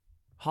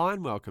Hi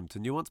and welcome to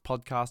Nuance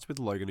Podcast with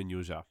Logan and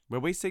Yuzha,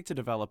 where we seek to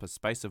develop a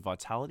space of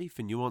vitality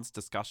for nuanced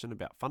discussion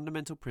about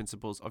fundamental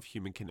principles of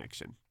human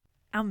connection.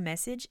 Our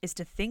message is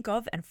to think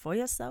of and for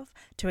yourself,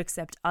 to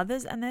accept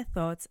others and their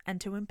thoughts,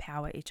 and to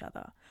empower each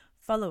other.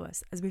 Follow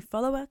us as we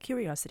follow our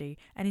curiosity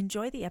and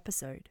enjoy the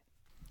episode.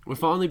 We're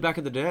finally back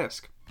at the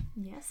desk.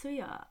 Yes,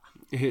 we are.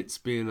 It's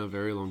been a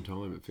very long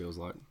time, it feels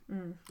like.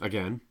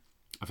 Again,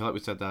 I feel like we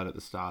said that at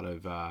the start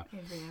of...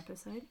 Every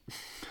episode.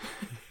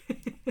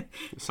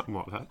 something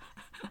like that.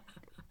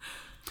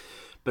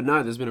 But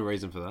no, there's been a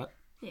reason for that.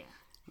 Yeah.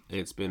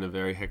 It's been a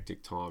very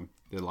hectic time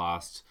the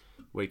last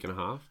week and a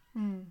half.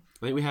 I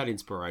think we had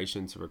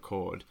inspiration to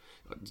record.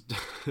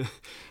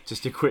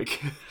 Just a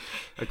quick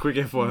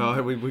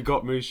FYI. We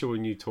got Mushu a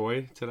new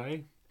toy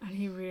today. And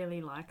he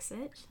really likes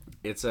it.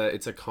 It's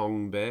a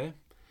Kong bear.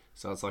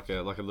 So it's like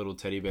a little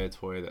teddy bear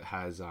toy that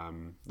has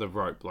the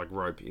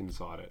rope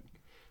inside it.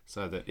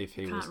 So that if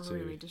he was to... Can't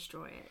really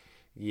destroy it.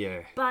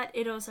 Yeah. But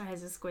it also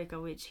has a squeaker,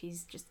 which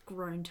he's just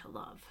grown to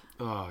love.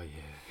 Oh,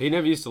 yeah. He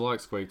never used to like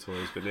squeak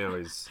toys, but now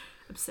he's...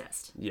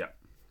 Obsessed. Yeah.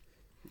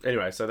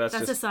 Anyway, so that's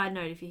just... a side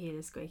note if you hear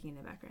the squeaking in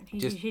the background.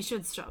 He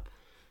should stop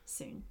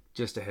soon.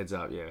 Just a heads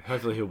up, yeah.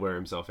 Hopefully he'll wear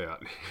himself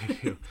out.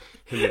 he'll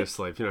need to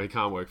sleep. You know, he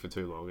can't work for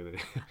too long. And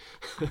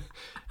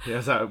he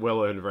has that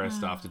well-earned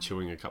rest after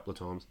chewing a couple of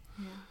times.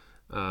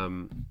 Yeah.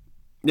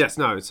 Yes,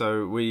 no.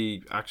 So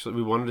we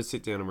wanted to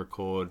sit down and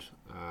record...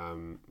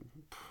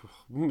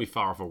 wouldn't be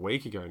far off a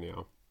week ago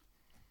now.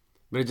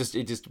 But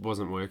it just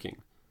wasn't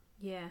working.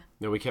 Yeah.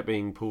 No, we kept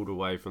being pulled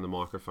away from the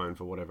microphone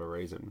for whatever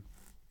reason.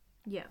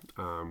 Yeah.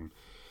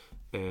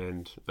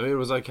 And I mean, it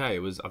was okay.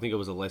 I think it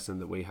was a lesson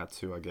that we had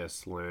to, I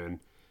guess,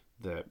 learn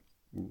that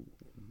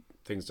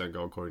things don't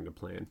go according to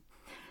plan.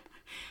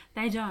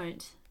 They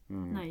don't.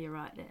 No, you're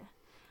right there.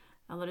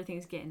 A lot of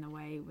things get in the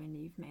way when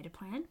you've made a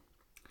plan. And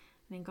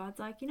then God's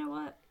like, you know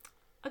what?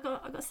 I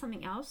got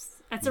something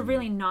else. It's a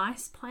really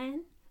nice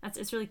plan.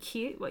 It's really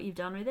cute what you've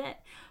done with it.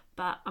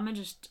 But I'm gonna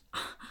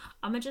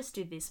just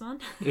do this one.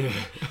 Yeah.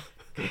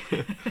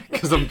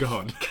 Because I'm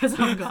God. Because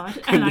I'm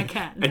God and I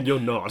can. And you're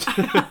not.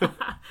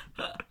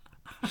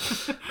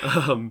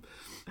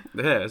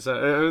 Yeah,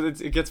 so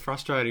it gets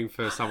frustrating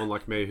for someone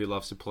like me who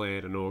loves to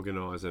plan and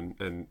organise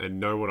and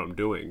know what I'm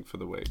doing for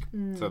the week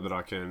so that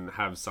I can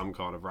have some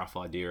kind of rough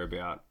idea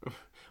about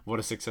what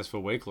a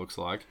successful week looks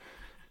like.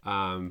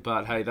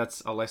 But hey,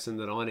 that's a lesson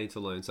that I need to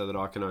learn so that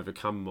I can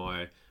overcome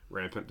my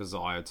rampant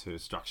desire to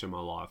structure my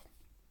life,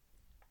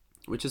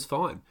 which is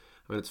fine.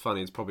 I mean, it's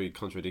funny, it's probably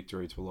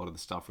contradictory to a lot of the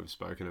stuff we've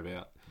spoken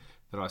about,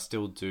 that I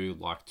still do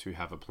like to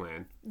have a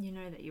plan. You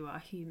know that you are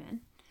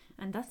human,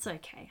 and that's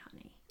okay,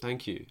 honey.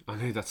 Thank you. I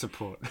need that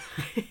support.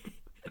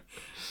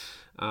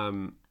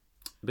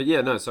 But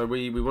yeah, no, so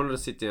we wanted to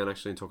sit down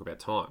actually and talk about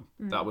time.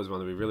 That was one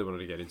that we really wanted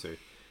to get into.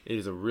 It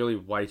is a really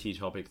weighty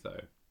topic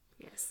though.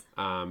 Yes.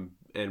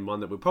 And one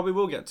that we probably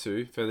will get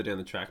to further down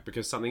the track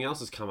because something else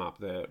has come up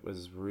that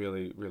was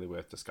really, really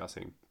worth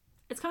discussing.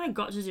 It's kind of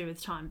got to do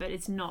with time, but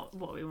it's not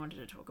what we wanted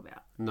to talk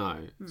about.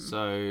 No.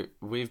 So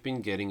we've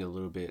been getting a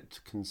little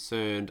bit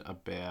concerned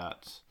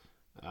about,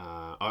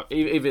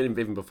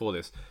 even before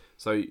this.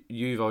 So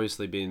you've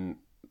obviously been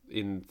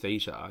in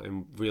theatre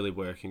and really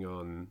working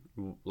on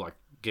like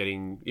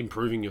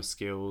improving your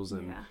skills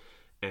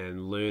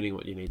and learning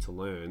what you need to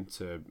learn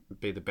to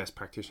be the best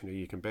practitioner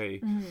you can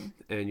be.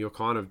 And you're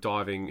kind of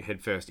diving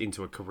headfirst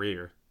into a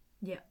career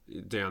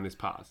down this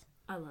path.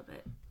 I love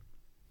it.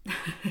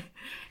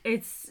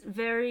 It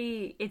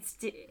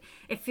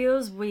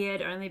feels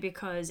weird only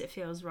because it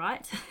feels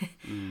right.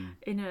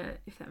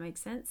 If that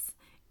makes sense.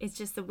 It's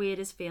just the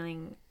weirdest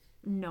feeling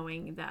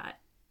knowing that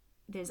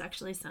there's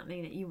actually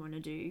something that you want to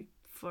do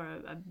for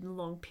a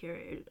long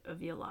period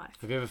of your life.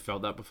 Have you ever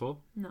felt that before?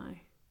 No.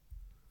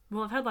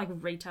 Well, I've had like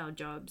retail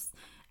jobs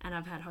and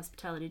I've had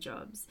hospitality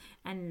jobs,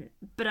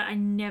 but I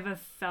never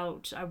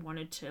felt I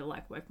wanted to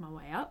like work my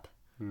way up.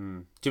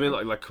 Do you mean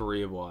like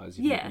career wise?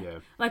 Yeah.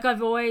 Like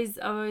I've always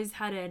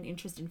had an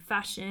interest in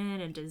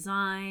fashion and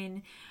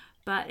design,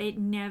 but it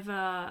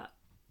never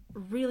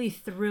really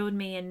thrilled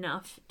me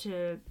enough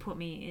to put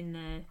me in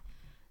the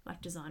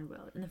like design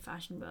world, in the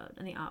fashion world,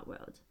 and the art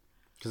world.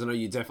 Because I know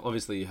you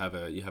obviously you have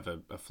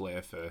a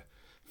flair for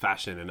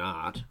fashion and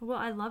art. Well,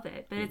 I love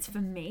it, but it's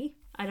for me.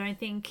 I don't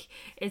think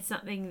it's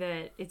something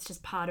that it's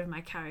just part of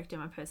my character,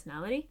 my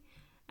personality,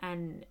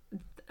 and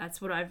that's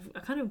what I've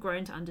kind of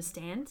grown to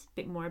understand a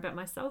bit more about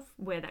myself,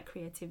 why that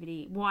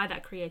creativity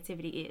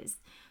is.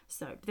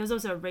 So there's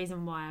also a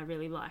reason why I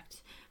really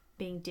liked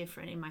being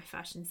different in my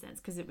fashion sense,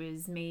 because it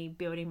was me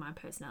building my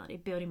personality,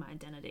 building my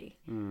identity,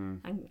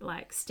 and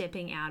like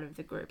stepping out of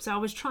the group. So I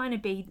was I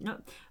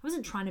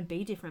wasn't trying to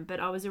be different,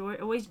 but I was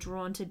always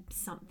drawn to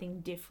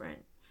something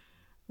different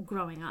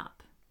growing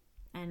up.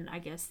 And I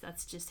guess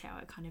that's just how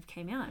it kind of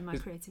came out in my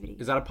creativity.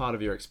 Is that a part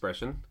of your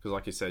expression? Because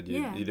like you said,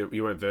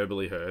 you weren't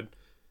verbally heard.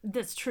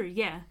 That's true,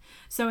 yeah.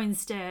 So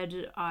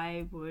instead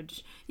I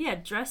would,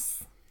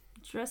 dress,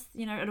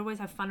 I'd always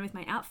have fun with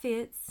my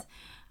outfits,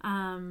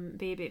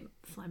 be a bit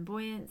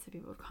flamboyant so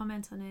people would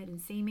comment on it and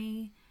see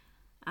me.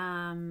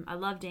 I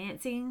love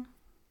dancing.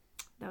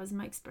 That was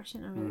my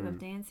expression. I really love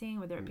dancing,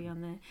 whether it be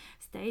on the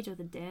stage or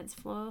the dance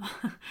floor.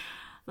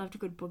 Loved a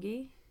good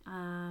boogie.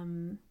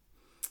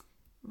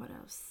 What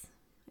else?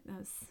 That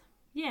was,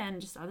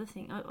 and just other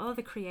things, all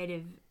the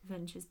creative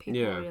ventures.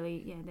 People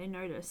really, they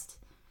noticed.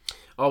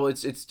 Oh, well,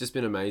 it's just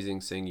been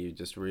amazing seeing you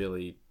just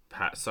really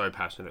so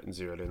passionate and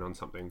zeroed in on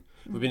something.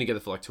 We've been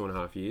together for like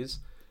 2.5 years,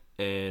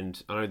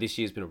 and I know this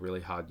year's been a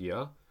really hard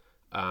year.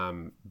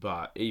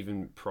 But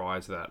even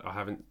prior to that, I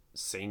haven't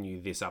seen you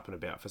this up and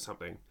about for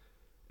something.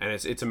 And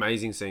it's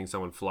amazing seeing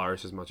someone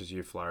flourish as much as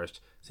you've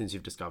flourished since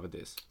you've discovered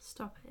this.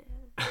 Stop it.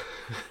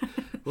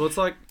 Well, it's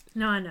like...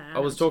 No, I know. I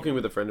was talking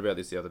with a friend about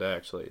this the other day,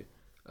 actually.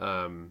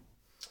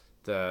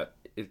 That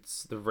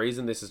it's the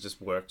reason this has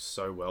just worked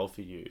so well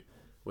for you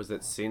was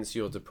that since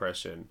your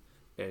depression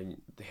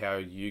and how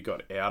you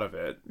got out of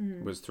it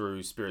was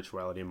through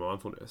spirituality and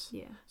mindfulness.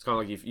 Yeah. It's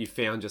kind of like you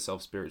found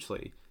yourself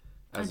spiritually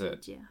as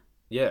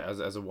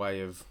as a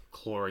way of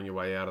clawing your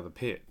way out of the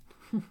pit.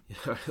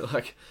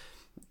 Like...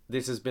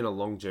 This has been a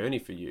long journey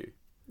for you.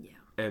 Yeah.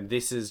 And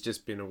this has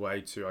just been a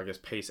way to, I guess,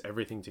 piece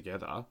everything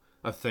together.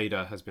 A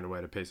theta has been a way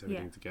to piece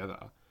everything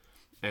together.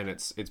 And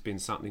it's been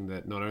something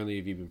that not only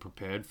have you been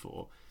prepared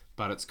for,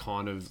 but it's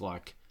kind of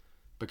like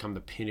become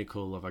the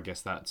pinnacle of, I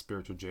guess, that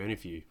spiritual journey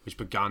for you, which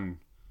begun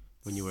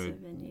when you were...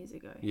 7 years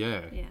ago.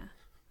 Yeah. Yeah.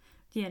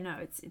 Yeah, no,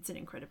 it's an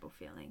incredible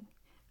feeling.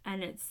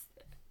 And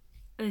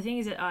the thing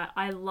is that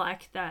I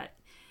like that,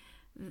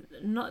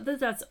 not that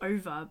that's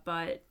over,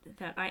 but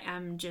that I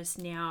am just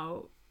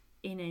now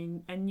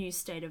in a new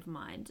state of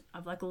mind.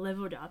 I've like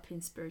leveled up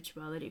in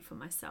spirituality for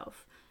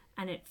myself,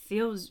 and it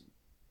feels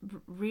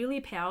really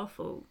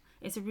powerful.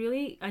 It's a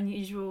really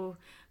unusual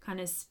kind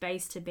of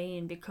space to be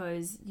in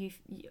because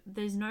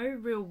there's no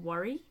real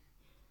worry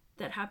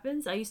that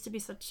happens. I used to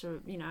be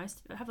I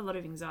used to have a lot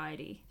of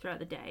anxiety throughout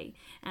the day,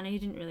 and I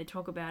didn't really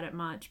talk about it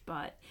much,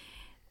 but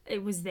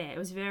it was there. It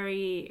was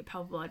very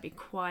palpable. I'd be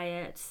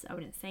quiet. I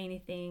wouldn't say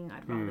anything.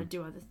 I'd rather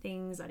do other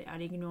things.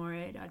 I'd ignore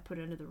it. I'd put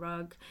it under the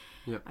rug.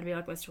 Yep. I'd be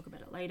like, let's talk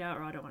about it later,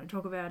 or I don't want to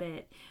talk about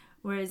it.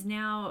 Whereas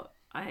now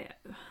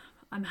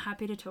I'm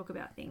happy to talk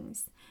about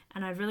things,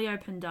 and I've really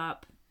opened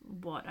up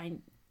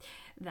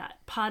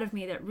that part of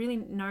me that really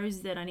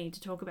knows that I need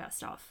to talk about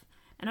stuff.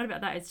 And not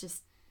about that. It's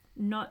just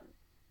not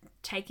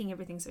taking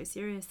everything so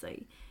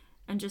seriously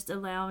and just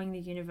allowing the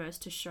universe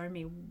to show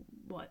me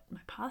what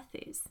my path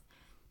is.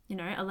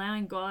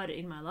 Allowing God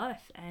in my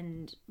life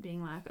and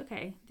being like,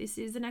 okay, this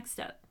is the next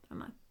step. I'm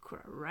like,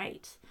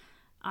 great.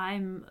 I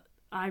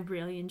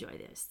really enjoy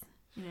this.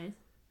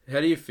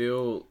 How do you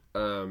feel?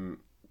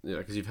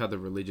 Because you've had the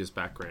religious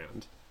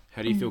background.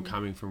 How do you feel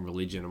coming from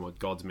religion and what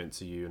God's meant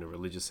to you in a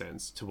religious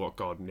sense to what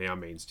God now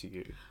means to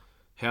you?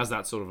 How's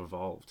that sort of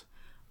evolved?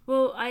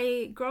 Well,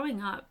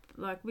 growing up,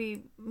 like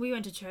we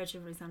went to church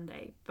every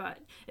Sunday, but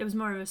it was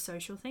more of a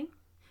social thing.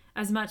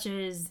 As much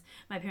as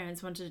my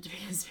parents wanted it to be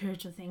a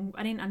spiritual thing,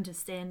 I didn't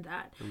understand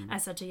that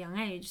at such a young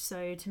age.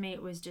 So to me,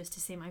 it was just to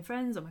see my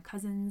friends or my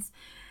cousins,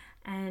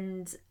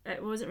 and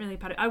it wasn't really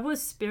part of it. I was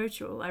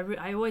spiritual.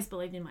 I always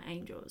believed in my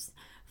angels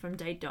from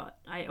day dot.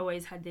 I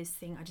always had this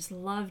thing. I just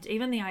loved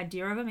even the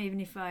idea of them,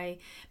 even if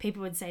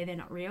people would say they're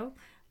not real.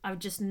 I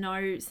would just know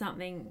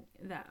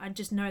I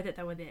just know that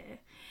they were there.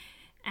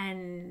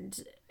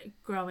 And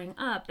growing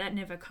up, that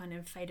never kind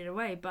of faded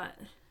away. But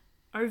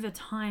over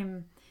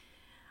time,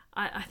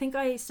 I think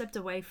I stepped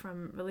away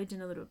from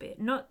religion a little bit.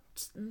 Not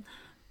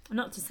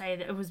to say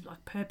that it was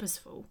like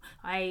purposeful.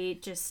 I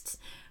just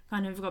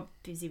kind of got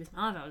busy with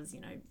my life. I was,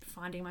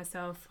 finding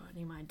myself,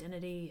 finding my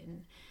identity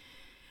and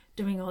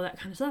doing all that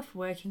kind of stuff,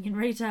 working in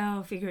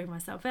retail, figuring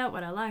myself out,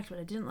 what I liked, what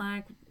I didn't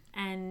like.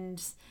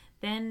 And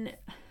then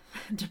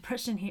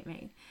depression hit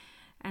me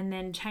and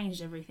then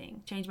changed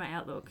everything, changed my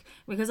outlook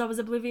because I was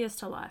oblivious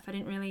to life. I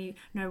didn't really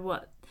know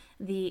what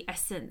the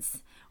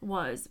essence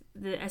was.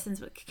 The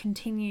essence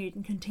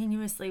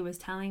continuously was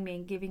telling me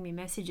and giving me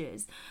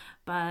messages,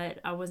 but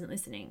I wasn't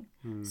listening.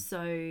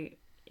 So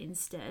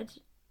instead,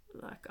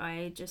 like,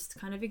 I just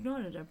kind of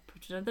ignored it. I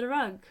put it under the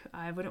rug.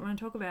 I wouldn't want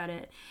to talk about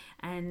it,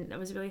 and that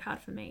was really hard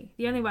for me.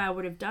 The only way I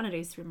would have done it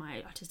is through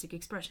my artistic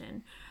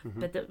expression,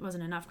 but that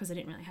wasn't enough because I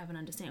didn't really have an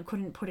understanding. I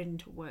couldn't put it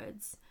into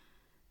words,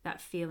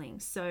 that feeling.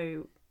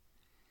 So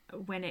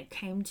when it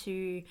came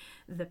to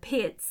the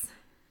pits,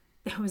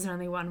 there was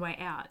only one way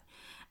out,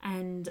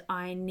 and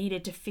I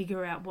needed to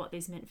figure out what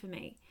this meant for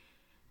me.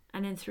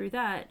 And then through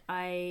that,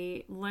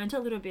 I learned a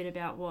little bit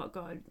about what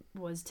God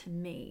was to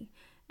me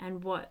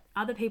and what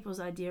other people's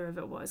idea of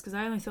it was, because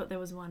I only thought there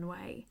was one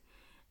way.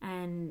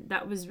 And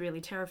that was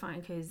really terrifying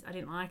because I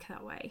didn't like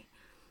that way.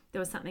 There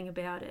was something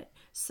about it.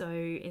 So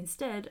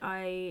instead,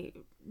 I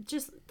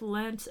just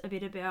learnt a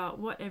bit about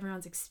what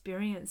everyone's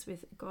experience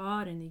with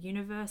God and the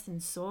universe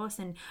and source.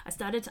 And I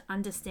started to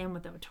understand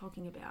what they were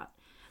talking about.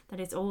 That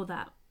it's all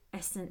that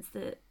essence,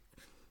 that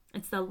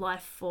it's the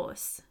life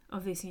force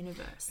of this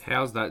universe.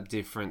 How's that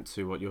different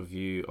to what your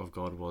view of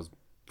God was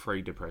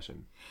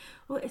pre-depression?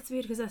 Well, it's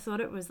weird because I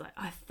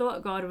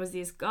thought God was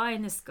this guy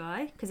in the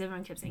sky because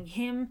everyone kept saying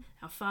him,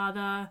 our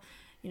Father.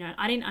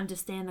 I didn't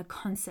understand the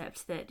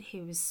concept that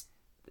he was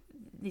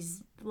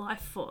this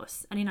life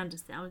force. I didn't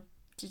understand. I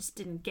just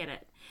didn't get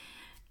it.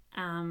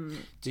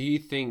 Do you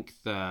think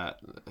that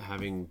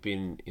having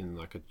been in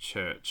like a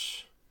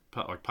church,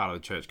 part of the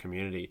church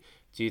community,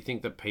 do you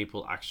think that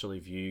people actually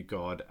view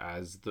God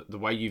as the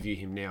way you view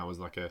him now as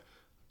like an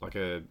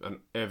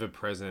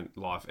ever-present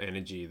life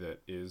energy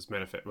that is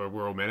where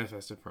we're all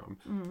manifested from?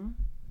 Mm.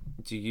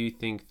 Do you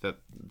think that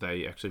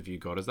they actually view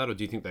God as that, or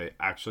do you think they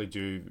actually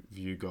do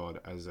view God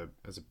as a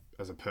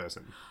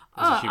person?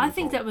 I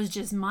think that was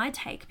just my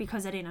take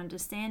because I didn't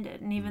understand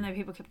it, and even though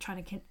people kept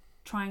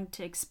trying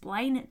to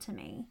explain it to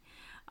me,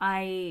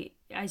 I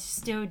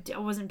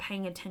wasn't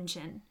paying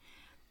attention.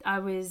 I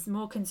was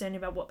more concerned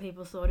about what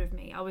people thought of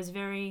me. I was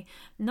very,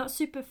 not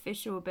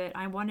superficial, but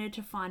I wanted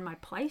to find my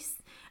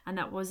place, and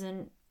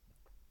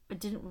it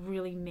didn't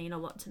really mean a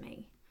lot to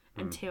me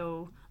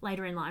until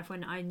later in life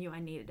when I knew I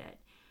needed it.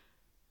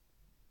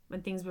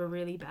 When things were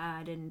really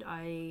bad and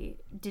I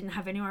didn't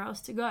have anywhere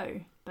else to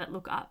go but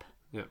look up.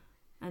 Yeah.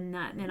 And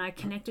then I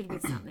connected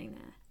with something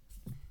there.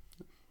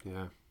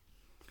 Yeah.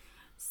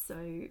 So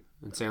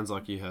it sounds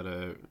like you had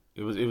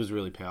it was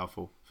really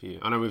powerful for you.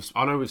 I know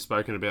we've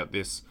spoken about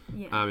this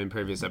in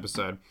previous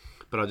episode,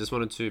 but I just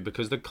wanted to,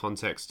 because the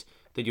context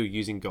that you're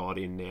using God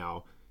in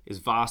now is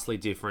vastly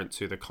different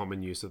to the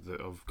common use of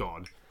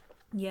God.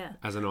 Yeah.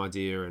 As an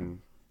idea. And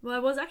well,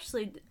 it was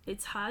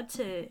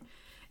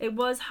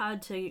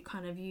hard to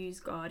kind of use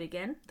God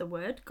again, the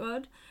word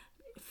God,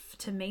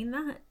 to mean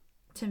that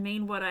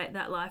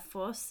life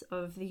force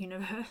of the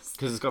universe.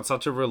 Because it's got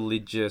such a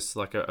religious,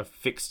 like a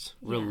fixed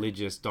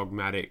religious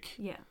dogmatic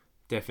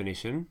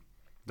definition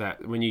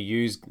that when you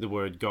use the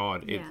word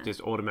God, it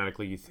just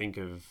automatically you think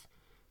of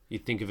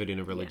it in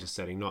a religious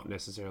setting, not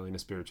necessarily in a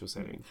spiritual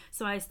setting.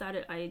 So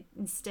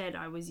instead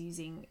I was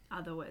using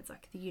other words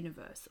like the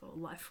universe or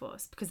life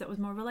force because that was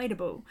more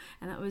relatable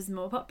and that was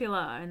more popular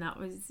and that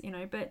was,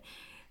 but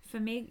for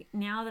me,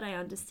 now that I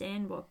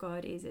understand what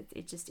God is,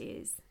 it just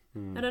is.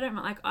 And I don't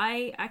mind. Like,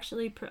 I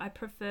actually I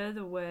prefer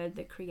the word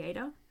the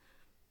creator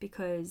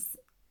because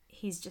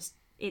he's just,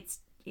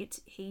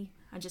 he.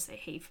 I just say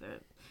he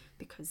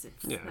because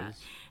it's that.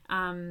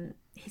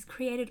 He's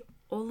created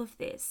all of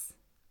this,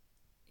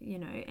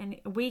 and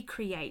we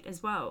create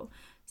as well.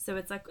 So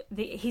it's like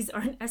his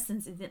own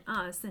essence is in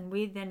us, and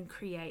we then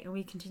create, and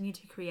we continue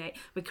to create.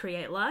 We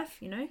create life,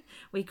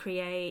 we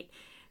create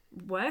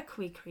work,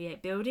 we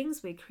create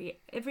buildings, we create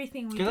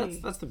everything we do.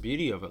 That's the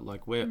beauty of it.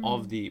 Like we're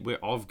of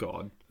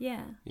God.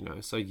 Yeah.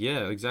 So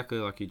exactly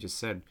like you just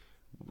said,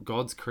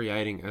 God's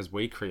creating as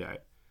we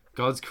create.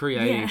 God's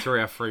creating through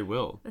our free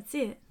will. That's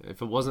it.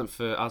 If it wasn't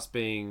for us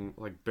being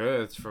like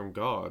birthed from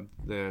God,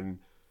 then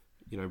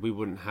we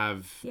wouldn't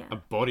have a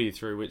body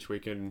through which we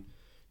can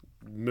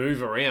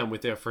move around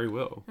with our free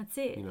will. That's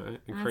it. And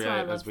that's create why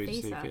I love as we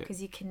see fit.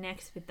 Because you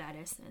connect with that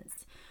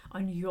essence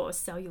on your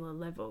cellular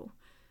level.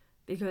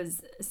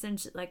 Because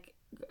essentially, like,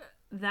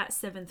 that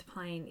seventh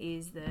plane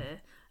is the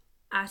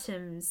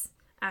atom's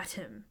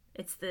atom.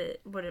 It's the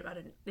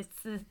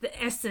the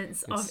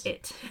essence of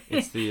it.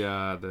 It's the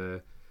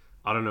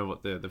I don't know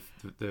what the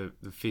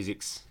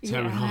physics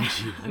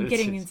terminology is. I'm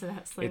getting into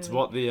that slowly. It's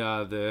what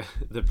the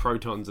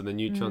protons and the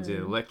neutrons and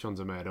the electrons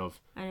are made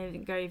of. And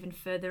even go even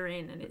further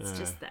in, and it's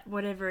just that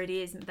whatever it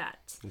is,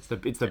 that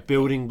it's the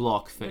building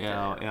block for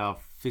our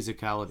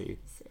physicality.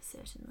 It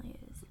certainly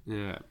is.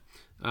 Yeah.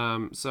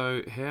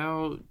 So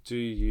how do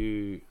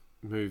you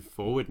move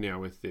forward now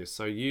with this?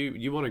 So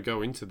you want to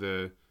go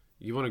into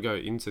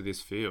this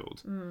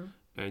field,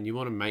 and you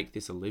want to make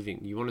this a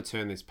living. You want to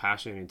turn this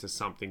passion into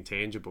something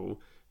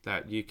tangible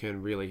that you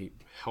can really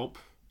help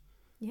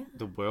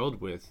the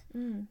world with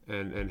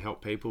and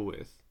help people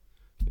with.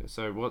 Yeah,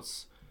 so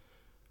what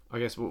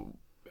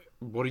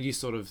are you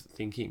sort of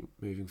thinking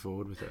moving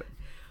forward with it?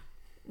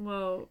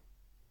 Well,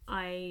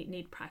 I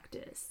need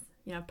practice.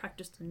 I've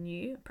practiced on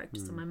you, I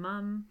practiced on my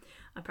mum,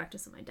 I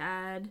practiced on my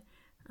dad,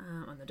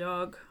 on the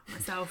dog,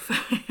 myself.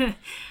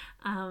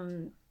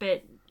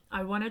 But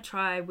I want to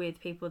try with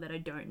people that I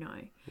don't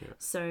know. Yeah.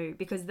 So,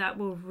 because that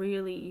will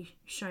really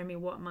show me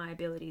what my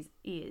abilities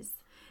is.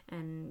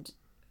 And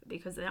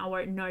because I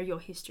won't know your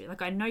history.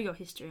 Like, I know your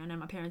history, I know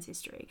my parents'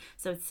 history.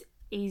 So it's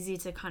easy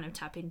to kind of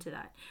tap into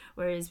that.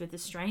 Whereas with a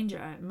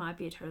stranger, it might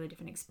be a totally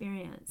different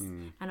experience.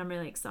 And I'm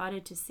really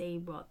excited to see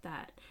what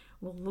that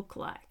will look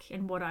like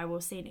and what I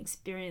will see and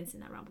experience in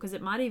that realm, because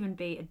it might even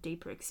be a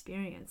deeper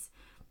experience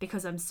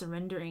because I'm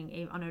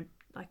surrendering on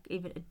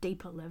even a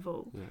deeper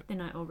level than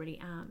I already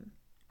am.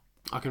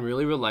 I can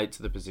really relate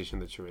to the position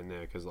that you're in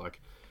there, because like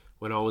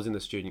when I was in the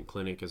student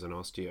clinic as an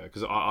osteo,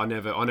 because I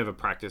never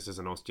practiced as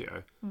an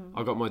osteo.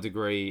 I got my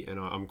degree and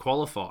I'm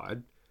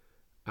qualified.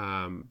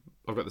 I've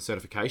got the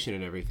certification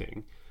and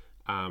everything,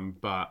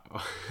 but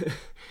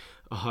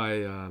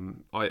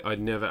I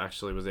never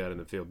actually was out in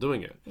the field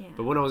doing it. Yeah.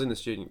 But when I was in the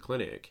student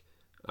clinic,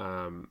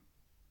 I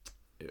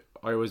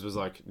always was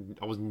like,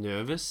 I was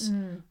nervous.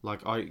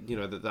 Like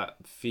that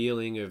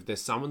feeling of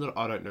there's someone that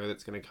I don't know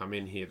that's going to come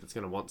in here that's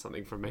going to want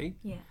something from me.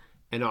 Yeah.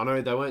 And I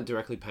know they weren't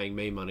directly paying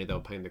me money; they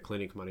were paying the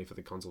clinic money for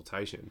the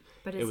consultation.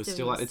 But it was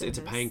still like it's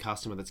a paying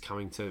customer that's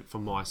coming for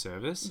my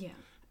service. Yeah.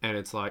 And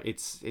it's like,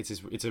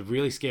 it's a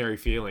really scary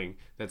feeling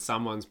that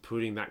someone's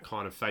putting that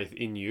kind of faith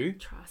in you.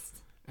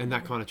 Trust. And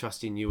that kind of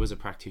trust in you as a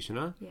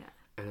practitioner. Yeah.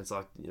 And it's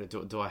like, you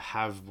know, do I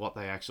have what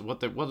they actually,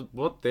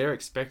 what they're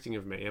expecting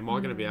of me? Am I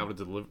going to be able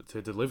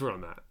to deliver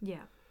on that?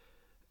 Yeah.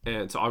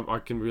 And so I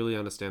can really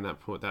understand that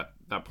point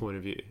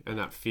of view and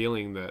that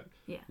feeling that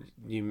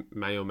you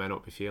may or may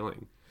not be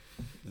feeling.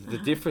 The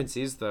difference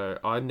is, though,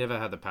 I never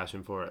had the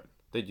passion for it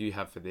that you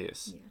have for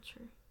this. Yeah,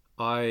 true.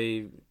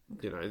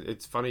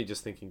 It's funny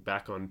just thinking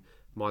back on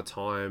my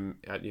time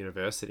at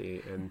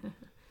university, and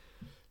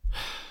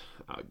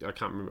I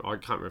can't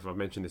remember if I've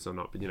mentioned this or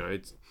not, but, you know,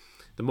 it's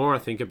the more I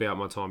think about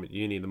my time at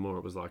uni, the more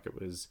it was like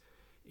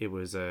it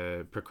was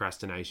a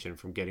procrastination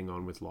from getting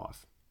on with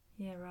life.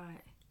 Yeah,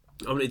 right.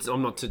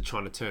 I'm not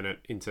trying to turn it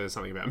into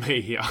something about me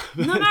here.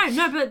 No,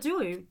 but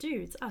do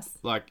it's us.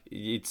 Like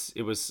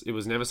it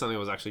was never something I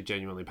was actually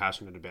genuinely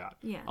passionate about.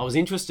 Yeah. I was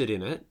interested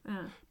in it,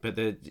 but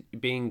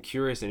being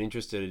curious and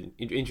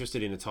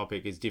interested in a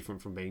topic is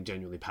different from being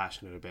genuinely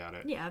passionate about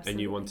it. Yeah, absolutely.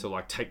 And you want to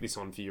like take this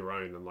on for your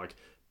own and like,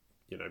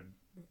 you know,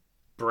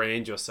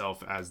 brand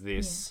yourself as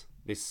this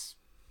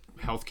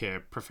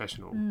healthcare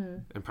professional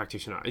and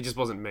practitioner. It just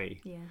wasn't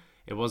me. Yeah.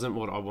 It wasn't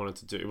what I wanted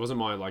to do. It wasn't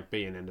my like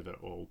be and end of it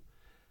all.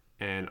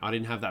 And I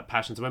didn't have that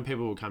passion. So when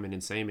people would come in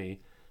and see me,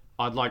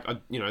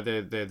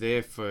 they're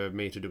there for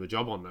me to do a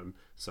job on them.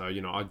 So, you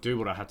know, I do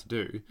what I had to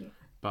do. Yeah.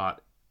 But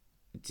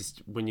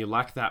just when you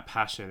lack that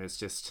passion, it's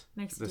just,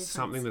 there's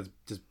something that's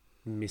just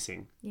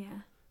missing. Yeah.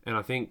 And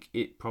I think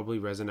it probably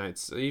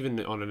resonates, even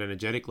on an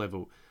energetic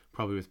level,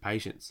 probably with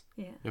patients.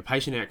 Yeah. You know,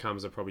 patient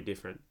outcomes are probably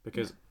different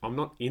because I'm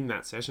not in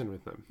that session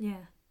with them.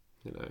 Yeah.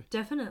 You know.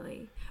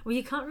 Definitely. Well,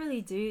 you can't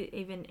really do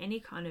even any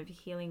kind of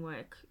healing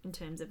work in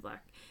terms of like,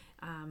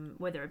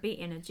 whether it be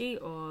energy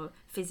or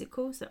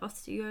physical, so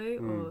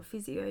osteo or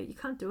physio, you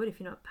can't do it if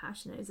you're not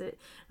passionate. Is it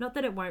not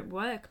that it won't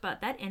work,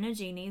 but that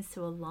energy needs to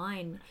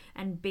align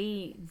and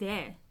be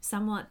there,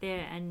 somewhat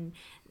there, and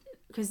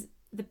because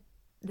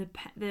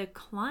the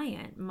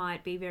client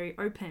might be very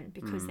open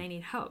because they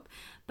need help,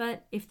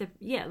 but if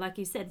like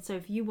you said, so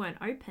if you weren't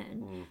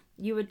open,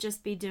 you would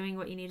just be doing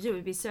what you need to do. It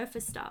would be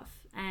surface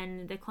stuff,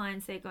 and the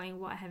clients there going,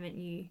 "Why haven't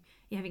you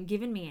haven't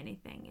given me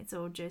anything?" It's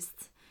all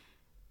just.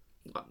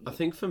 I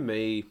think for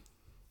me,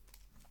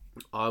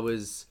 I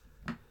was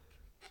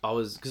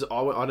because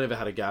I never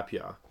had a gap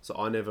year, so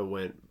I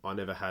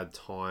never had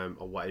time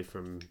away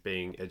from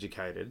being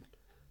educated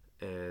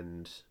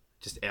and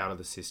just out of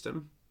the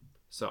system.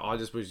 So I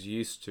just was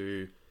used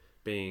to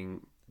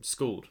being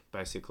schooled,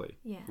 basically.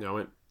 Yeah. You know, I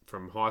went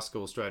from high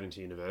school straight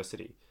into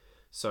university.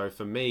 So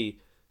for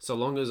me, so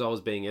long as I was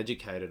being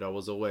educated, it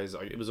was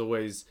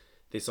always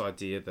this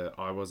idea that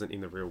I wasn't in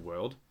the real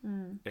world,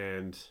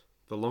 and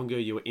the longer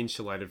you were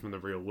insulated from the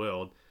real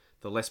world,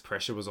 the less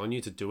pressure was on you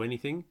to do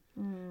anything.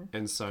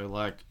 And so,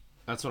 like,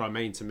 that's what I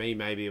mean. To me,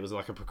 maybe it was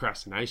like a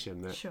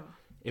procrastination that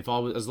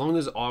as long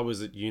as I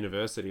was at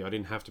university, I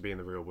didn't have to be in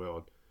the real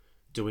world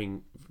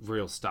doing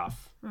real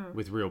stuff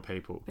with real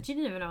people. But you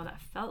didn't even know what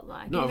that felt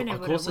like. No,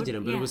 of course I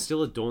didn't, but it was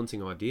still a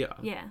daunting idea.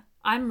 Yeah.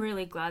 I'm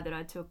really glad that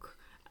I took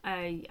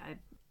a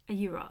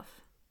year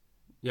off.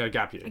 Yeah, a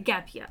gap year. A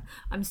gap year.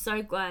 I'm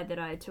so glad that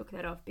I took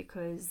that off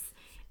because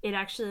it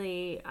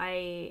actually,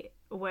 I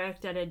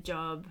worked at a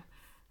job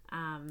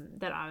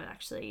that I would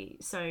actually,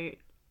 so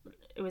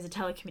it was a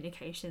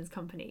telecommunications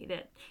company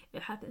that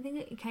it happened. I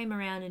think it came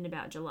around in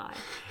about July.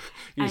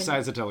 You say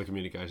it's a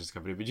telecommunications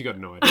company, but you got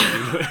no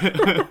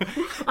idea.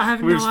 I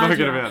have We've no idea.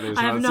 spoken about this.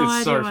 I have no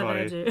idea so what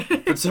funny. they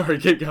do. But sorry,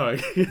 keep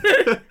going.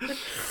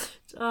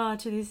 Oh,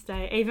 to this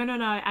day, even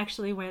when I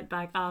actually went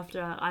back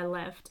after I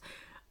left,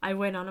 I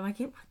went on, I'm like,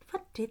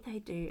 what did they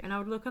do? And I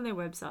would look on their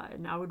website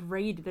and I would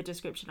read the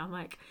description. I'm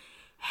like,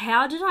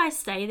 how did I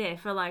stay there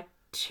for like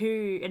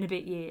 2 and a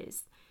bit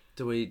years?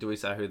 Do we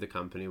say who the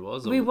company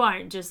was? We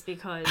won't, just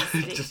because.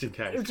 Just in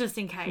case. Just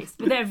in case.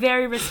 But they're a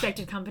very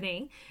respected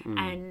company.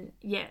 And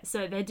yeah,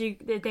 so they're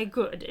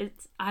good.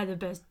 I had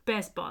the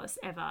best boss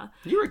ever.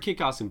 You were a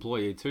kick-ass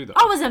employee too, though.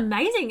 I was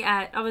amazing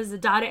I was a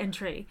data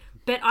entry.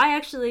 But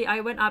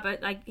I went up,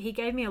 like, he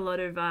gave me a lot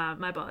of,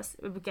 my boss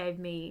gave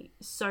me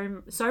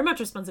so much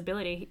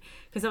responsibility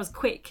because I was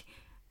quick.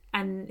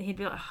 And he'd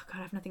be like, oh, God,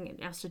 I have nothing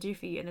else to do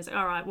for you. And it's like,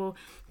 all right, well,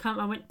 come.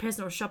 I went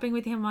personal shopping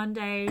with him one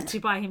day to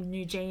buy him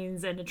new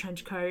jeans and a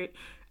trench coat.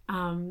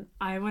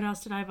 What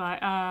else did I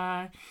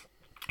buy?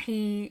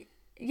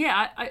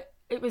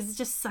 It was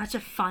just such a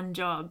fun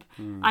job.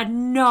 I had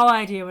no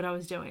idea what I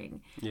was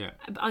doing. Yeah.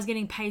 I was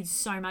getting paid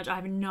so much. I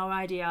have no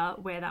idea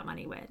where that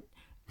money went.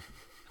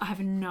 I have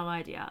no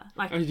idea.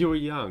 Like, you were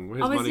young.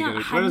 Where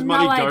does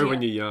money go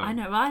when you're young? I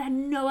know. I had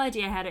no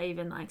idea how to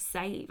even like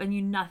save. I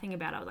knew nothing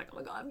about it. I was like, oh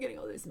my God, I'm getting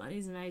all this money.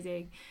 It's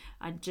amazing.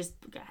 I'd just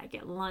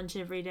get lunch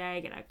every day,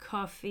 get a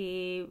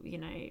coffee,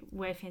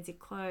 wear fancy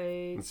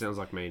clothes. It sounds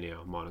like me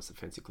now, minus the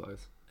fancy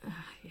clothes.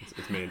 Yeah.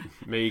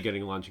 It's me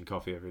getting lunch and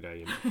coffee every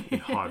day in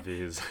high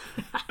vis.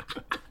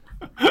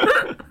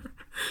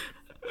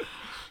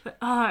 But,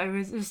 it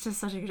was just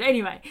such a good...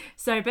 Anyway,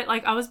 so, but,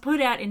 like, I was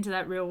put out into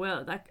that real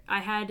world. Like, I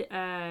had,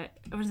 I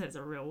wouldn't say it's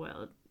a real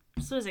world.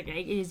 suppose like,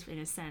 it is in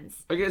a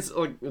sense. I guess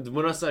like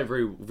when I say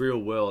real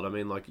world, I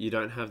mean like you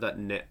don't have that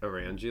net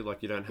around you.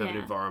 Like you don't have an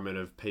environment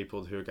of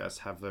people who I guess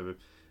have an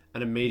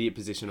immediate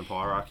position of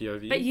hierarchy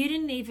over you. But you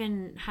didn't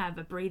even have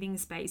a breathing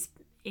space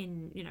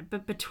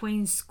but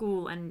between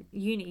school and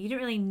uni. You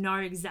didn't really know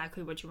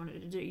exactly what you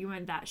wanted to do. You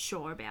weren't that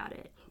sure about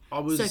it. I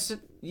was,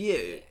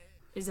 yeah.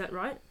 Is that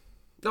right?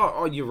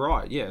 Oh, you're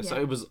right. Yeah. So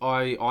it was.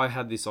 I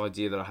had this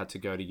idea that I had to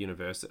go to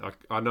university.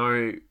 I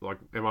know, like,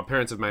 and my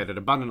parents have made it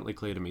abundantly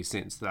clear to me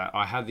since that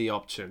I had the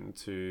option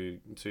to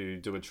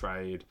do a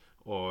trade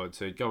or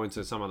to go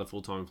into some other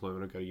full-time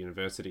employment or go to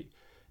university.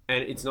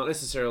 And it's not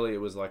necessarily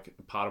it was like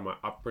part of my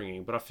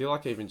upbringing, but I feel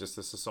like even just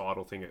a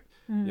societal thing,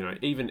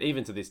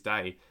 even to this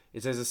day,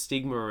 is there's a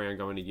stigma around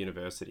going to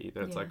university.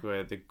 That's like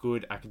where the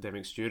good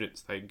academic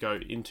students, they go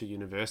into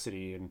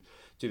university and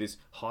do this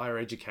higher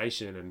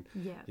education, and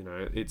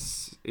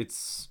it's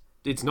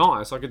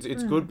nice. Like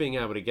it's good being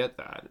able to get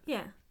that,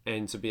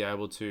 and to be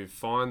able to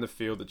find the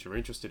field that you're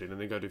interested in and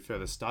then go do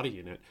further study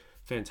in it.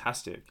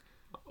 Fantastic,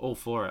 all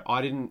for it.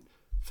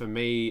 For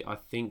me, I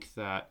think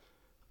that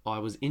I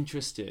was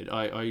interested.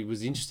 I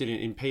was interested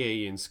in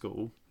PE in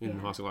school, in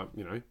high school,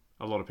 like,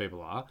 a lot of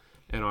people are.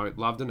 And I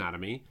loved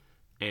anatomy.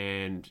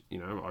 And,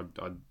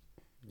 I'd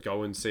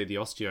go and see the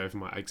osteo for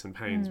my aches and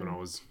pains when I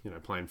was,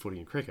 playing footy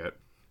and cricket.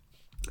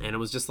 And it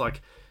was just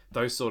like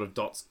those sort of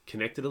dots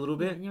connected a little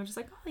bit. And you're just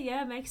like, oh,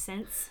 yeah, it makes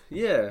sense.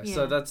 Yeah.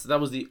 So that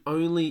was the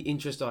only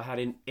interest I had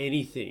in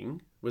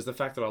anything, was the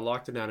fact that I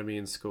liked anatomy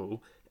in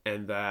school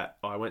and that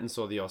I went and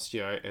saw the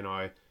osteo, and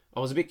I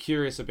was a bit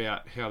curious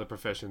about how the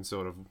profession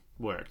sort of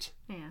worked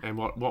and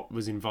what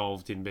was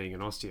involved in being an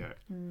osteo.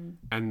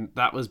 And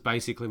that was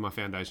basically my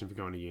foundation for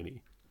going to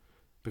uni,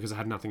 because I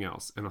had nothing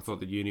else. And I thought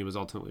that uni was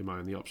ultimately my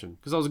only option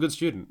because I was a good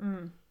student,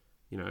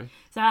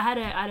 So I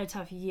had a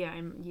tough year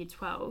in year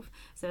 12.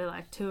 So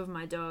like 2 of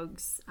my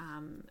dogs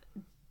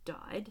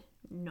died,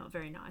 not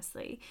very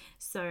nicely.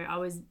 So I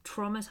was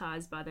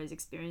traumatized by those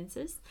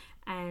experiences,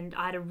 and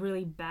I had a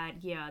really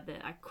bad year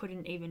that I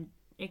couldn't even,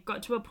 it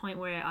got to a point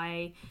where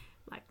I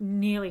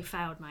nearly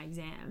failed my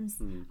exams.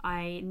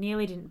 I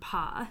nearly didn't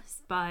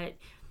pass, but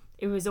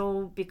it was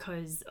all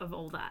because of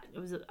all that.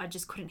 I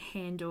just couldn't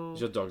handle.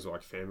 Your dogs were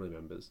like family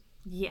members.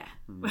 Yeah.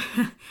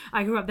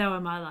 I grew up, they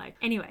were my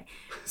anyway.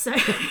 So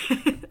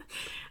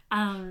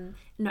no,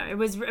 it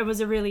was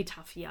a really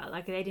tough year.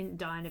 Like, they didn't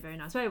die in a very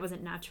nice way. It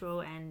wasn't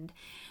natural, and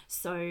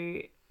so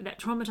that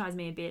traumatized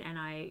me a bit.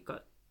 And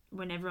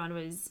when everyone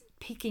was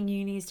picking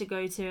unis to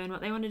go to and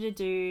what they wanted to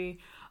do,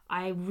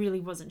 I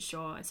really wasn't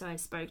sure. So I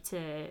spoke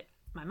to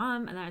my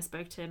mum, and then I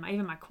spoke to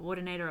even my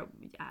coordinator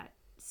at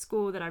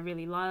school that I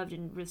really loved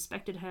and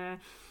respected her.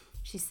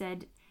 She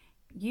said,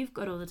 you've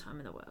got all the time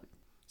in the world.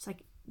 It's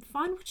like,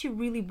 find what you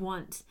really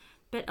want,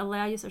 but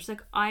allow yourself. She's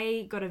like,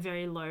 I got a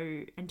very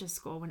low enter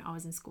score when I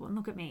was in school, and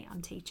look at me,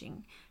 I'm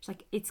teaching. She's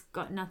like, it's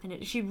got nothing to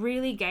do. She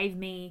really gave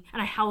me,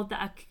 and I held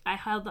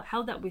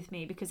that with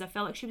me, because I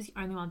felt like she was the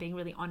only one being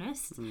really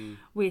honest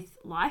with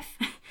life.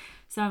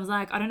 So I was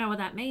like, I don't know what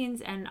that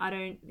means, and I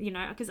don't,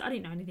 because I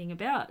didn't know anything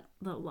about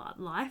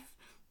life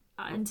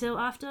until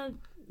after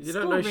you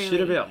school, don't know really.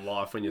 Shit about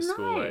life when you're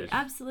school age.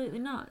 Absolutely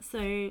not.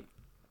 So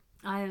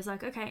I was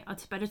like, okay,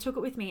 but I took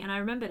it with me, and I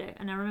remembered it,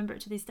 and I remember it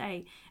to this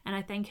day. And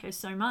I thank her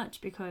so much,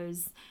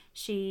 because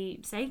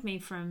she saved me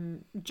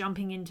from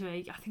jumping into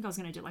I think I was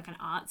going to do like an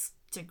arts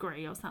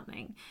degree or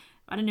something.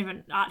 I didn't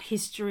even art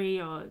history,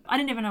 or I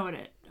didn't even know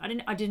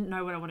I didn't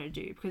know what I wanted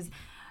to do, because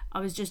I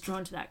was just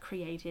drawn to that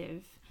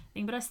creative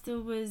thing, but I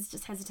still was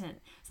just hesitant.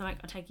 So I'm like,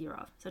 I'll take a year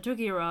off. So I took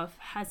a year off,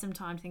 had some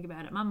time to think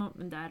about it. Mum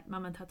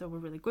and Tata were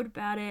really good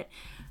about it.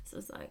 So I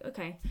was like,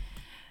 okay.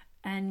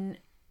 And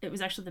it was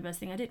actually the best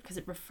thing I did, because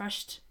it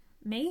refreshed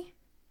me.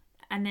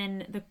 And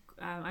then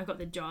I got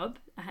the job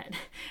at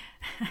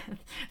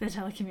the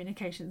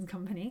telecommunications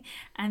company,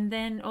 and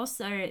then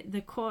also the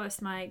course,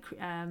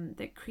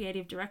 the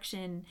creative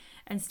direction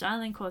and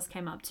styling course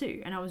came up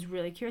too, and I was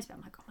really curious about it.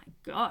 I'm like, oh my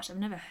gosh, I've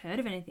never heard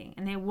of anything,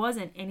 and there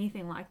wasn't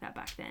anything like that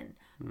back then.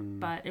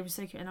 But it was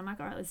so cute, and I'm like,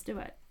 all right, let's do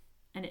it.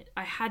 And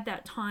I had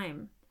that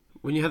time.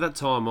 When you had that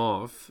time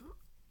off,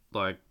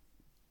 like,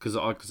 because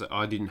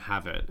I didn't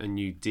have it and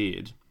you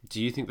did,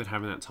 do you think that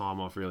having that time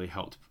off really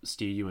helped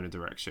steer you in a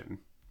direction?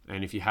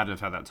 And if you hadn't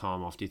have had that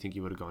time off, do you think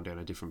you would have gone down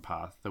a different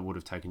path that would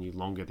have taken you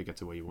longer to get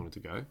to where you wanted to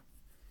go?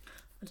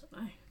 I don't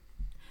know.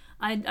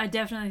 I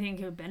definitely think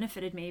it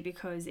benefited me,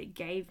 because it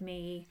gave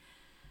me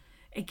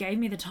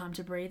the time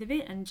to breathe a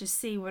bit and just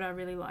see what I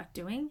really like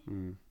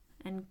doing.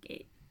 And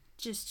it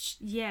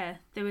just,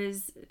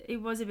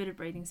 it was a bit of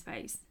breathing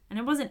space. And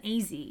it wasn't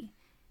easy,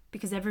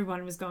 because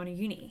everyone was going to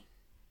uni.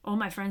 All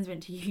my friends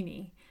went to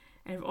uni,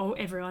 and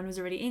everyone was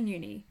already in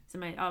uni.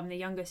 So I'm the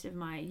youngest of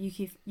my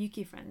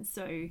Yuki friends.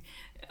 So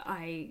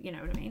you know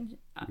what I mean?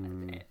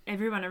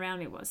 Everyone around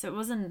me was. So it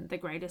wasn't the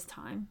greatest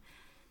time.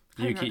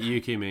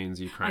 Yuki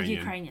means Ukrainian.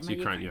 Ukrainian. It's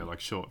Ukrainian,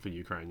 like short for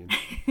Ukrainian.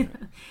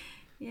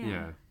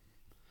 Yeah,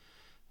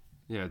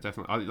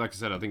 definitely. Like I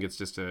said, I think it's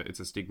just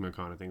it's a stigma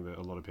kind of thing that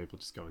a lot of people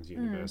just go into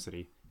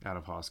university out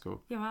of high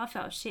school. Yeah, well, I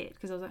felt shit,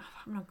 because I was like,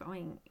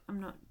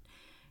 I'm not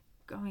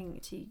going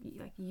to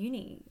like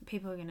uni,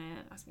 people are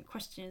gonna ask me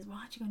questions. Why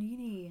aren't you going to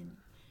uni?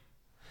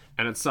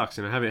 And it sucks,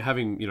 you know,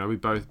 having you know,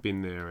 we've both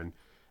been there, and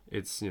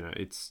it's, you know,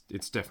 it's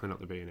definitely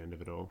not the beginning end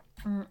of it all.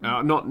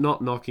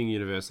 Not knocking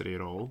university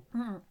at all,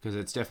 because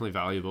it's definitely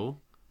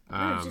valuable.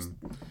 But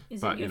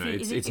you know,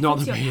 it's not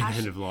the beginning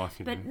end of life.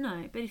 You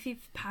know? But if you're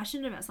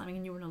passionate about something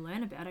and you want to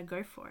learn about it,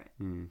 go for it.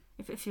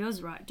 If it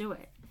feels right, do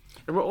it.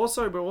 And we're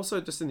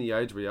also just in the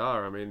age we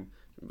are. I mean,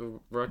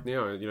 right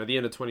now, you know, the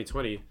end of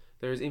 2020,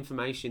 there is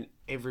information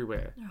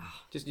everywhere.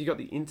 Just you got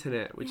the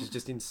internet, which is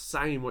just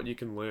insane what you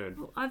can learn.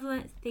 Well, I've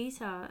learnt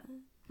theatre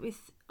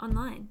with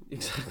online.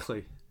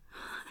 Exactly.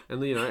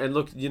 And you know, and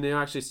look, you're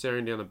now actually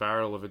staring down the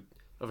barrel of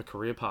a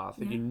career path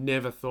that you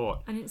never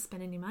thought. I didn't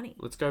spend any money.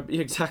 Let's go.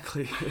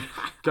 Exactly.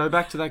 Go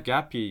back to that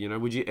gap year. You know,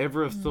 would you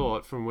ever have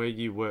thought from where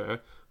you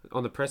were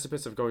on the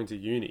precipice of going to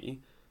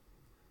uni?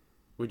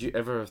 Would you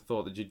ever have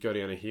thought that you'd go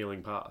down a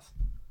healing path?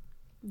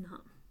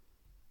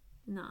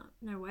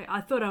 No way. I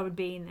thought I would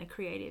be in the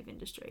creative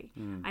industry.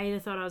 I either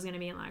thought I was going to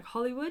be in like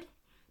Hollywood,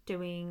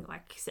 doing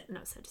like set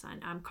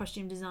design,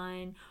 costume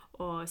design,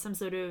 or some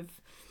sort of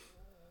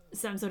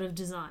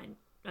design.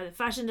 Either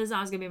fashion design.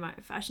 I was going to be my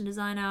fashion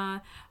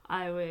designer.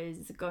 I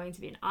was going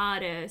to be an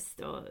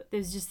artist, or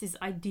there's just this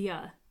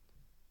idea,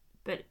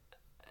 but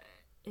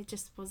it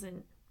just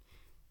wasn't.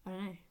 I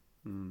don't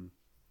know.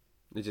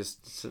 It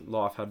just,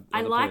 life had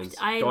other plans.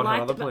 God had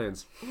other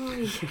plans.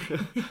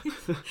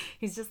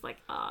 He's just like,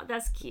 oh,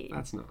 that's cute.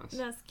 That's nice.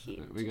 That's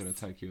cute. We're going to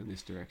take you in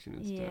this direction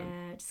instead.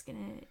 Yeah,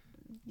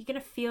 you're gonna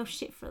feel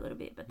shit for a little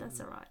bit, but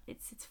that's alright.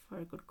 It's for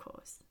a good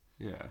cause.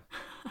 Yeah.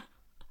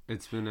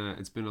 It's been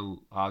a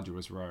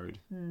arduous road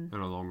and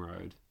a long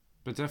road,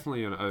 but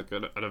definitely an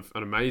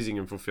amazing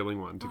and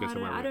fulfilling one to get to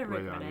where I don't where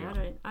regret you are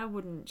it. now. I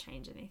wouldn't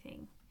change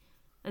anything.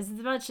 As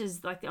much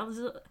as like the others,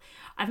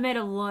 I've made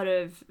a lot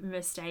of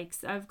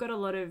mistakes. I've got a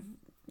lot of,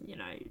 you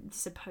know,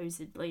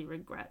 supposedly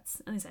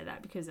regrets. And I say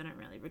that because I don't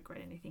really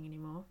regret anything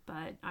anymore.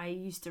 But I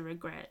used to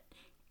regret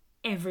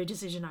every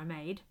decision I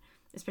made,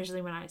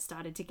 especially when I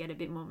started to get a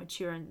bit more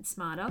mature and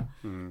smarter.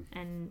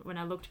 And when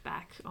I looked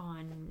back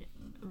on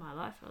my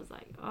life, I was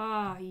like,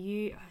 oh,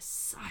 you are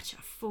such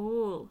a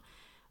fool.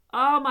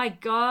 Oh my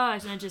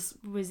gosh. And I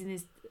just was in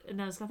this, and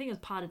I think it was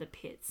part of the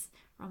pits.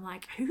 I'm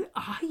like, who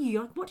are you?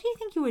 Like, what do you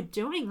think you were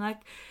doing? Like,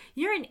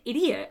 you're an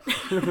idiot.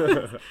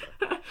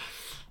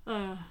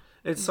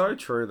 It's so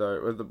true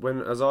though.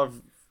 As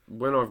I've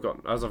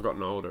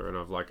gotten older and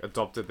I've like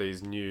adopted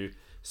these new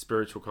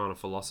spiritual kind of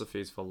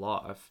philosophies for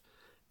life,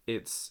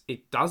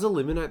 it does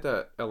eliminate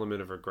that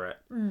element of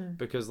regret,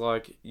 because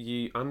like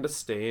you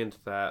understand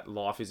that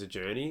life is a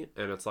journey,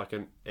 and it's like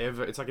an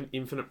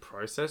infinite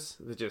process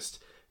that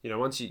just, you know,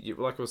 once you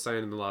like I was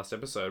saying in the last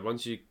episode,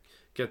 once you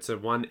get to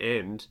one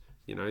end,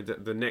 you know,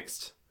 the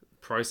next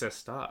process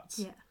starts.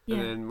 Yeah.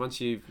 And then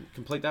once you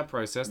complete that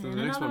process, then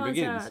the next one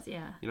begins.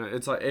 You know,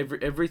 it's like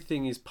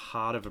everything is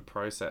part of a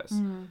process.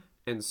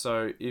 And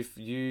so if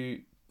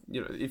you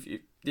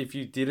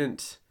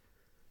didn't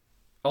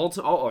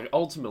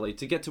ultimately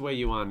to get to where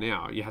you are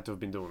now, you had to have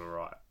been doing it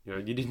right. You know,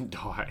 you didn't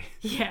die.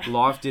 Yeah.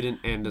 Life didn't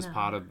end as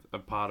part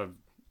of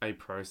a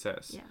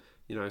process. Yeah.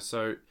 You know,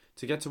 so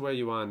to get to where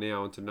you are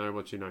now and to know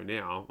what you know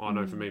now, I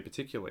know for me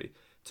particularly,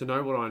 to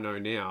know what I know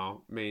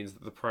now means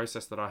that the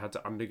process that I had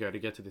to undergo to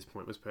get to this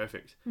point was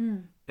perfect.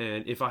 And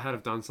if I had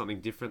have done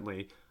something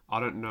differently, I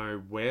don't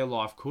know where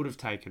life could have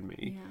taken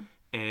me.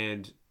 Yeah.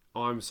 And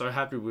I'm so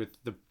happy with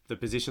the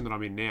position that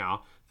I'm in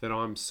now that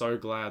I'm so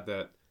glad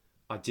that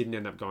I didn't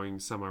end up going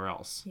somewhere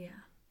else. Yeah.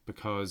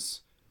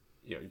 Because,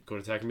 you know, it could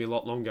have taken me a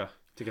lot longer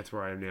to get to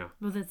where I am now.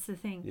 Well, that's the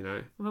thing. You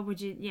know?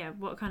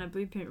 What kind of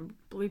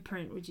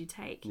blueprint would you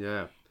take?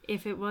 Yeah.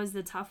 If it was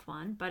the tough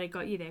one, but it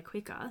got you there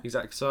quicker.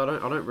 Exactly. So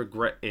I don't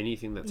regret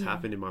anything that's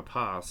happened in my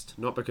past,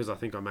 not because I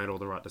think I made all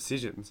the right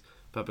decisions,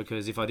 but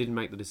because if I didn't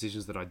make the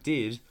decisions that I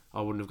did,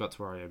 I wouldn't have got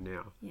to where I am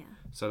now. Yeah.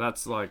 So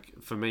that's like,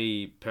 for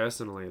me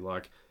personally,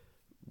 like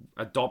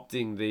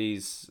adopting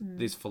this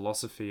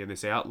philosophy and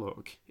this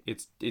outlook,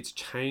 it's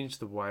changed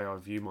the way I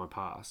view my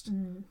past.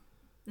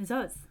 It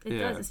does. It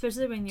does,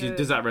 especially when you're...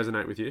 Does that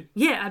resonate with you?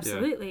 Yeah,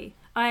 absolutely.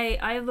 Yeah.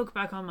 I look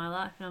back on my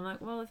life and I'm like,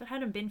 well, if it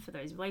hadn't been for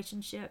those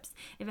relationships,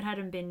 if it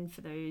hadn't been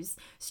for those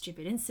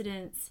stupid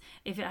incidents,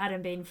 if it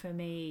hadn't been for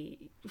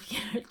me, you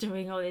know,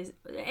 doing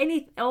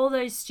all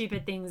those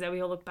stupid things that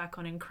we all look back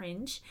on and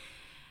cringe,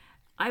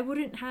 I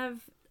wouldn't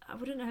have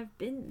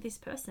been this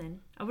person.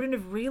 I wouldn't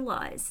have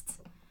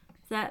realized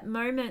that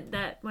moment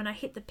that when I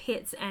hit the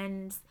pits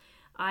and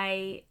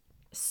I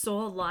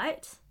saw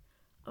light,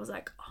 I was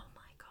like, oh,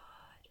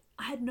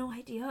 I had no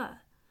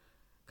idea.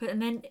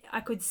 And then I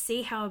could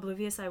see how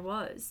oblivious I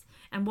was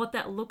and what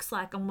that looks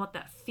like and what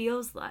that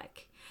feels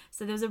like.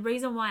 So there was a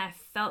reason why I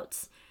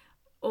felt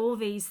all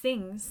these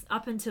things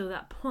up until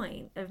that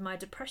point of my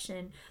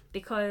depression,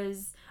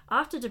 because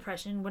after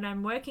depression, when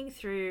I'm working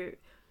through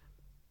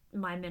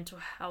my mental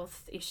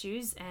health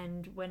issues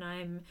and when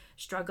I'm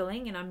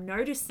struggling and I'm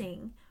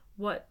noticing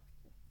what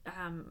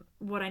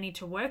I need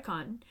to work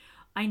on,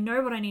 I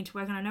know what I need to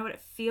work on. I know what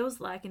it feels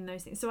like in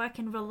those things. So I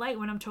can relate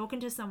when I'm talking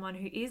to someone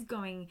who is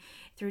going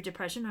through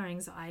depression or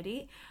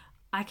anxiety.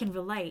 I can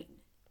relate.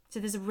 So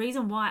there's a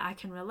reason why I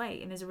can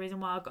relate, and there's a reason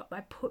why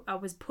I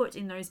was put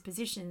in those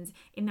positions,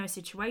 in those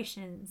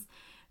situations,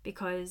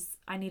 because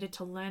I needed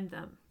to learn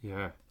them.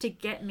 Yeah. To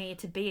get me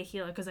to be a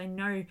healer, because I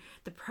know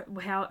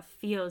how it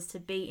feels to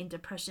be in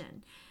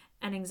depression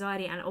and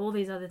anxiety and all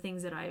these other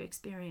things that I've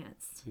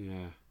experienced.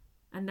 Yeah.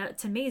 And that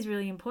to me is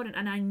really important.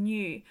 And I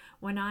knew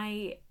when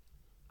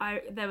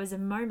there was a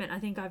moment, I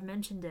think I've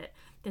mentioned it.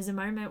 There's a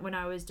moment when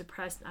I was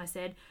depressed and I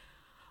said,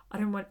 I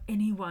don't want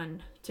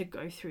anyone to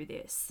go through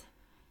this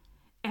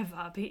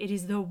ever. It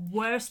is the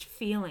worst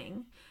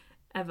feeling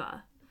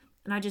ever.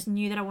 And I just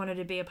knew that I wanted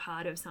to be a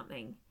part of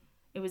something.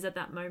 It was at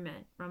that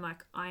moment where I'm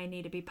like, I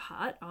need to be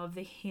part of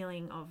the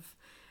healing of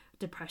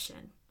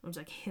depression. It was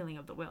like healing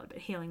of the world, but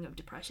healing of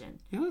depression.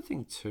 The other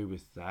thing too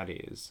with that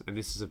is, and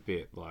this is a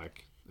bit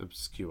like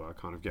obscure,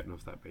 kind of getting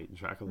off that beaten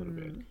track a little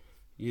bit.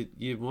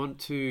 You want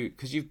to,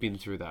 because you've been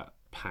through that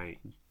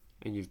pain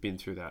and you've been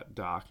through that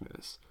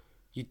darkness.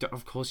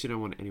 Of course, you don't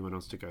want anyone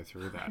else to go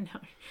through that. I know.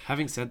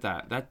 Having said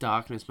that, that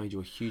darkness made you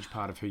a huge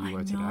part of who you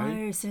were today. I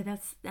know, so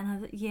that's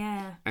another,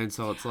 yeah. And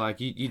so it's like,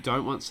 you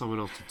don't want someone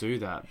else to do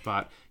that,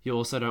 but you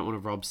also don't want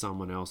to rob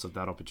someone else of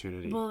that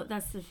opportunity. Well,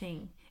 that's the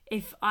thing.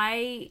 And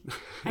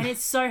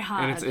it's so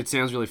hard. And it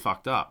sounds really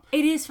fucked up.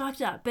 It is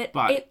fucked up, but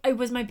it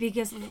was my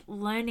biggest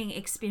learning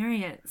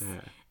experience.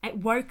 Yeah. It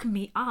woke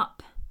me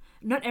up.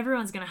 Not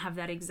everyone's going to have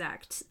that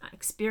exact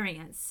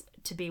experience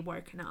to be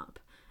woken up.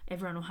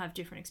 Everyone will have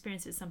different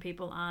experiences. Some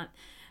people aren't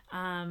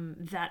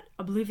that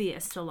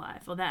oblivious to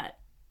life or that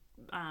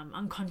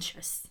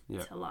unconscious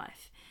to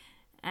life.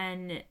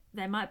 And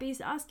they might be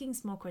asking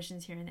small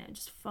questions here and there.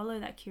 Just follow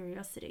that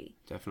curiosity.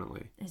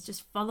 Definitely. It's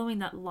just following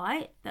that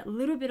light, that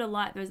little bit of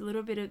light, those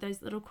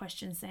little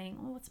questions saying,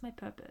 oh, what's my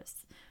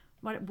purpose?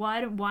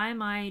 Why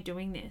am I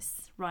doing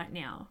this right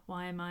now?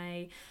 Why am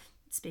I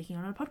speaking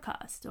on a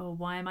podcast? Or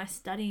why am I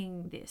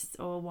studying this?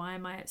 Or why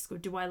am I at school?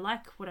 Do I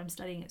like what I'm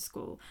studying at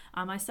school?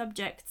 Are my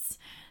subjects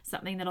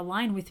something that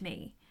align with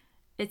me?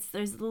 It's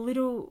those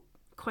little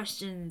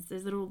questions,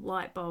 those little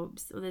light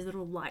bulbs, or those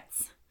little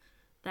lights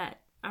that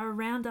are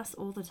around us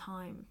all the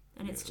time.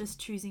 And it's just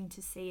choosing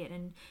to see it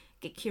and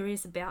get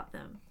curious about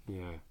them.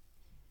 Yeah,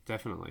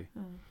 definitely.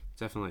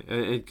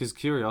 Definitely. Because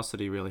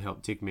curiosity really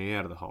helped dig me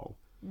out of the hole.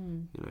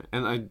 You know,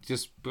 and I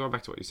just going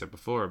back to what you said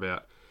before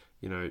about,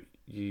 you know,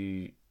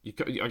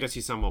 I guess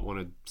you somewhat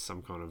wanted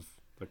some kind of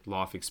like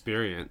life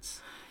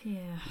experience. Yeah.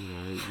 You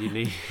know, you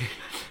need.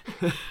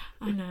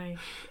 I know.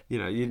 You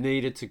know, you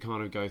needed to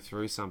kind of go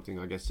through something,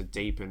 I guess, to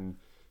deepen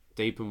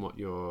what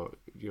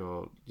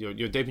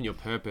deepen your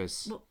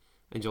purpose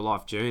and your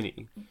life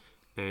journey.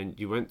 And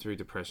you went through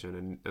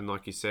depression, and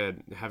like you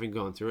said, having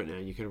gone through it now,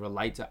 you can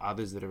relate to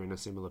others that are in a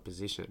similar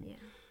position. Yeah.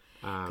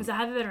 Because I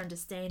have a better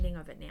understanding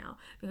of it now,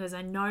 because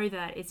I know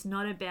that it's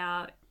not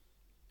about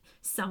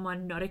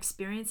someone not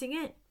experiencing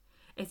it.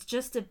 It's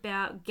just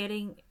about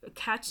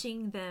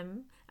catching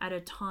them at a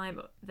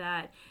time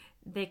that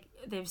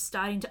they're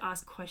starting to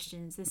ask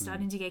questions. They're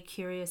starting to get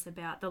curious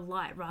about the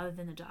light rather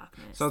than the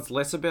darkness. So it's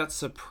less about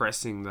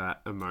suppressing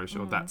that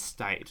emotion or that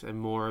state, and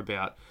more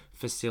about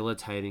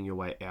facilitating your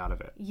way out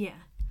of it. Yeah.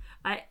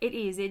 It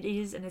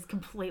is, and it's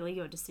completely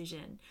your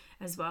decision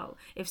as well.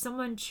 If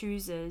someone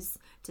chooses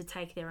to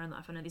take their own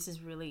life, I know this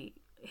is really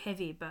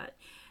heavy, but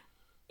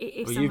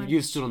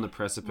you've stood on the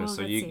precipice,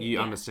 so you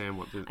understand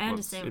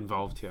what's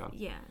involved here.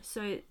 Yeah.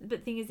 So, but the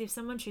thing is, if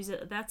someone chooses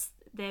it, that's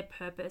their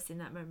purpose in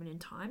that moment in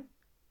time,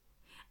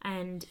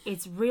 and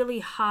it's really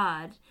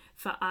hard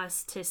for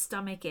us to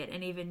stomach it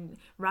and even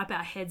wrap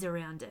our heads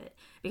around it,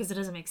 because it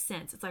doesn't make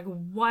sense. It's like,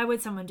 why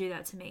would someone do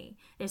that to me?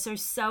 They're so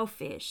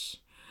selfish,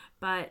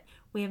 but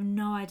we have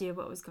no idea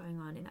what was going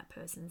on in that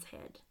person's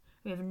head.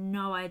 We have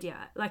no idea.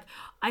 Like,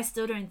 I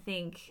still don't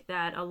think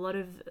that a lot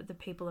of the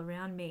people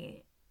around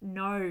me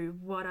know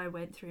what I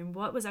went through and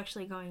what was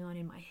actually going on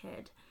in my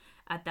head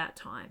at that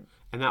time.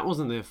 And that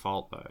wasn't their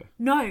fault, though.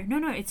 No,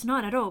 it's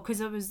not at all,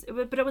 because it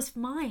was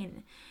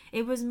mine.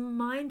 It was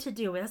mine to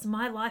deal with. That's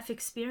my life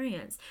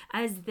experience,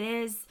 as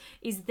theirs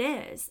is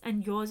theirs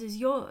and yours is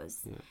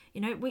yours. Yeah.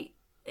 You know,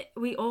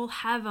 we all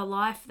have a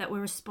life that we're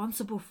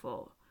responsible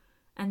for,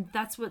 and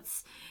that's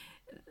what's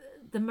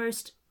the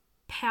most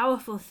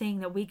powerful thing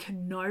that we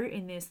can know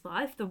in this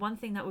life. The one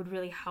thing that would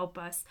really help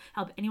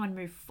anyone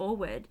move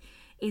forward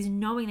is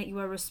knowing that you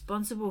are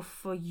responsible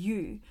for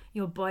you,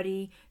 your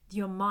body,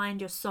 your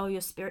mind, your soul,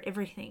 your spirit,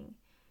 everything.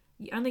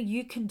 Only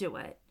you can do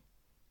it.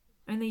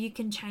 Only you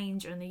can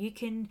change. Only you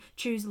can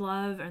choose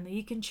love. Only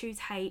you can choose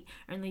hate.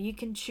 Only you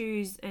can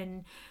choose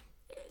and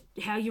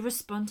how you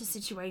respond to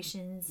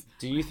situations.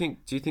 Do you think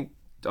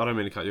I don't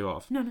mean to cut you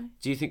off. No.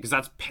 Do you think, because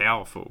that's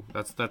powerful,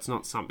 that's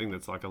not something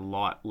that's like a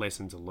light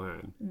lesson to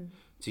learn.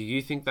 Do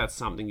you think that's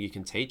something you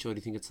can teach, or do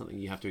you think it's something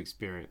you have to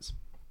experience?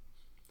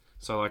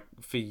 So like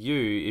for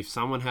you,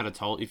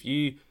 if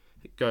you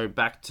go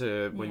back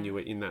to when you were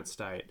in that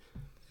state,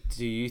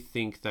 do you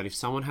think that if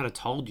someone had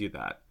told you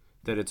that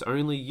it's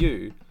only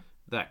you,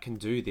 that can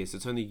do this.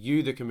 It's only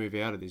you that can move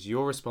out of this.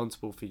 You're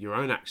responsible for your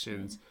own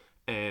actions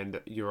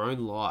and your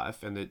own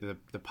life and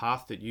the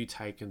path that you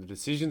take and the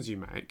decisions you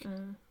make.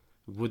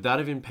 Would that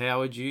have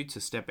empowered you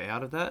to step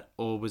out of that?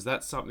 Or was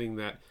that something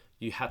that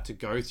you had to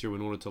go through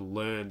in order to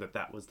learn that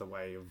that was the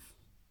way of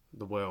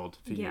the world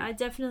for you? Yeah, I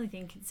definitely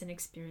think it's an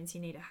experience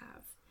you need to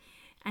have.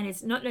 And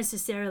it's not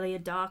necessarily a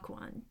dark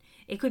one.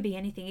 It could be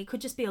anything. It could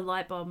just be a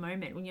light bulb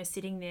moment when you're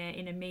sitting there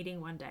in a meeting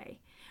one day,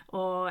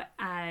 or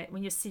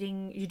when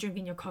you're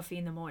drinking your coffee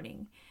in the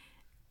morning,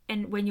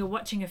 and when you're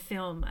watching a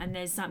film and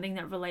there's something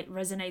that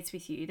resonates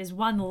with you. There's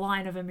one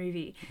line of a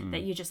movie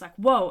that you're just like,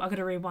 whoa, I got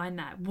to rewind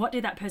that. What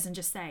did that person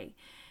just say?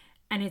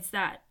 And it's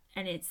that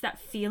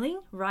feeling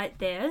right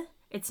there.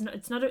 It's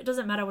not. It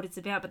doesn't matter what it's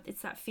about, but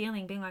it's that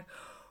feeling being like,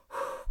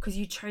 because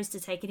you chose to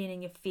take it in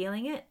and you're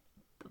feeling it.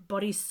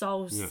 Body,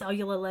 soul,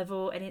 cellular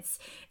level, and it's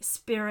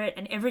spirit,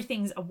 and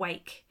everything's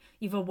awake.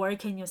 You've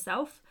awoken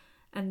yourself,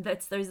 and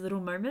that's those little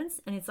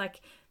moments, and it's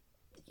like,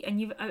 and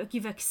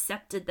you've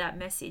accepted that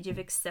message, you've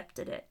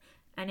accepted it,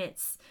 and it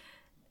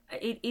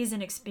is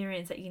an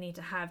experience that you need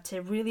to have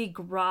to really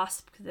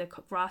grasp the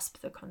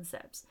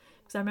concepts.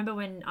 Because I remember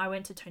when I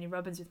went to Tony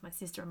Robbins with my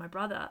sister and my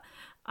brother,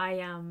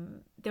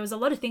 there was a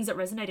lot of things that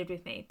resonated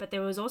with me, but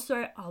there was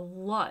also a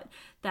lot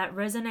that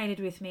resonated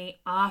with me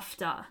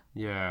after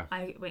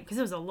I went, because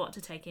there was a lot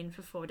to take in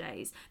for 4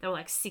 days. They were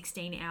like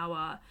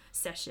 16-hour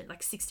session, like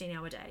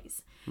 16-hour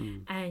days,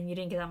 and you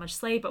didn't get that much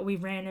sleep, but we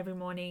ran every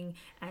morning,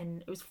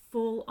 and it was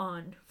full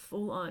on.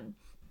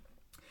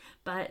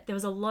 But there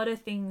was a lot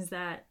of things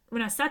that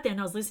when I sat there and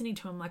I was listening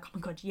to them, like, oh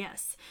my God,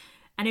 yes.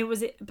 And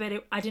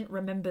I didn't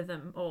remember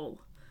them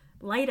all.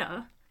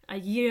 Later, a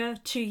year,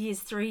 2 years,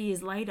 3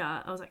 years later,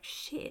 I was like,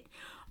 shit,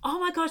 oh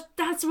my gosh,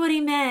 that's what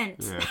he meant.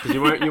 Yeah, because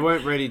you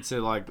weren't ready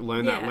to like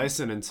learn that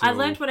lesson until I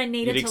learned what I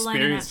needed to learn.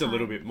 You'd experienced a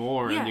little bit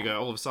more, and you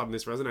go, all of a sudden,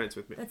 this resonates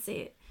with me. That's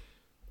it.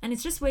 And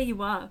it's just where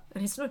you are,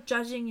 and it's not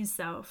judging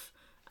yourself.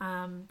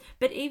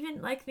 But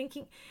even like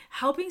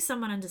helping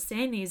someone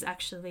understand is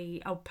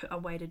actually a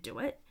way to do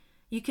it.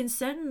 You can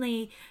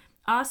certainly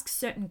ask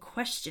certain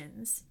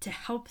questions to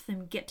help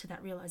them get to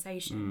that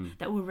realization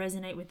that will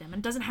resonate with them. And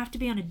it doesn't have to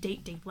be on a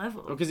deep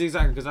level. Because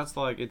that's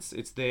like, it's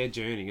their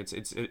journey.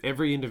 It's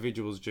every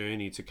individual's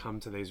journey to come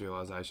to these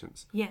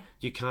realizations. Yeah.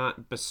 You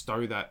can't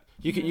bestow that.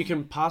 You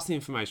can pass the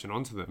information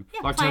on to them,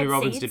 like Tony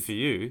Robbins did for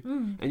you.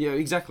 And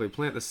exactly,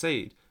 plant the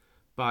seed.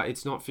 But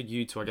it's not for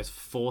you to, I guess,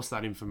 force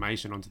that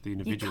information onto the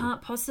individual. You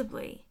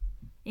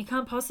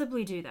can't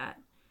possibly do that.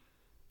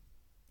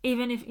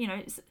 Even if,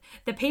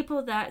 the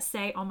people that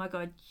say, oh my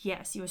God,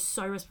 yes, you are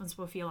so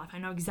responsible for your life. I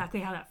know exactly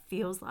how that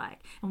feels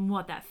like and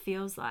what that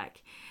feels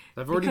like.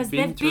 They've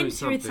been through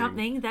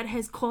something that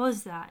has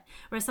caused that.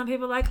 Whereas some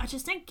people are like, I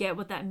just don't get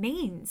what that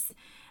means.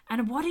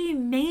 And what do you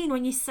mean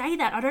when you say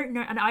that? I don't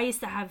know. And I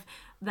used to have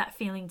that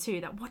feeling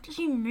too, that what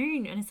do you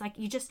mean? And it's like,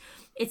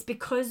 it's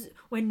because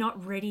we're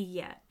not ready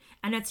yet.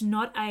 And it's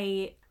not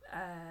a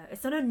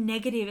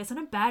negative, it's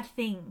not a bad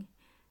thing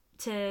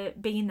to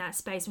be in that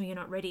space when you're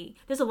not ready.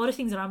 There's a lot of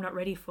things that I'm not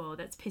ready for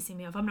that's pissing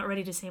me off. I'm not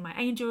ready to see my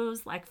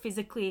angels, like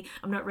physically.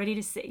 I'm not ready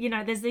to see,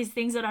 there's these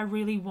things that I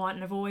really want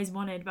and I've always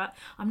wanted, but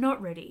I'm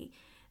not ready.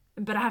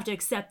 But I have to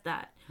accept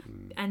that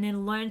and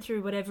then learn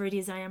through whatever it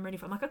is I am ready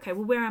for. I'm like, okay,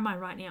 well, where am I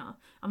right now?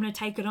 I'm going to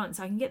take it on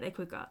so I can get there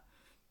quicker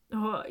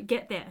or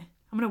get there.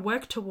 I'm going to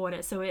work toward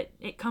it so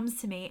it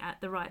comes to me at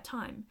the right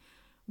time.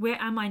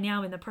 Where am I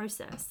now in the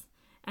process?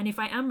 And if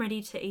I am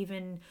ready to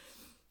even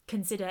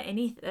consider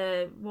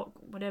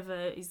whatever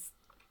is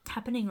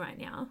happening right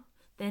now,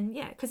 then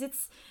because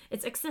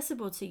it's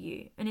accessible to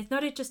you, and it's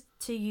not just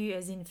to you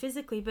as in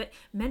physically, but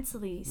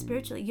mentally,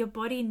 spiritually. Your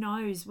body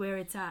knows where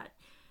it's at.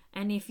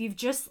 And if you've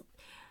just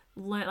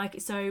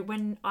learned, so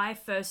when I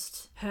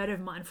first heard of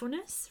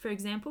mindfulness, for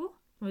example,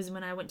 was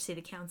when I went to see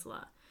the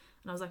counselor,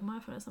 and I was like,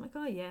 mindfulness, I'm like,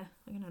 oh yeah,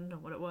 I don't know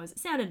what it was. It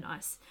sounded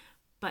nice,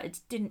 but it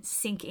didn't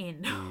sink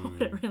in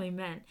what it really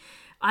meant.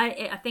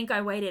 I think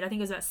I waited, I think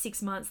it was about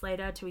 6 months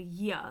later to a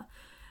year.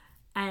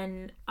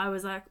 And I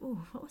was like,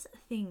 oh, what was that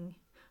thing?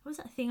 What was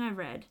that thing I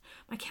read?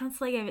 My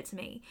counselor gave it to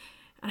me.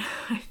 And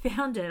I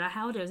found it. I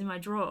held it. It was in my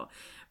drawer,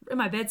 in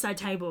my bedside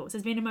table. So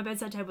it's been in my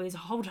bedside table this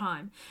whole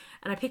time.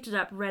 And I picked it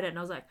up, read it, and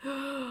I was like,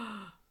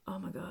 oh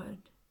my God.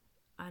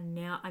 I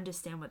now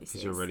understand what this is.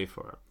 Because you're ready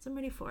for it. So I'm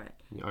ready for it.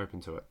 You're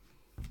open to it.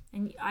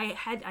 And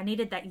I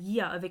needed that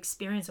year of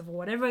experience of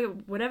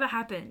whatever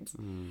happened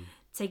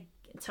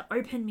to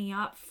open me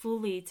up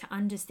fully to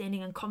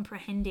understanding and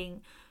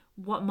comprehending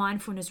what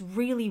mindfulness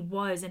really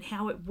was and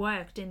how it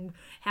worked and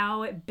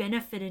how it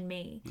benefited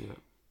me. Yeah.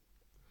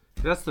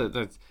 That's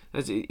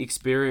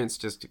experience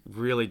just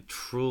really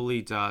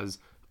truly does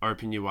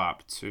open you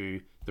up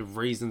to the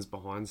reasons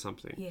behind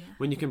something. Yeah.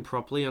 When you can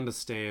properly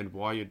understand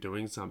why you're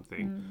doing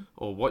something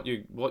or what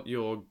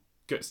you're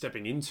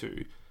stepping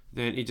into,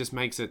 then it just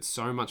makes it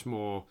so much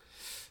more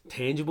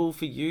tangible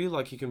for you.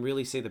 Like you can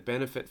really see the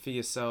benefit for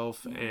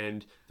yourself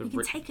and you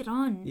can take it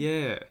on.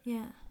 Yeah.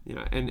 Yeah.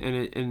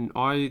 And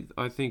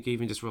I think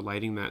even just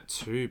relating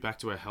that back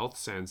to a health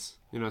sense,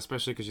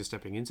 especially because you're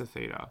stepping into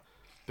theta,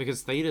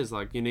 Because theatre's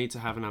like, you need to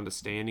have an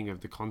understanding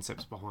of the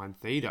concepts behind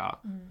theatre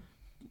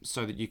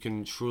so that you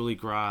can truly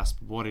grasp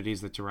what it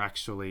is that you're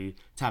actually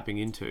tapping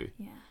into.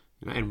 Yeah.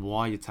 You know, and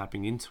why you're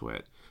tapping into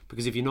it.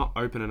 Because if you're not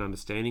open and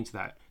understanding to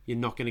that, you're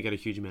not going to get a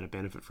huge amount of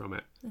benefit from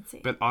it. That's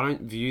it. But I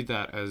don't view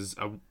that as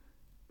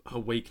a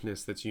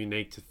weakness that's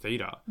unique to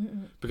theatre.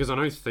 Because I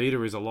know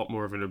theatre is a lot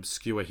more of an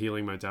obscure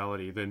healing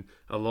modality than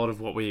a lot of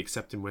what we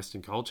accept in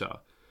Western culture,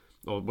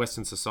 or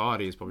Western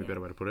society is probably a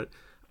better way to put it.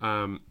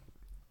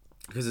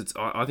 Because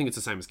I think it's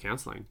the same as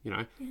counselling. You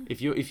know,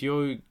 if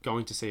you're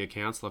going to see a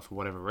counsellor for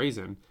whatever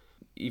reason,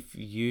 if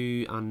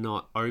you are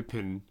not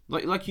open,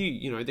 like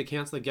you know, the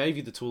counsellor gave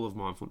you the tool of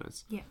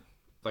mindfulness. Yeah.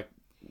 Like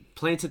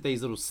planted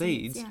these little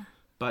seeds, Yeah.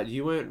 but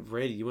you weren't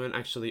ready. You weren't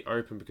actually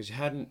open because you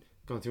hadn't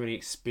gone through any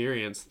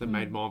experience that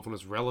made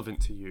mindfulness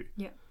relevant to you.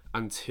 Yeah.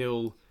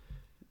 Until,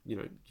 you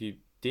know, you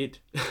did.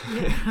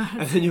 Yeah.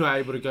 And then you were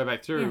able to go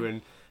back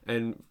through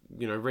and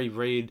you know,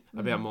 reread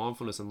about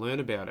mindfulness and learn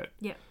about it.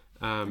 Yeah.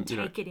 And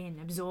take it in,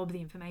 absorb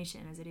the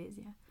information as it is.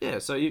 Yeah.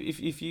 So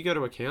if you go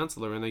to a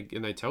counsellor and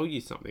they tell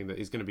you something that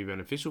is going to be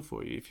beneficial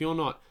for you, if you're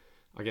not,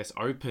 I guess,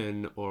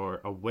 open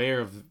or aware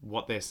of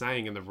what they're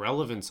saying and the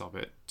relevance of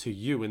it to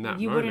you in that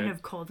moment, you wouldn't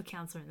have called the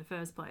counsellor in the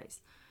first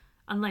place,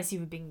 unless you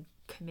were being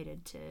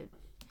committed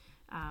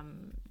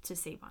to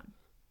see one.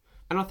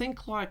 And I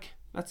think like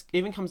that's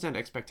even comes down to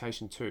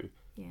expectation too.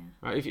 Yeah.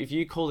 Right. If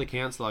you call the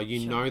counsellor,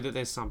 you know that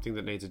there's something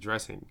that needs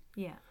addressing.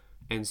 Yeah.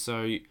 And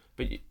so,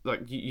 but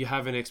you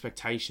have an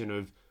expectation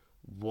of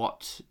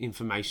what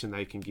information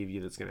they can give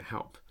you that's going to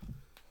help.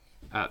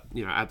 At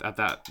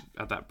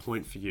that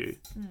point for you.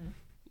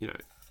 You know,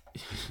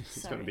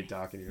 it's got to be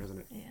dark in here, isn't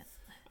it?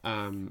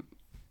 Yeah.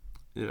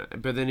 You know,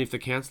 but then if the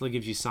counsellor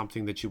gives you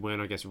something that you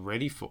weren't, I guess,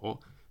 ready for,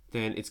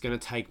 then it's going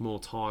to take more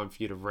time for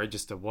you to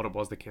register what it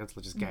was the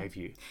counsellor just gave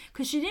you.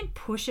 Because she didn't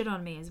push it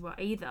on me as well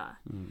either.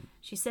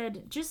 She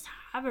said, just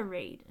have a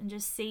read and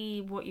just see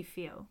what you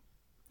feel.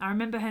 I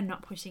remember her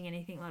not pushing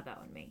anything like that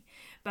on me.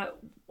 But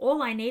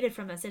all I needed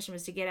from that session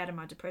was to get out of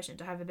my depression,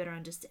 to have a better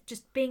understanding,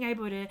 just being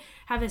able to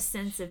have a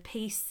sense of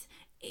peace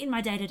in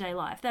my day-to-day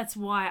life. That's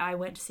why I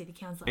went to see the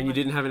counsellor. And you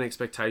didn't have an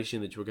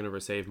expectation that you were going to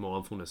receive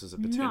mindfulness as a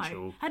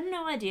potential... No, I had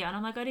no idea. And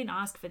I'm like, I didn't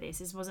ask for this.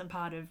 This wasn't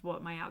part of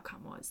what my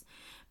outcome was.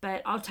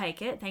 But I'll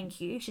take it. Thank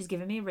you. She's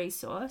given me a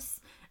resource.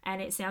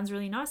 And it sounds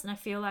really nice. And I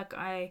feel like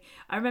I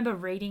remember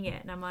reading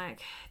it and I'm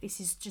like, this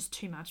is just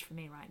too much for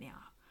me right now.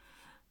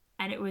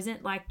 And it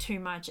wasn't like too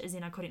much as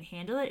in I couldn't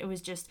handle it. It was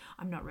just,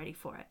 I'm not ready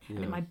for it. Yeah.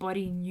 And my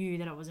body knew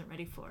that I wasn't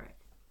ready for it.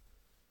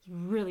 It's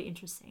really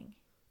interesting.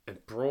 And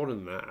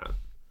broaden that.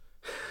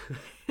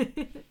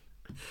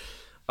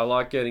 I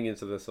like getting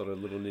into the sort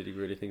of little nitty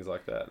gritty things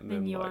like that. And the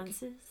then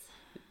nuances.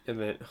 And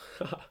then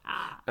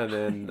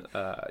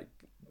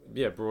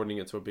broadening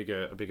it to a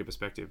bigger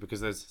perspective,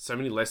 because there's so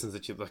many lessons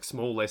that you, like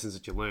small lessons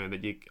that you learn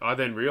that I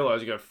then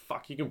realize, you go,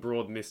 fuck, you can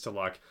broaden this to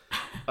like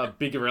a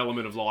bigger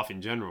element of life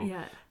in general.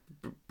 Yeah.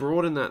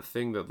 Broaden that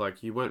thing that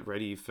like you weren't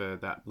ready for,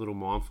 that little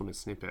mindfulness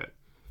snippet,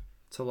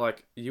 to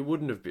like, you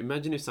wouldn't have,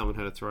 imagine if someone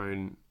had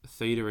thrown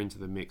theatre into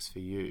the mix for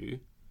you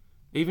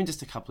even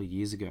just a couple of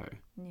years ago.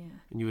 Yeah.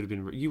 And you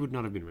would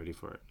not have been ready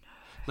for it.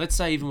 Let's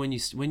say even when you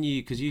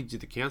because you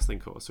did the counselling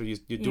course, so you're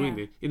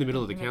doing in the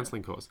middle of the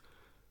counselling course.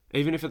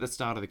 Even if at the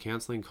start of the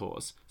counselling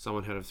course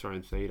someone had have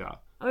thrown theatre,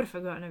 I would have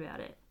forgotten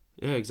about it.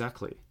 Yeah,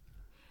 exactly.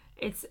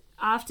 It's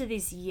after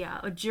this year,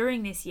 or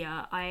during this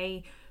year,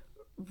 I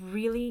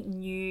really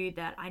knew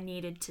that I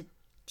needed to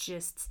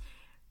just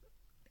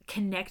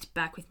connect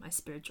back with my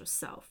spiritual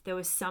self. There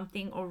was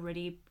something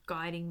already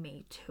guiding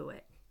me to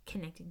it,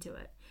 connecting to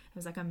it. It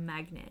was like a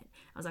magnet.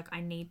 I was like,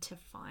 I need to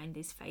find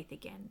this faith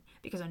again,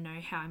 because I know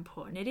how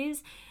important it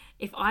is.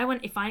 I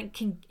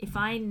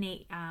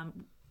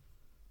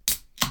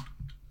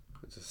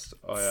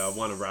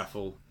won a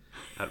raffle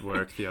at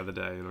work the other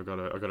day, and I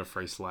got a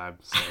free slab.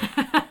 So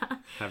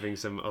having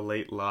some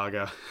elite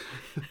lager.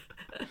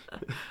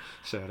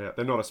 Shout out.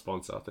 They're not a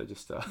sponsor. They're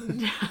just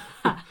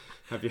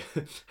have your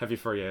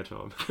free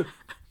airtime.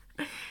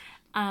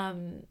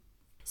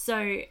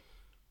 So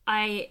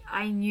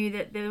I knew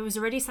that there was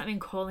already something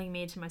calling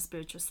me to my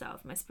spiritual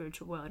self, my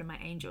spiritual world, and my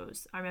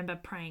angels. I remember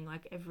praying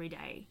like every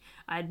day.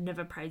 I'd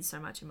never prayed so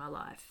much in my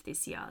life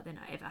this year than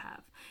I ever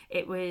have.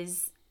 It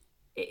was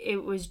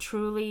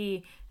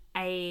truly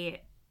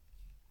it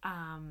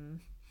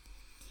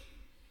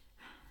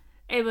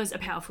was a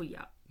powerful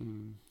year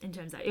in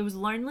terms of, it was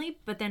lonely,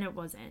 but then it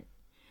wasn't.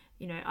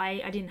 You know,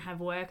 I didn't have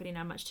work, I didn't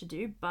have much to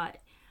do, but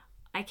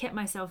I kept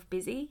myself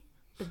busy.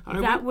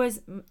 That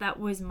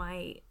was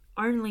my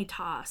only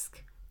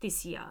task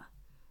this year,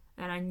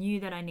 and I knew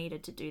that I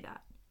needed to do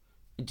that.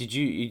 Did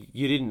you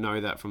didn't know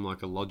that from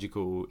like a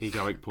logical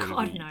egoic point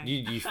of view? No.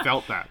 You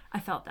felt that. I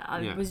felt that.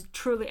 I was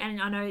truly,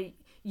 and I know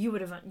you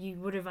would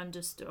have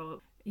understood.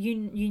 You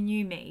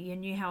knew me. You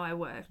knew how I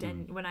worked,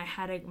 and when I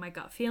had my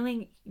gut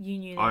feeling, you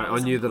knew that I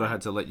knew that I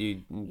had to let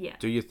you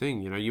do your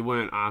thing. You know, you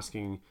didn't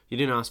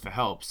ask for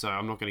help, so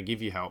I'm not going to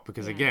give you help,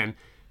 because again,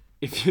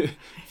 if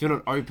you're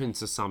not open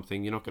to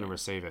something, you're not going to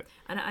receive it.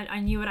 And I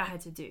knew what I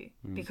had to do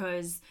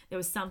because there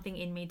was something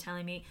in me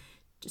telling me,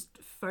 just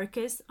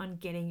focus on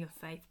getting your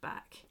faith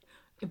back.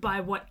 By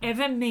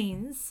whatever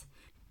means,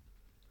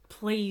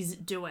 please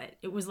do it.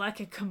 It was like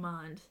a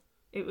command.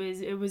 It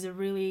was a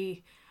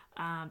really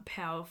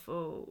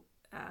powerful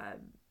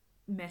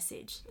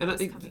message. And I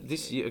think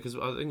this year, because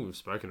I think we've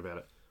spoken about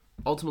it,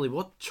 ultimately,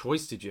 what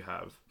choice did you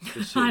have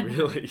this year,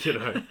 really? You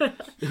know,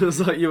 it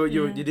was like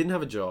you didn't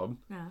have a job.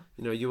 No.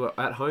 You know, you were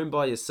at home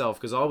by yourself,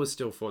 because I was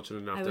still fortunate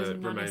enough to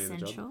remain in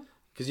the job.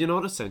 Because you're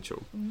not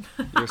essential.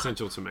 You're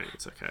essential to me.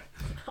 It's okay.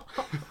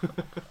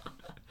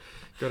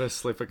 Got to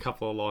slip a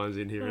couple of lines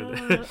in here and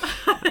there.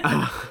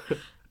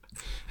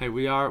 Hey,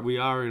 we are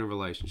in a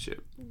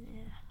relationship.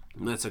 Yeah.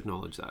 Let's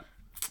acknowledge that.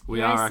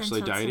 We are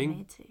actually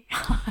dating.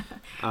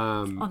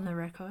 On the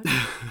record.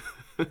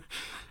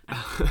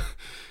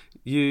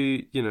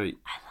 You know.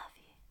 I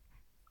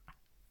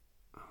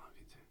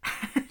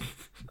love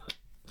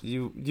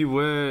you. You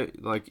were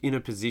like in a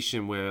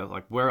position where,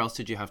 like, where else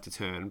did you have to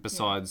turn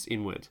besides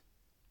inward?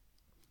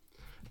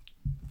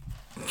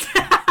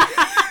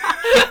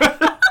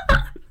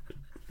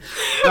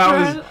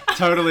 That was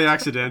totally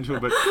accidental,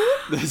 but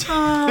oh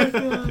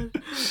god!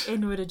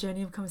 Inward, a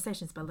Journey of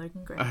Conversations by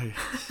Logan Gray.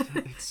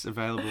 It's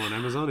available on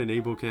Amazon in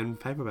ebook and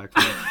paperback.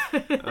 But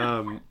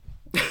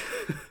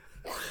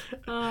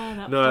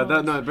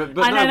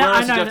where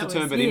else did you have to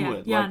turn but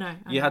inward? Yeah, like, I know.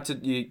 You had to,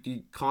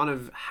 you kind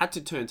of had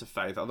to turn to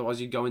faith,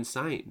 otherwise you'd go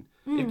insane.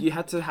 If you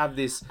had to have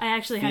this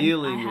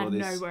feeling or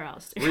this nowhere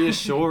else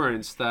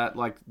reassurance that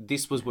like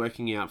this was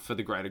working out for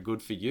the greater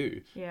good for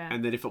you, yeah.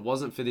 and that if it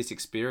wasn't for this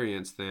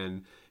experience,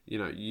 then you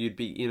know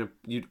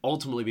you'd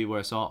ultimately be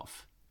worse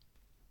off.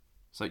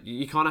 So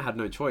you kind of had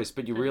no choice,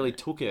 but you really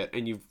took it,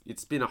 and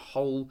it's been a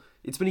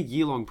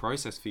year-long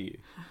process for you.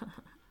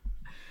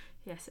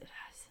 Yes, it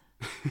has.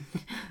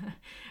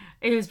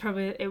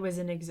 It was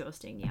an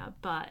exhausting year,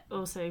 but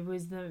also it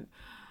was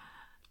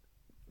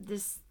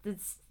this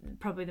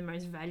probably the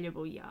most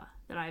valuable year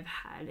that I've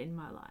had in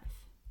my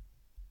life.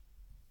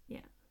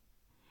 Yeah.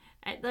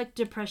 Like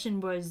depression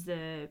was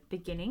the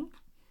beginning,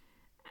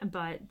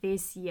 but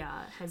this year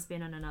has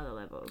been on another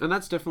level. And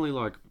that's definitely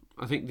like,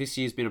 I think this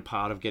year's been a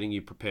part of getting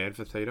you prepared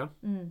for theatre.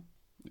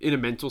 In a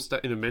mental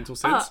sense.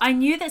 Oh, I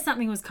knew that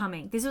something was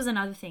coming. This was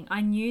another thing.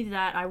 I knew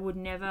that I would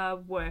never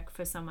work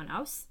for someone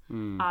else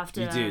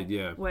after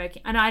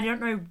working. And I don't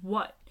know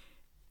what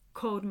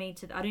called me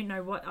to... I didn't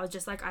know what... I was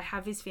just like, I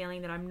have this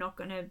feeling that I'm not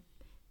going to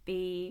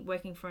be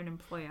working for an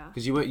employer.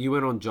 Because you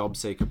went on job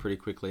seeker pretty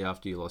quickly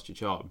after you lost your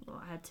job.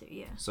 Well, I had to,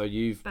 yeah. So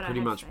you've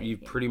pretty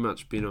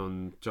much been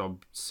on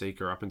job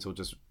seeker up until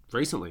just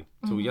recently,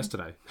 till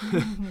yesterday.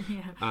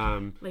 Yeah.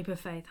 Leap of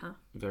faith, huh?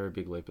 Very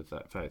big leap of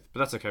faith, but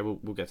that's okay. We'll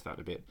get to that in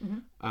a bit.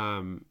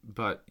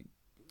 But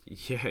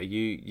yeah,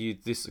 you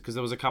this, because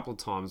there was a couple of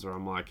times where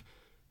I'm like,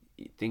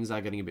 things are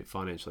getting a bit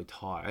financially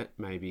tight.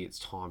 Maybe it's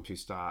time to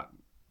start,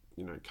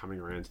 coming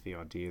around to the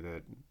idea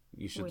that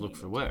you should look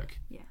for work.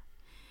 Yeah.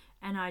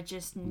 And I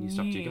just knew. You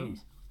stuck to your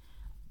guns.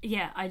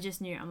 Yeah, I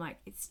just knew. I'm like,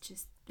 it's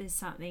just there's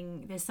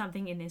something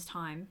in this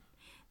time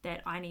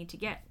that I need to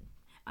get.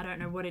 I don't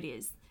know what it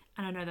is.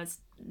 And I know that's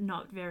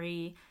not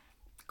very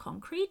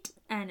concrete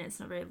and it's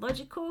not very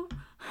logical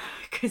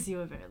because you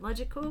were very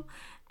logical.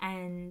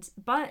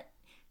 But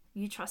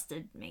you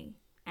trusted me,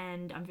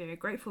 and I'm very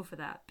grateful for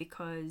that,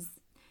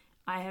 because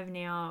I have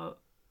now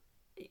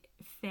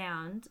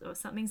found, or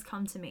something's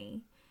come to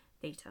me,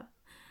 Theta,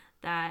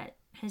 that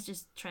has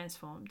just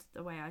transformed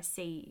the way I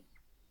see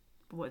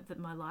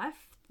my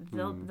life,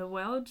 the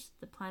world,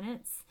 the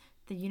planets,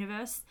 the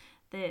universe,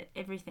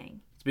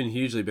 everything. It's been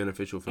hugely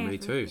beneficial for me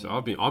too. So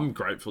I'm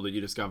grateful that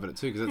you discovered it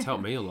too, because it's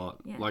helped me a lot.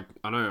 Yeah. Like,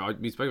 I know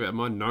we spoke about it,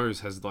 my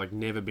nose has like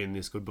never been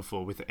this good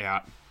before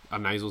without a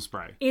nasal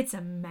spray. It's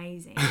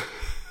amazing.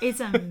 It's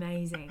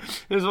amazing.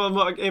 It's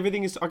like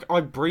everything is.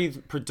 I breathe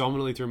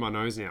predominantly through my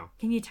nose now.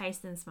 Can you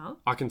taste and smell?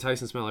 I can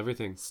taste and smell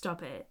everything.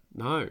 Stop it.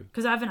 No.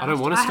 Because I don't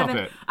want to stop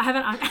it. I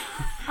haven't.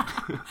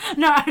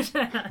 No.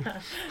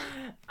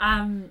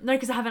 No,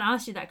 because I haven't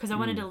asked you that, because I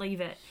wanted to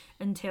leave it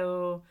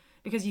until.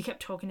 Because you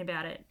kept talking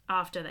about it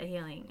after that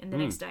healing, and the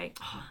next day,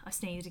 I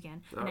sneezed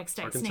again. The next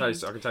day, I can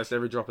taste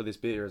every drop of this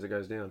beer as it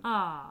goes down.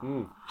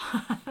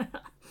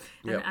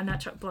 And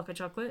that block of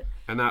chocolate.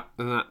 And that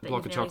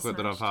block of chocolate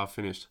that I've half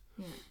finished.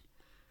 Yeah,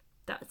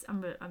 that's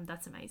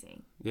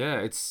amazing. Yeah,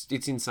 it's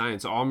insane.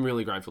 So I'm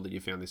really grateful that you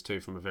found this too,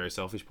 from a very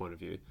selfish point of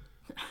view.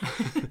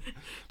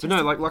 But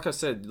no, like I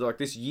said, like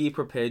this year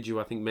prepared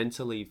you, I think,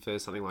 mentally for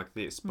something like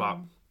this. But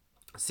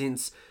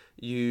since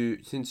your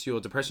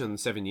depression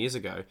 7 years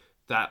ago,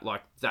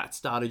 that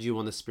started you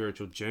on the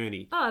spiritual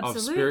journey of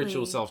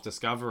spiritual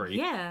self-discovery.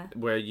 Yeah.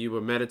 Where you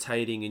were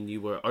meditating and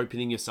you were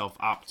opening yourself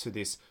up to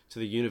the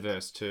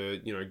universe, to,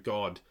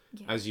 God,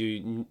 as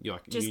you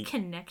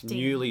connecting.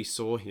 Newly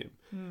saw him.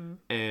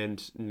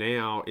 And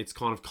now it's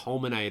kind of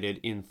culminated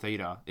in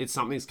theta. It's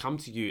something that's come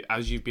to you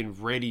as you've been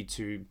ready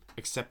to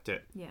accept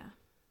it. Yeah.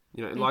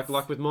 You know,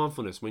 like with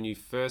mindfulness, when you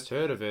first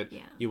heard of it,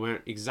 you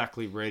weren't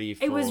exactly ready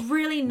for it. Was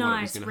really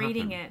nice was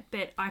reading happen. it,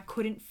 but I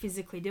couldn't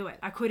physically do it.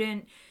 I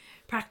couldn't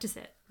practice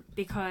it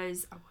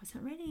because I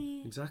wasn't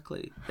ready.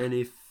 Exactly.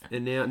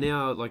 And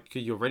now like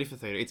you're ready for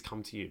theatre, it's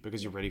come to you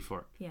because you're ready for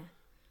it.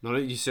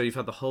 Yeah. So you've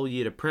had the whole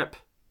year to prep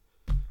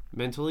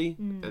mentally,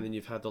 and then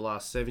you've had the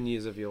last 7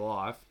 years of your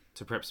life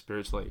to prep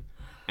spiritually,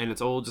 and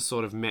it's all just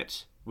sort of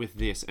met with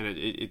this, and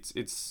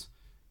it's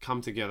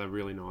come together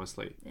really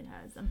nicely. It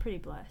has. I'm pretty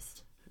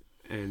blessed.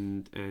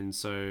 And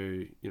so,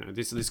 you know,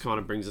 this kind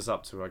of brings us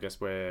up to, I guess,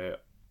 where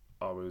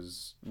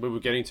we were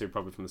getting to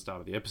probably from the start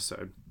of the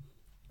episode,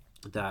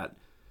 that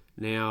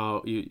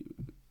now you're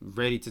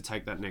ready to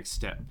take that next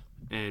step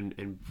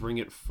and bring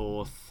it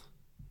forth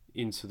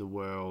into the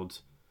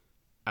world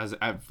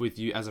with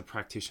you as a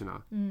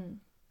practitioner,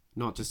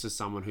 not just as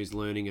someone who's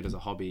learning it as a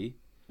hobby,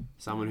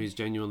 someone who's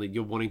genuinely,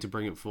 you're wanting to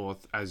bring it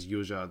forth as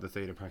Yuzha, the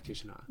theatre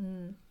practitioner.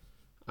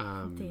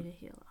 Theatre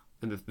healer.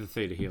 And the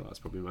theatre healer is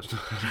probably much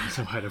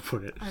nicer way to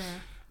put it.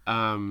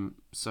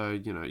 So,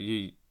 you know,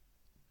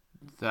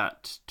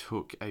 that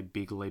took a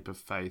big leap of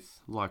faith,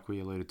 like we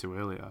alluded to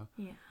earlier.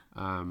 Yeah.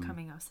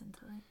 Coming off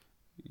Centrelink.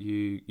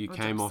 You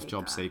came off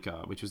Job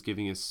Seeker, which was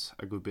giving us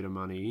a good bit of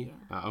money,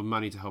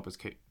 money to help us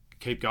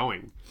keep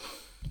going.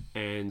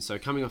 And so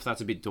coming off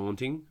that's a bit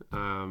daunting,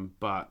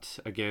 but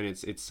again,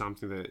 it's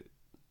something that,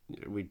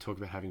 you know, we talk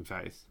about having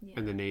faith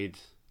and the need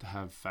to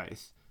have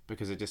faith,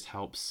 because it just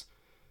helps.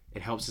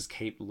 It helps us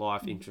keep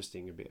life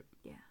interesting a bit.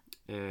 Yeah.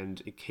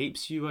 And it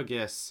keeps you, I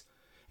guess,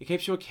 it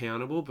keeps you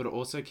accountable, but it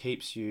also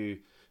keeps you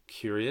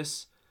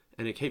curious,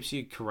 and it keeps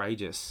you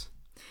courageous.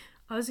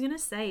 I was going to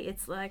say,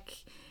 it's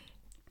like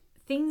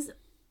things,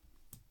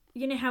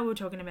 you know how we were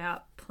talking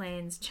about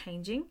plans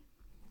changing?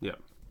 Yeah.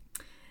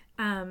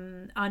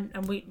 And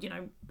we, you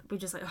know, we're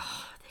just like,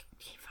 oh, they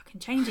keep fucking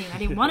changing. I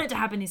didn't want it to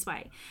happen this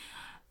way.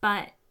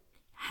 But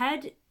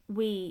had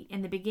we,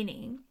 in the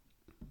beginning,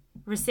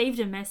 received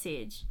a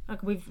message,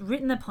 like we've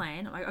written the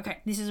plan, like, okay,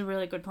 this is a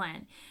really good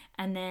plan,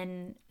 and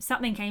then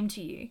something came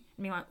to you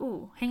and being like,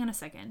 oh, hang on a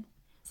second,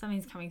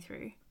 something's coming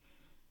through,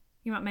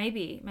 you know,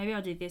 maybe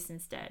I'll do this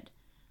instead,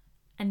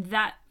 and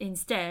that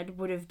instead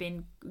would have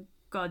been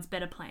God's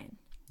better plan.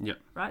 Yeah.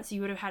 Right. So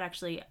you would have had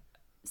actually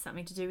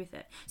something to do with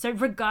it. So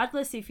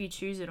regardless if you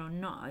choose it or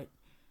not,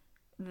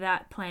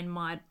 that plan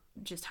might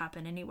just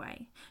happen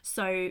anyway.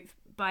 So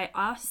by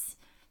us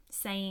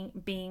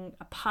being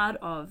a part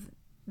of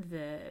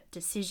the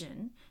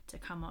decision to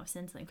come off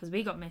Centrelink, because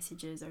we got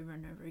messages over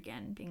and over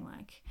again being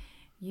like,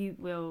 you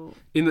will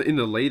in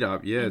the lead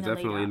up,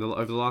 definitely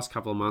over the last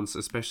couple of months,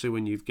 especially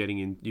when you've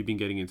been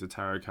getting into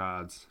tarot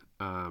cards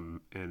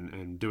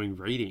and doing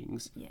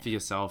readings for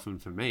yourself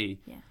and for me.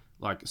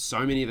 Like,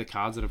 so many of the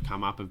cards that have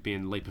come up have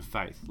been leap of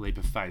faith,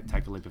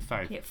 take a leap of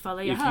faith. Yeah, follow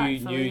your heart,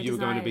 if you knew you were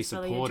going to be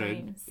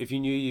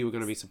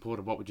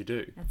supported, what would you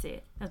do? That's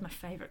it. That was my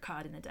favourite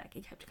card in the deck.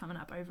 It kept coming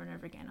up over and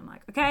over again. I'm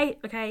like, okay,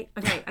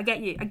 I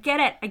get you. I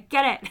get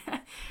it.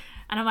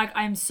 And I'm like,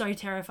 I'm so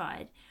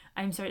terrified.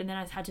 And then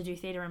I had to do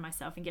theatre on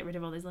myself and get rid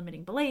of all these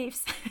limiting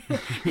beliefs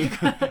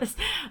because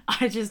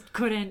I just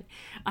couldn't.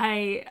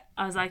 I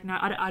was like, no,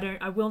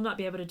 I will not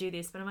be able to do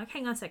this. But I'm like,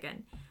 hang on a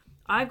second.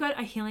 I've got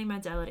a healing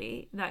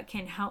modality that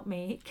can help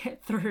me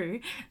get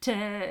through,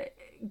 to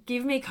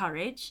give me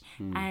courage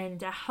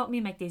and help me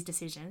make these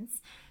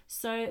decisions.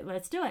 So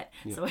let's do it.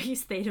 Yeah. So I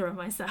use theatre on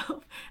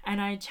myself and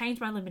I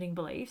change my limiting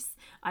beliefs.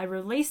 I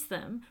release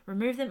them,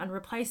 remove them, and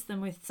replace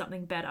them with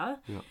something better.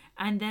 Yeah.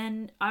 And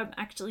then I'm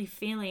actually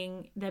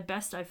feeling the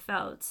best I've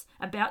felt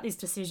about this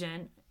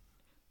decision,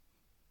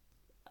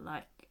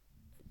 like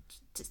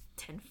just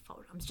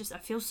tenfold. I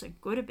feel so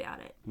good about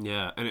it.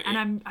 Yeah.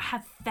 And I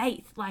have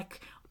faith,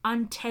 like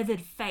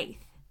untethered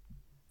faith.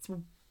 It's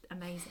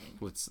amazing.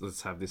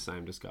 Let's have this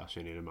same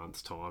discussion in a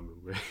month's time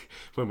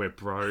when we're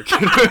broke.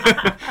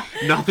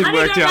 Nothing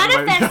worked out.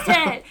 Manifest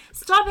it.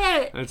 Stop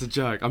it. It's a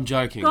joke. I'm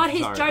joking. God,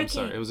 he's joking. I'm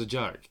sorry. It was a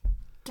joke.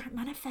 Don't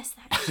manifest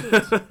that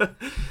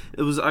shit.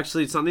 It was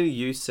actually something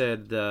you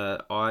said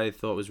that I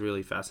thought was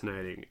really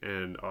fascinating,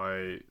 and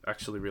I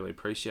actually really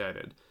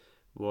appreciated,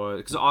 was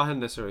because I hadn't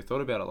necessarily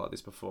thought about it like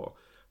this before.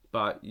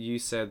 But you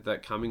said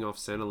that coming off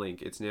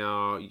Centrelink, it's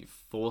now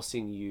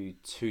forcing you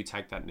to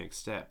take that next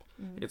step.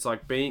 It's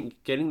like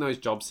getting those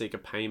job seeker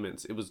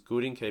payments. It was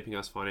good in keeping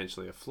us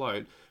financially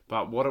afloat,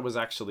 but what it was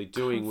actually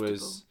doing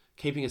was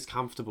keeping us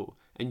comfortable.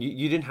 And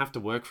you didn't have to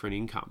work for an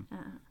income.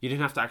 You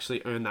didn't have to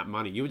actually earn that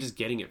money. You were just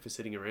getting it for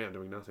sitting around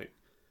doing nothing.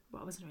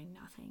 Well, I was doing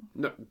nothing.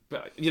 No,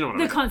 but you know what I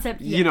mean. The concept,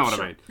 yeah, you know what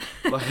I mean.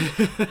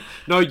 Like,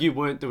 no, you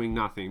weren't doing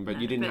nothing,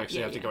 but you didn't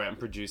actually have to go out and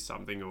produce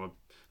something or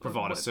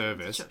provide a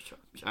service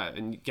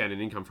and gain an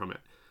income from it.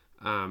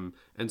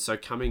 And so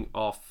coming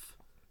off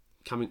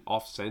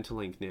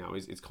Centrelink now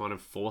is kind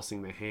of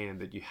forcing the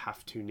hand that you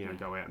have to now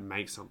go out and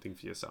make something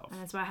for yourself.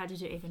 And that's why I had to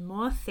do even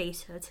more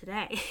theatre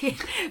today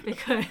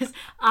because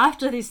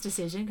after this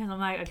decision, because I'm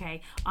like,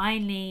 okay, I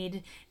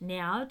need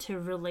now to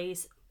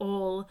release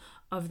all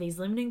of these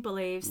limiting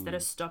beliefs that are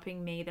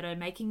stopping me, that are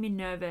making me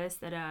nervous,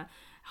 that are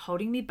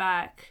holding me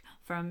back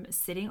from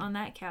sitting on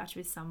that couch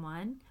with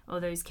someone, or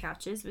those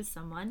couches with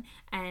someone,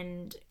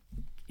 and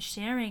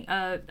sharing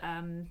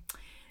and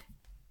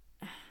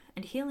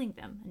healing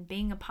them and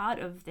being a part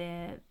of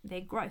their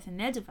growth and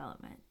their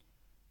development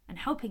and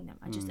helping them.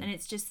 And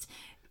it's just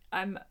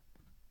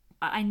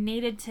I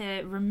needed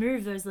to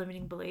remove those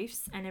limiting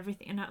beliefs and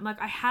everything. And I'm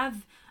like, I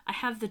have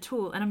the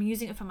tool and I'm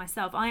using it for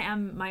myself. I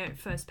am my own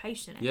first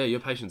patient. Yeah, you're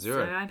patient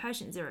zero. So I'm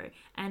patient zero.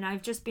 And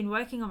I've just been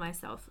working on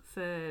myself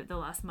for the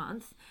last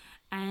month.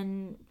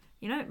 And,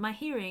 you know, my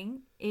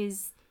hearing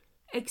is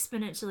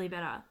exponentially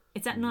better.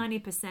 It's at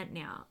 90%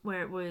 now,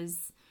 where it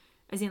was,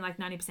 as in like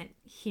 90%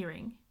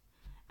 hearing.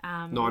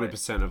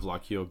 90% of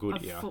like your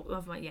good ear.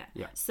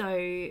 Yeah.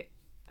 So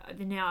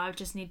now I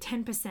just need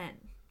 10%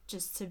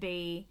 just to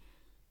be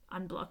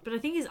unblocked. But I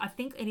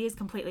think it is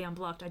completely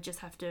unblocked. I just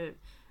have to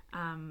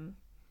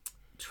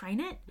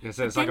train it. Yeah,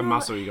 so it's like a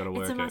muscle you got to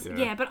work at.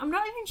 Yeah, but I'm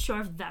not even sure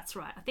if that's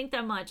right. I think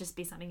that might just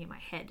be something in my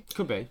head.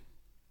 Could be.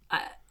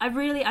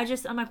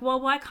 I'm like,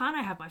 well, why can't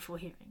I have my full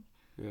hearing?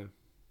 Yeah.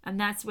 And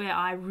that's where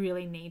I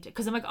really need it.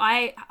 Because I'm like,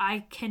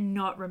 I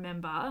cannot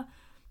remember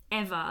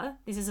ever.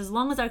 This is as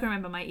long as I can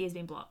remember my ears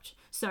being blocked.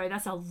 So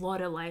that's a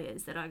lot of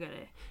layers that I got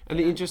to... And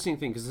the interesting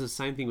thing, because it's the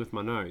same thing with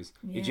my nose,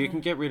 is you can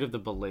get rid of the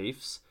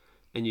beliefs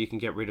and you can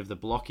get rid of the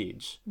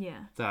blockage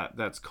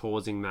that's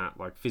causing that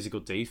like physical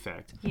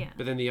defect. Yeah.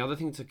 But then the other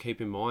thing to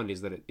keep in mind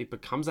is that it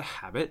becomes a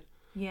habit.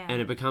 Yeah.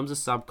 And it becomes a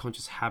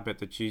subconscious habit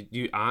that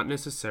you aren't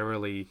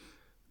necessarily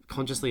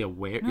consciously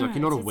aware. No, like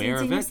you're not aware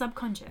it's of in your it.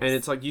 subconscious. And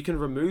it's like you can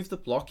remove the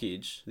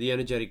blockage, the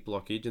energetic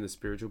blockage and the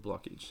spiritual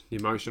blockage, the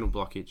emotional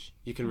blockage.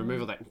 You can remove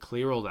all that and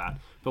clear all that.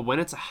 But when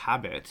it's a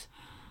habit,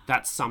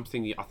 that's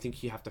something I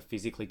think you have to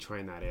physically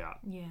train that out.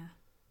 Yeah.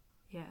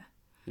 Yeah.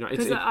 You know,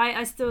 because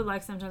I still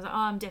like sometimes like, oh,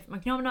 I'm deaf. I'm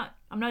like, no,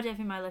 I'm not deaf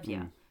in my left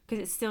ear,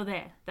 because it's still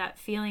there. That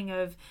feeling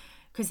of,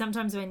 because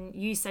sometimes when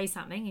you say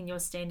something and you're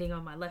standing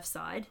on my left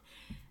side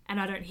and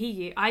I don't hear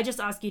you, I just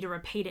ask you to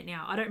repeat it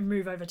now. I don't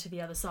move over to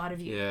the other side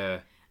of you. Yeah.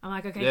 I'm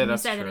like, okay, can you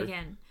say that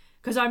again?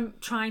 Because I'm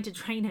trying to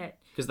train it.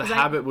 Because the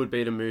habit would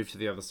be to move to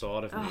the other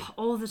side of me.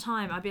 All the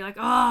time. I'd be like,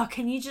 oh,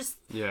 can you just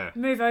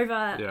move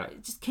over? Yeah.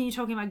 Just can you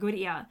talk in my good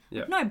ear?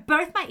 Yeah. No,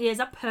 both my ears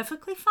are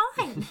perfectly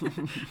fine.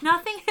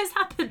 Nothing has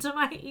happened to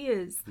my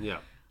ears. Yeah.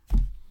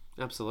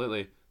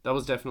 Absolutely. That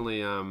was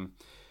definitely a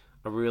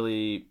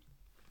really...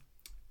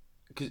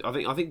 Because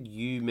I think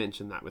you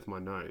mentioned that with my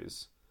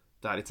nose,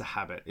 that it's a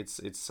habit.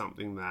 It's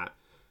something that...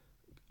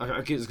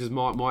 Because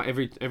my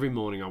every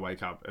morning I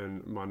wake up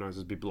and my nose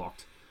would be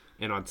blocked.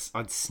 And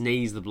I'd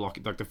sneeze the block,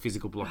 like the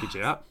physical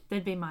blockage out.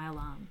 That'd be my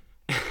alarm.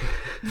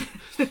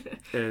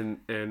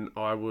 and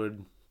I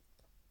would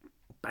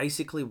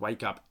basically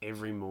wake up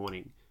every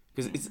morning,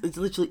 because it's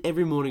literally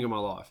every morning of my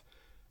life,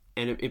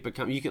 and it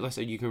becomes, let's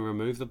say you can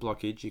remove the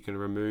blockage, you can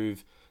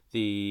remove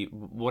the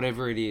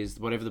whatever it is,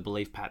 whatever the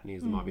belief pattern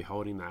is that might be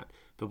holding that.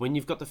 But when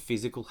you've got the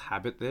physical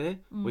habit there,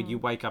 where you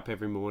wake up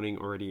every morning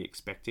already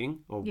expecting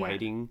or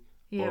waiting,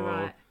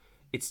 right.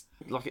 It's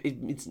like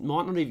it's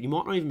might not even, you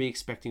might not even be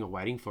expecting or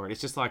waiting for it. It's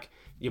just like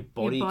your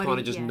body kind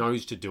of just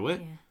knows to do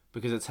it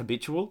because it's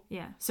habitual.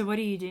 Yeah. So what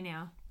do you do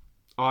now?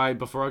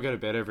 Before I go to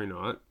bed every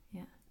night,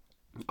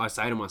 I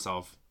say to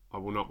myself, I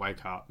will not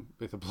wake up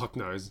with a blocked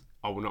nose.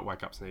 I will not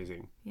wake up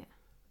sneezing. Yeah.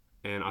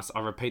 And I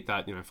repeat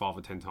that 5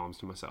 or 10 times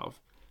to myself.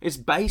 It's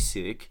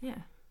basic. Yeah.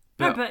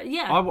 But no, but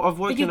yeah. I've woken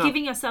but you're up,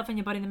 giving yourself and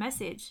your body the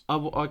message.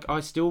 I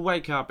still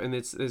wake up and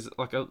there's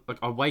like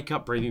I wake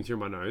up breathing through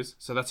my nose,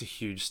 so that's a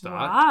huge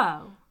start.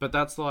 Wow. But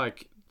that's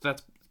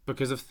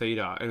because of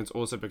theta, and it's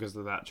also because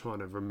of that trying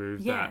to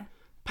remove that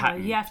pattern.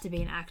 Well, you have to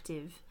be an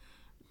active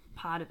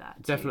part of that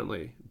too.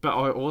 Definitely. But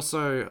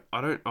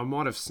I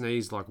might have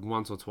sneezed like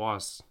once or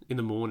twice in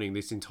the morning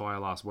this entire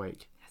last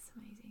week.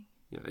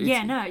 You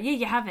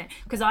haven't,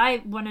 because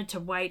I wanted to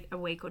wait a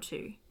week or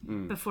two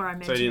before I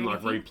mentioned. So you didn't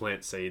anything. like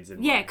replant seeds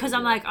and because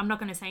I'm like, I'm not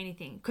going to say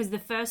anything, because the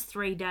first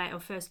 3 days or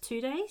first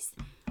 2 days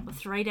or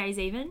 3 days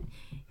even,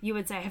 you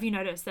would say, have you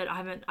noticed that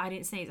I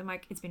didn't sneeze? I'm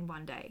like, it's been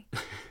 1 day.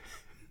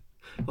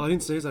 Well, I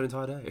didn't sneeze that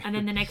entire day. And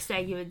then the next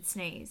day you would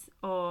sneeze,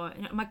 or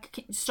I'm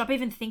like, stop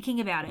even thinking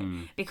about it,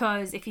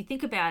 because if you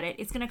think about it,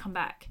 it's going to come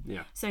back.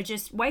 Yeah. So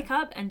just wake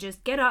up and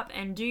just get up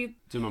and do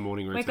my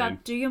morning routine. Wake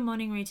up, do your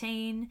morning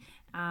routine.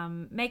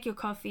 Make your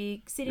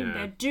coffee, sit in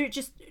bed,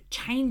 just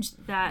change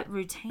that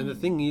routine. And the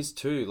thing is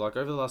too, like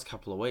over the last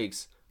couple of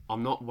weeks,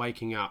 I'm not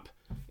waking up.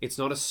 It's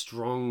not a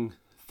strong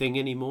thing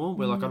anymore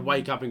where like I'd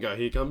wake up and go,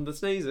 here come the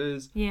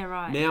sneezes. Yeah,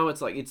 right. Now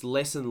it's like, it's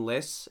less and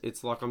less.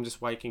 It's like I'm just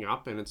waking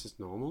up and it's just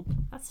normal.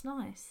 That's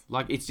nice.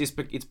 Like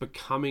it's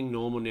becoming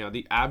normal now.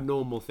 The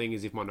abnormal thing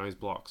is if my nose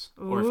blocks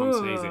or if I'm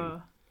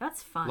sneezing.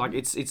 That's fun. Like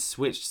it's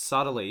switched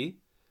subtly,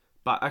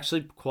 but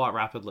actually quite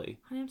rapidly.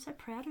 Honey, I'm so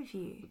proud of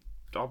you.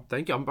 Oh,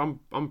 thank you.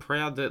 I'm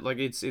proud that like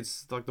it's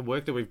like the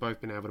work that we've both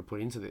been able to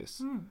put into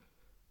this,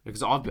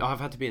 because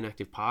I've had to be an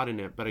active part in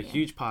it, but a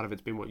huge part of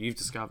it's been what you've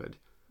discovered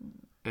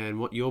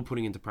and what you're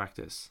putting into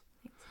practice.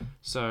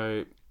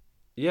 So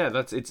yeah,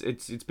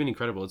 it's been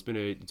incredible. It's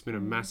been a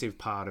massive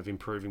part of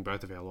improving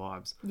both of our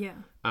lives. Yeah.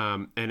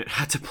 And it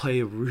had to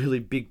play a really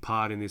big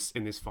part in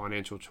this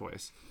financial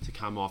choice to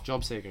come off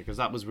job seeker, because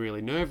that was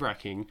really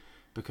nerve-wracking,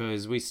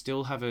 because we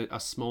still have a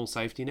small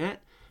safety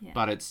net,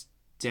 but it's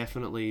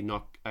definitely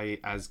not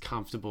as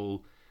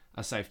comfortable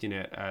a safety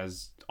net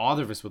as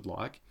either of us would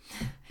like.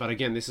 But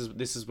again, this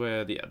is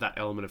where that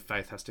element of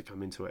faith has to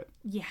come into it.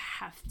 You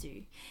have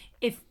to.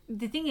 If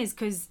the thing is,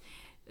 because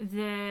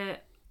the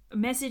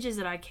messages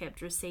that I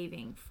kept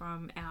receiving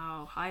from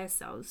our higher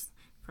selves,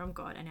 from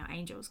God and our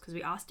angels, because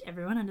we asked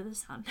everyone under the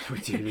sun. We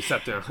did. We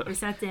sat down.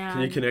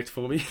 Can you connect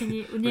for me?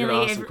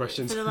 Nearly ask some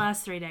questions. For the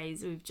last 3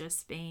 days, we've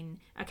just been,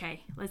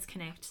 okay, let's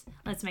connect.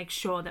 Let's make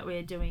sure that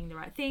we're doing the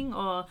right thing,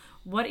 or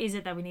what is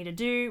it that we need to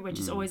do? We're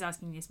just always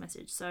asking this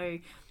message. So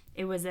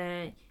it was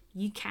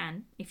you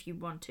can if you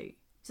want to.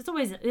 So it's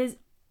always,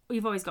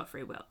 you've always got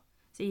free will.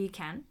 So you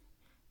can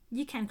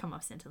come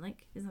off Centrelink.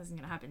 There's nothing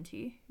going to happen to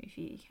you if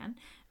you can.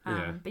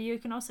 But you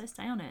can also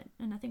stay on it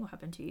and nothing will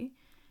happen to you.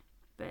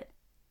 But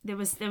there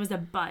was a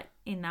but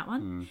in that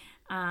one.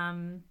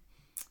 And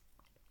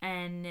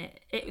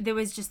there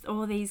was just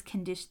all these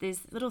conditions,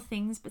 there's little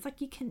things, but it's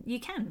like you can.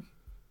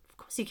 Of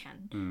course you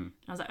can. And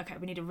I was like, okay,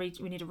 we need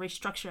to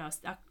restructure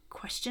our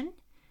question.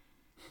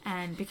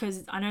 And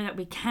because I know that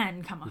we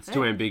can come off it's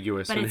too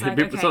ambiguous, but and it's like,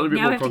 okay, something a bit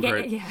now more we have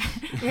concrete. to get,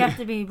 we have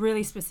to be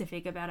really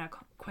specific about our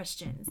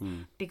questions,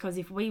 because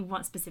if we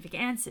want specific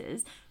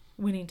answers,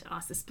 we need to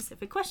ask the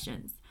specific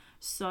questions.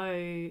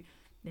 So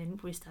then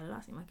we started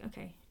asking, like,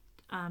 okay,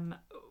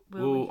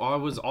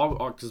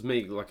 because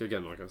me, like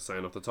again, like I was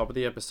saying off the top of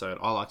the episode,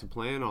 I like to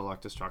plan, I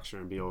like to structure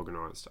and be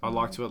organised. I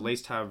like to at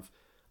least have.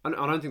 I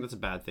don't think that's a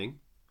bad thing.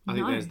 I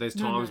think there's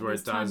times where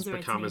it does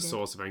become a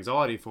source of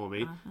anxiety for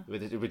me,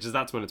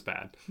 that's when it's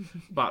bad.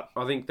 But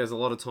I think there's a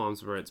lot of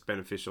times where it's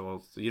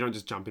beneficial. You don't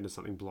just jump into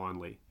something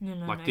blindly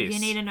this. You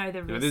need to know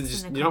the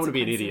risks and the you don't want to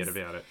be an consequences. idiot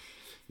about it.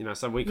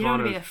 So we you don't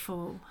want to be a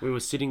fool. We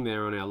were sitting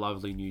there on our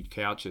lovely new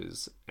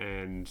couches,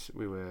 and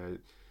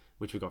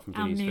which we got from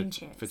Vinny's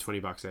for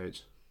 $20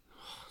 each.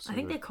 I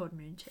think they're called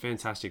moon chairs.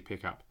 Fantastic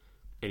pickup.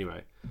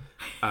 Anyway,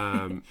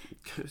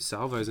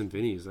 Salvos and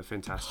Vinny's are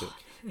fantastic.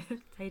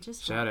 They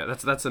just shout out.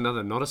 That's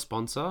another, not a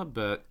sponsor,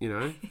 but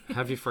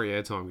have your free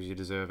airtime because you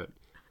deserve it.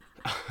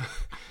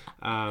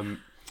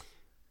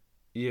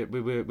 We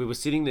were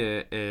sitting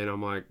there, and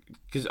I'm like,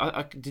 because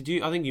I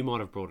think you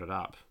might have brought it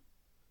up.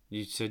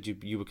 You said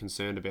you were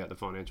concerned about the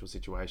financial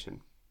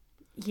situation.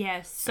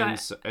 Yes.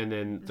 And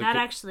then that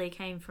actually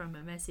came from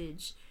a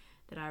message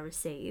that I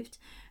received.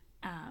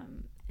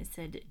 It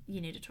said,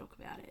 you need to talk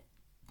about it.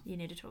 You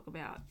need to talk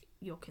about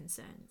your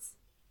concerns.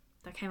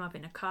 That came up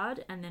in a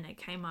card, and then it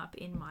came up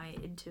in my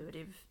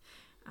intuitive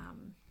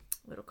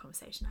little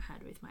conversation I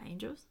had with my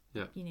angels.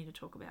 Yeah. You need to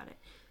talk about it.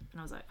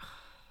 And I was like, oh,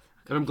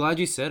 okay. And I'm glad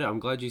you said it.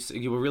 I'm glad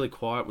you were really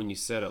quiet when you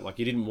said it. Like,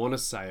 you didn't want to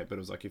say it, but it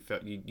was like you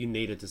felt you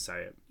needed to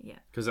say it. Yeah.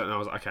 Because I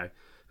was like, okay.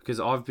 Because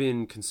I've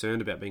been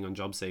concerned about being on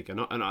job seeker,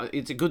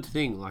 it's a good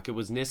thing. Like, it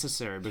was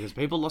necessary because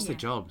people lost their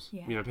jobs.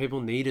 Yeah.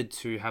 People needed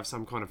to have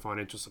some kind of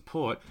financial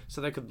support so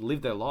they could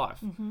live their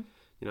life. Mm-hmm.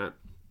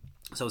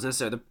 So it was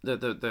necessary.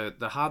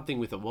 The hard thing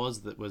with it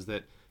was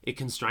that it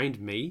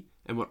constrained me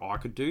and what I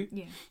could do.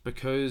 Yeah.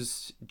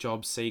 Because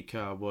job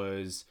seeker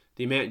was,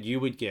 the amount you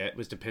would get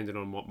was dependent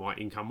on what my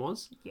income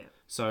was. Yeah.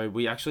 So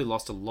we actually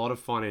lost a lot of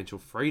financial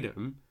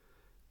freedom,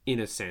 in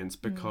a sense,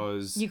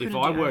 because if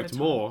I worked overtime.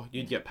 more,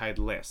 you'd get paid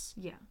less.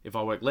 Yeah. If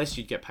I worked less,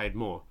 you'd get paid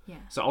more. Yeah.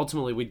 So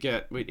ultimately,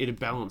 it'd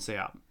balance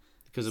out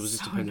because it was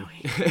just dependent.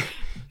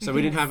 So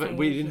we didn't have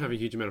a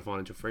huge amount of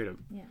financial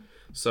freedom. Yeah.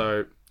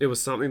 So it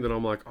was something that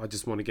I'm like, I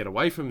just want to get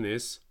away from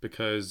this,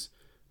 because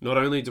not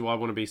only do I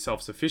want to be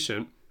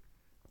self-sufficient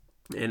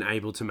and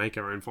able to make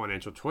our own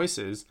financial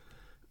choices,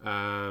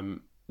 I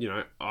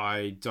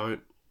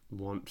don't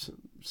want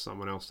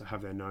someone else to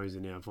have their nose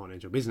in our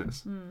financial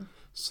business.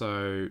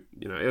 So,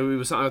 it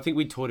was, I think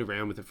we toyed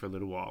around with it for a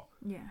little while.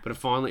 Yeah. But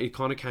it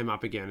kind of came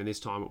up again, and this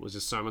time it was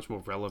just so much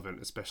more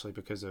relevant, especially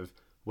because of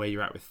where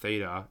you're at with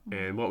theta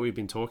and what we've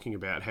been talking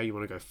about, how you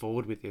want to go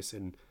forward with this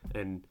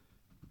and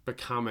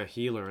become a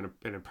healer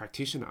and a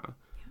practitioner.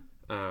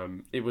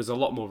 It was a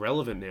lot more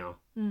relevant now.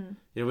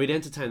 We'd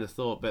entertained the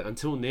thought, but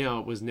until now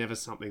it was never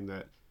something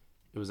that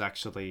it was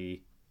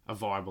actually a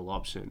viable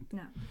option.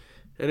 No.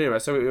 Anyway,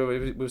 so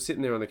we were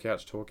sitting there on the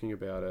couch talking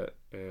about it.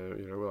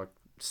 We're like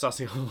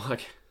sussing out,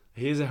 like,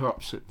 here's our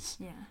options.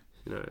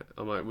 Yeah.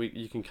 I'm like,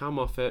 you can come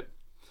off it,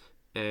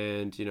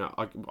 and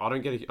I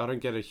don't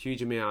get a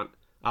huge amount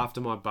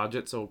after my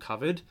budget's all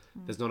covered.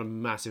 There's not a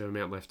massive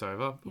amount left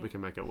over, but we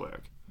can make it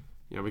work.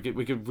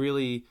 We could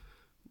really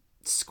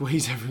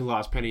squeeze every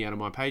last penny out of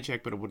my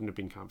paycheck, but it wouldn't have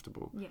been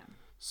comfortable. Yeah.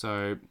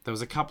 So there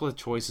was a couple of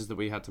choices that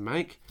we had to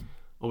make,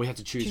 or we had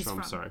to choose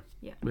from. Sorry.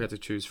 Yeah. We had to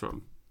choose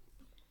from,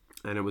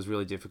 and it was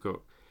really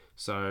difficult.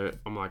 So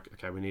I'm like,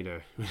 okay, we need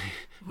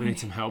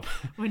some help.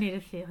 We need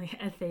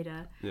a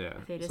theta. Yeah.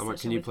 So I'm like,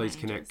 can you please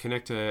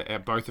connect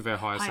to both of our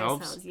higher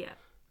selves? Yeah.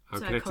 I'll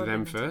connect to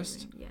them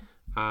first. Yeah.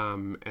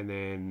 And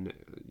then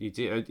you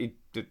did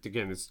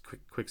again. This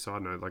quick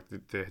side note, like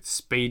the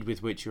speed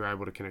with which you're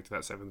able to connect to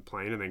that seventh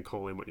plane and then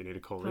call in what you need to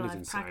call in is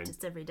insane. I've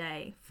practiced every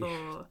day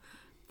for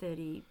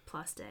 30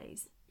 plus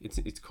days.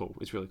 It's cool.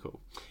 It's really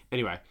cool.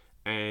 Anyway,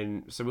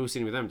 and so we were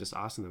sitting with them, just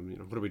asking them,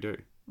 what do we do?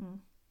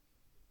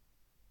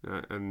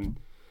 And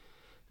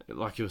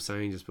like you were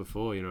saying just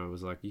before, it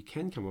was like you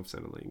can come off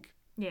Centrelink.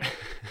 Yeah,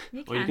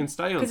 you can. Or you can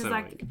stay on Centrelink. Because it's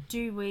like,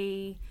 do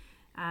we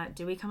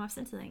come off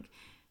Centrelink?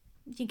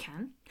 You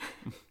can.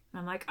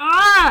 I'm like,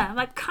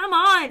 come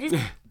on, just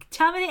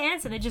tell me the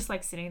answer. They're just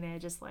like sitting there,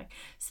 just like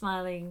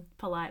smiling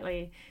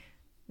politely,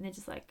 and they're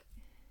just like,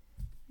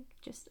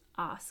 just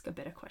ask a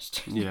better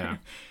question. Yeah.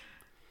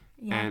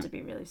 You have to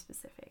be really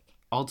specific.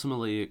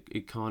 Ultimately,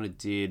 it kind of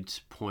did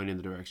point in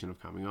the direction of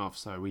coming off,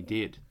 so we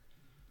did.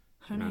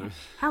 I don't know.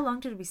 How long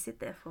did we sit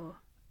there for?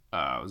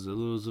 It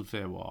was a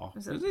fair while.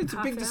 It's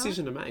a big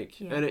decision to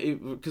make, yeah.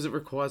 And because it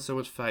requires so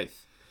much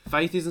faith.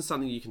 Faith isn't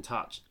something you can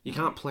touch. You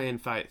can't plan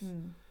faith.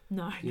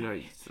 No.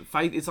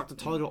 Faith, it's like the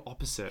total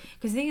opposite.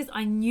 Because the thing is,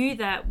 I knew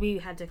that we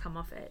had to come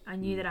off it. I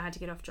knew that I had to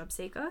get off Job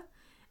Seeker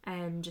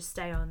and just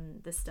stay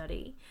on the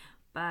study.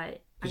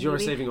 But because you're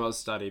receiving Oz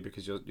study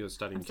because you're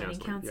studying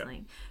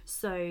counselling. Yeah.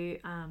 So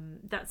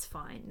that's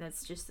fine.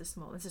 That's just it's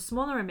a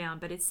smaller amount,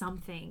 but it's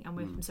something, and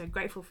I'm so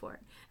grateful for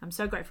it. I'm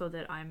so grateful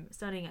that I'm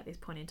studying at this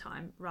point in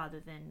time rather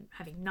than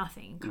having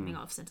nothing coming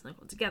off Centrelink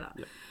altogether.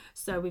 Yeah.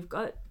 So we've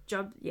got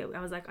job. Yeah, I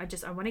was like, I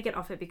want to get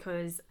off it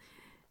because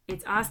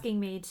it's asking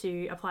me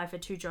to apply for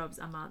 2 jobs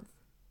a month,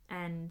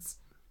 and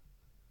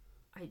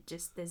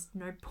there's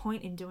no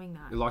point in doing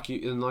that. Like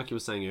you were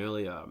saying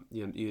earlier,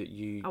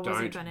 you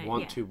don't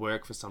want to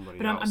work for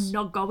somebody else. But I'm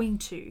not going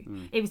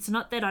to. It's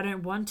not that I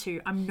don't want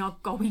to. I'm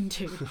not going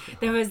to.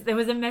 There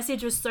was a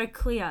message was so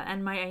clear,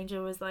 and my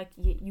angel was like,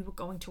 you were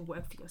going to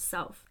work for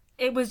yourself.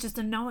 It was just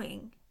a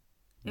knowing.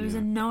 It was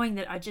a knowing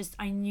that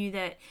I knew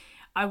that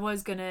I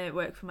was going to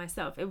work for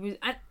myself.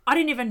 I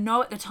didn't even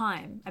know at the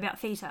time about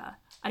theta.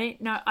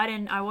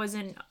 I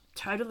wasn't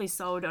totally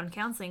sold on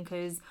counselling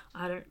because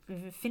I hadn't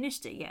even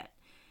finished it yet.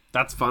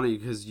 That's funny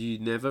because you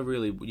never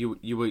really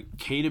you were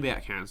keen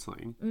about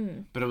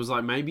counselling, but it was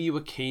like maybe you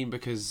were keen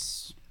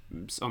because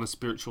on a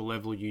spiritual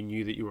level you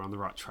knew that you were on the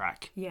right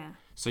track. Yeah.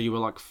 So you were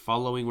like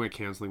following where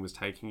counselling was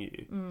taking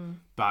you,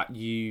 but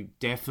you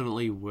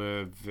definitely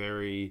were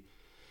very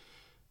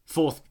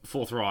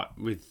forthright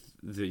with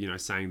the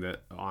saying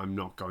that I'm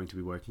not going to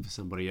be working for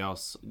somebody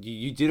else.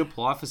 You did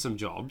apply for some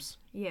jobs,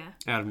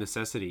 out of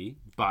necessity,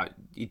 but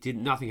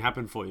nothing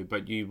happened for you.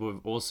 But you were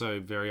also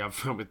very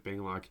upfront with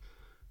being like,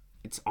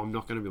 I'm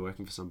not going to be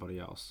working for somebody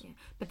else. Yeah.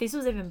 But this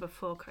was even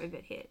before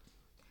COVID hit.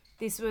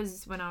 This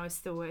was when I was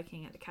still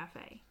working at the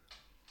cafe.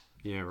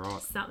 Yeah,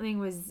 right. Something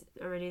was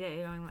already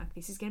there going like,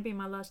 this is going to be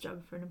my last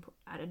job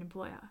at an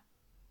employer.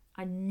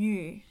 I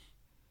knew.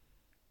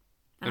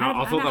 And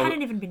I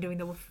hadn't even been doing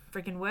the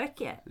freaking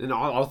work yet. And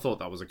I thought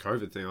that was a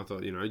COVID thing. I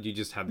thought, you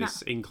just had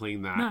this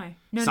inkling that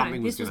something was going to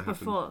happen. This was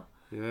before.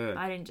 Yeah.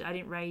 I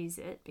didn't raise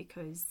it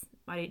because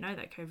I didn't know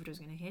that COVID was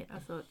going to hit. I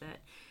thought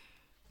that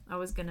I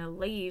was going to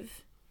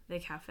leave the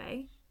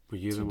cafe. Were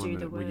you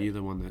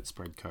the one that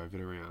spread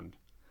COVID around?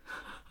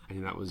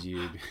 And that was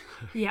you.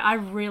 Yeah, I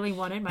really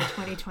wanted my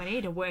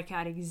 2020 to work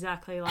out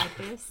exactly like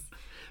this.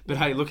 But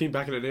hey, looking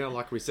back at it now,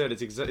 like we said,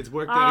 it's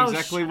worked out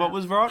exactly what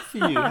was right for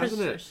you,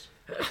 hasn't it?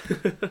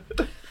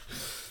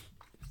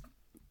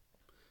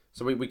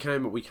 So we made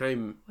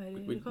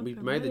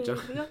the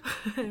jump,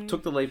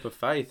 took the leap of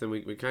faith, and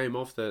we came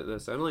off the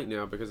Centrelink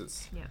now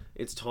because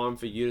it's time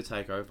for you to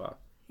take over.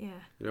 Yeah.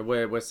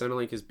 Where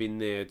Centrelink has been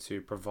there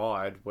to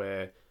provide,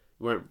 where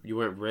you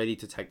weren't ready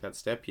to take that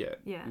step yet.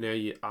 Yeah. Now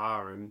you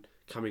are, and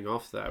coming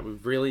off that,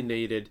 we've really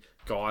needed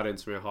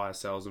guidance from our higher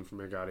selves and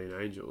from our guardian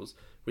angels,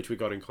 which we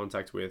got in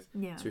contact with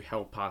to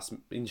help us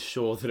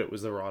ensure that it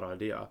was the right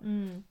idea.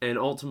 And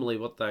ultimately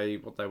what they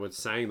were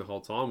saying the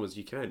whole time was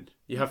you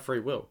have free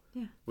will.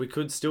 Yeah. We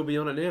could still be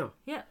on it now.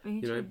 Yeah.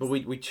 But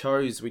we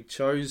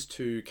chose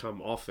to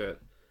come off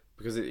it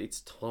because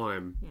it's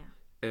time. Yeah.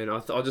 And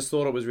I just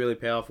thought it was really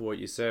powerful what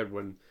you said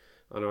when,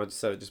 I know I just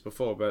said it just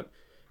before, but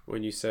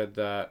when you said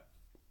that,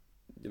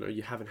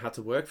 you haven't had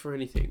to work for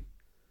anything.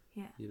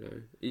 Yeah.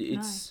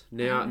 It's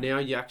now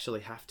you actually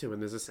have to,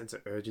 and there's a sense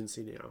of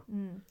urgency now.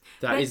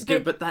 That is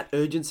good, but that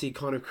urgency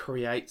kind of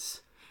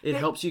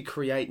helps you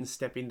create and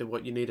step into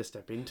what you need to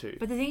step into.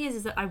 But the thing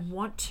is that I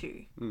want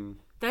to.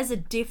 There's a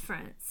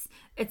difference.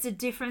 It's a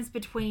difference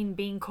between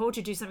being called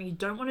to do something you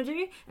don't want to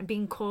do and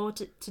being called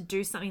to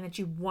do something that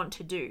you want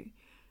to do.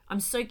 I'm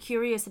so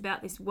curious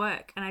about this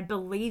work, and I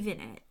believe in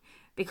it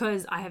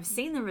because I have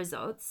seen the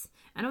results,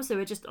 and also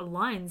it just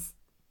aligns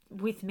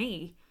with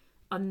me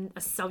on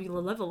a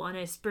cellular level, on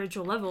a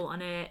spiritual level,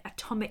 on an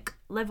atomic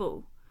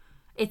level.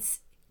 It's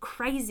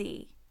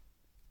crazy.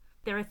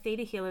 There are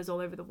theta healers all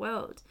over the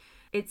world.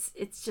 It's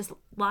just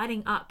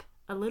lighting up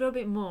a little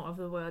bit more of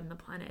the world and the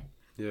planet.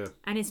 Yeah.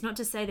 And it's not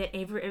to say that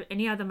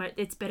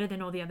it's better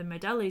than all the other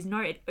modalities.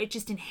 No, it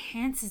just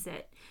enhances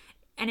it.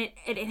 And it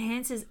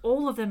enhances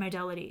all of the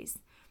modalities.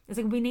 It's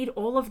like we need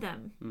all of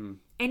them.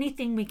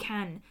 Anything we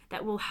can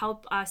that will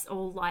help us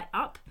all light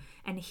up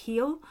and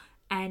heal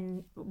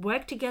and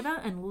work together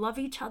and love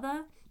each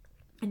other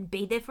and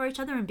be there for each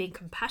other and be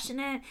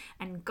compassionate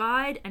and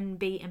guide and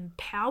be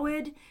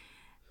empowered.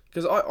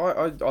 Because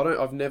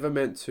I've never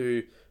meant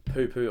to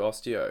poo-poo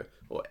osteo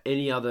or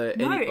any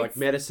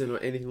medicine or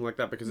anything like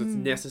that, because it's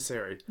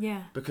necessary.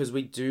 Yeah. Because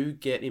we do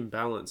get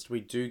imbalanced.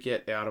 We do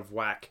get out of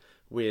whack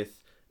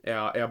with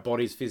our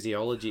body's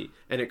physiology,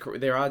 and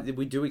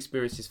we do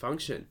experience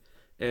dysfunction,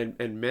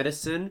 and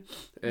medicine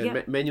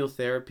and manual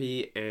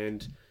therapy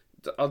and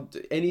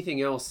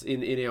anything else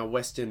in our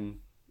Western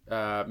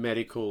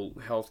medical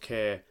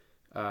healthcare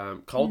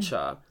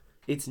culture.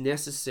 It's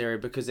necessary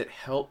because it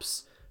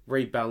helps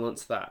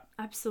rebalance that.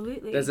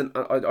 Absolutely.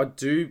 I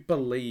do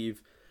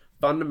believe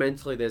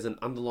fundamentally there's an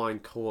underlying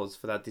cause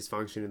for that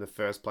dysfunction in the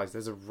first place.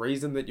 There's a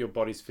reason that your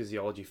body's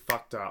physiology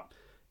fucked up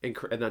and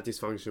that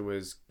dysfunction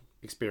was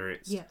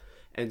experienced. Yeah.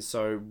 And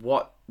so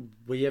what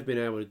we have been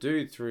able to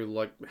do through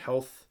like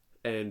health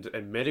and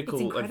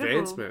medical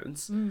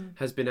advancements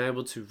has been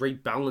able to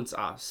rebalance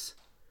us,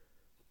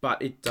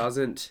 but it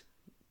doesn't,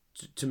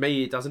 to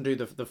me, it doesn't do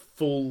the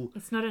full...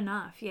 It's not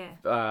enough,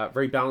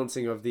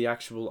 rebalancing of the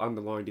actual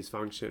underlying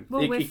dysfunction.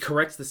 Well, it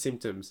corrects the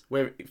symptoms.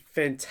 We're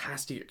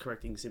fantastic at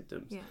correcting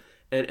symptoms. Yeah.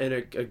 And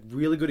a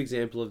really good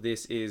example of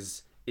this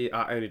is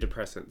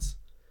antidepressants,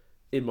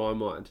 in my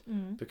mind.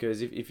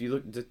 Because if you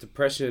look at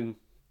depression,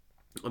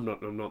 I'm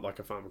not like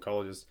a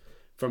pharmacologist.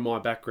 From my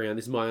background,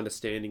 this is my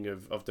understanding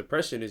of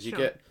depression, is you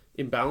get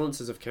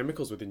imbalances of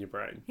chemicals within your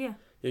brain. Yeah.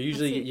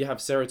 Usually you have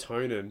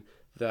serotonin,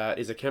 that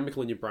is a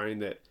chemical in your brain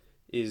that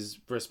is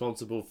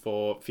responsible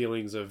for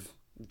feelings of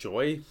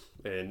joy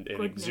and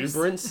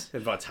exuberance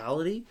and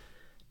vitality.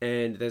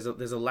 And there's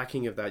a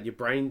lacking of that. Your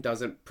brain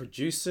doesn't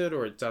produce it,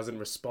 or it doesn't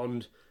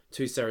respond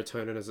to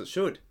serotonin as it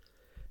should.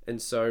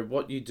 And so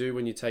what you do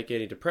when you take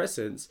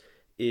antidepressants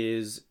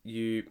is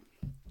you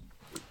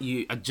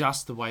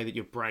adjust the way that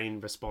your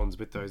brain responds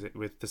with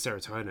the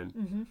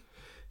serotonin.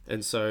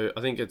 And so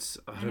I think it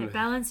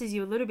balances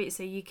you a little bit,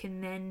 so you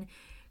can then,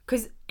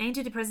 because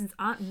antidepressants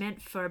aren't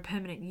meant for a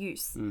permanent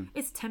use.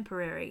 It's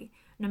temporary.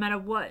 No matter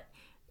what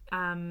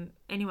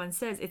anyone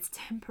says, it's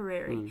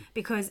temporary,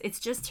 because it's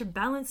just to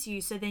balance you,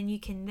 so then you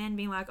can then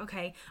be like,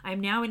 okay, I'm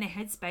now in a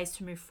headspace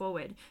to move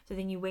forward. So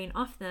then you wean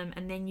off them,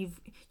 and then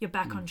you're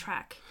back on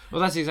track.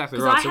 Well, that's exactly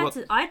right.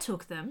 I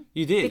took them.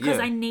 You did, because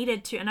I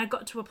needed to, and I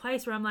got to a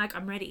place where I'm like,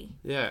 I'm ready.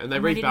 Yeah, and they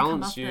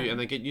rebalance you, and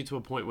they get you to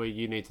a point where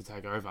you need to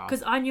take over.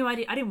 Because I knew I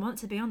didn't want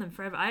to be on them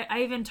forever.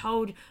 I even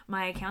told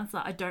my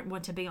counsellor I don't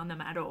want to be on them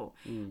at all.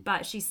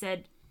 But she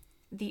said,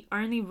 the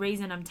only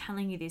reason I'm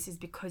telling you this is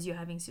because you're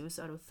having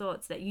suicidal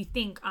thoughts that you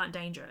think aren't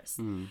dangerous.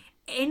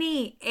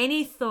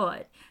 Any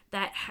thought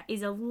that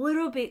is a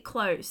little bit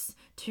close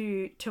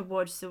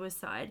towards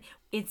suicide,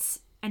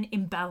 it's an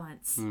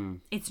imbalance.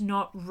 It's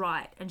not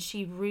right. And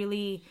she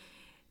really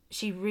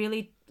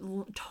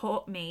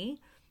taught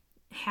me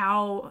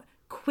how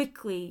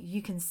quickly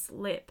you can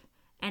slip,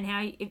 and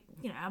how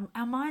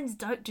our minds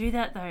don't do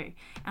that though.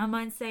 Our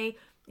minds say,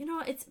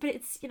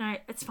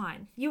 it's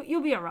fine.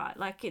 You'll be all right.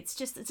 Like, it's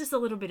just a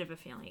little bit of a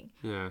feeling.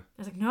 Yeah. I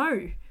was like,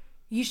 no,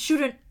 you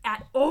shouldn't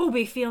at all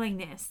be feeling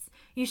this.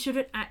 You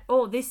shouldn't at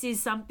all. This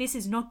is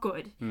not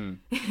good.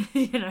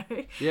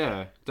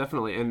 Yeah,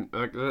 definitely. And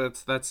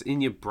that's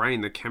in your brain.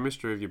 The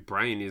chemistry of your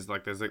brain is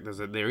like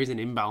there is an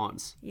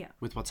imbalance. Yeah.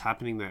 With what's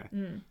happening there.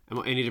 And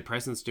what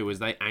antidepressants do is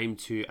they aim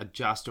to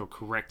adjust or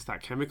correct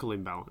that chemical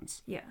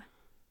imbalance. Yeah.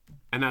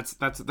 And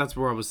that's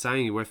where I was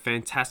saying we're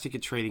fantastic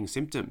at treating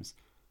symptoms.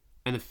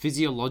 And the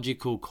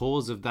physiological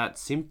cause of that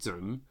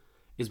symptom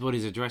is what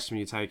is addressed when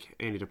you take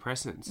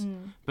antidepressants.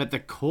 But the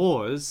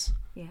cause,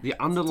 the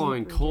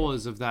underlying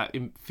cause of that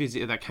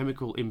that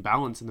chemical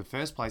imbalance in the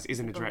first place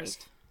isn't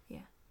addressed. Yeah.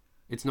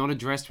 It's not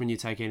addressed when you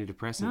take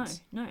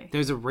antidepressants. No.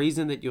 There's a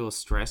reason that you're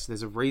stressed.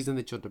 There's a reason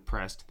that you're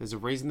depressed. There's a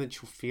reason that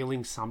you're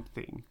feeling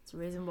something. It's a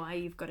reason why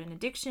you've got an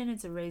addiction.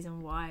 It's a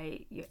reason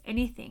why you're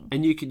anything.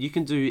 And you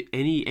can do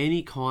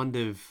any kind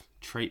of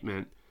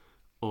treatment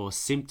or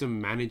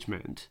symptom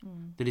management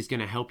that is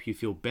going to help you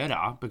feel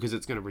better, because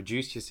it's going to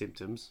reduce your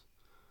symptoms,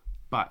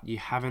 but you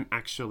haven't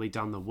actually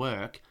done the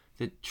work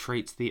that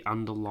treats the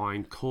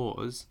underlying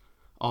cause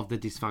of the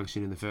dysfunction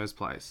in the first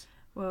place.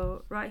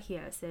 Well, right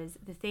here it says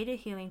the theta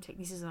healing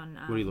technique. This is on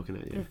what are you looking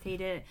at? Yeah.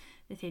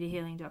 The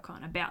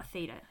thetahealing.com, about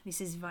theta. This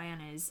is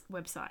Viana's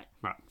website.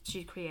 Right.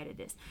 She created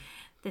this.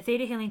 The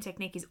theta healing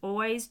technique is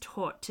always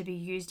taught to be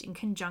used in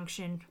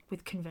conjunction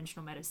with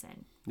conventional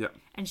medicine. Yeah.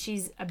 And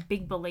she's a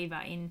big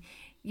believer in,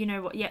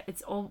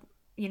 it's all,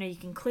 you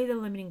can clear the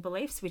limiting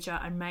beliefs, which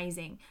are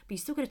amazing, but you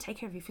still got to take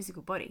care of your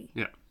physical body.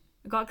 Yeah.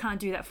 God can't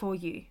do that for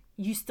you.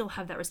 You still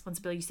have that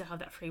responsibility. You still have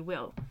that free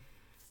will.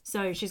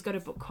 So she's got a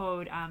book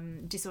called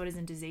Disorders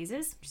and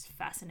Diseases, which is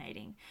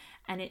fascinating.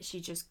 And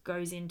she just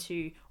goes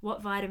into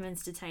what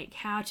vitamins to take,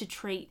 how to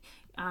treat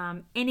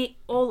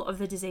all of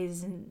the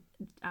diseases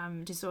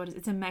and disorders.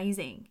 It's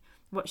amazing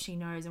what she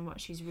knows and what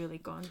she's really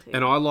gone through.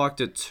 And I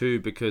liked it too,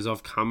 because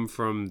I've come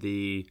from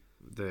the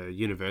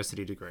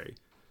university degree.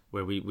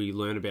 where we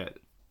learn about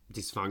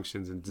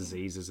dysfunctions and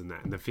diseases and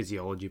that, and the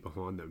physiology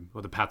behind them,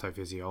 or the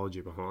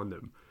pathophysiology behind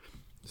them.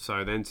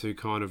 So then to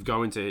kind of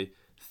go into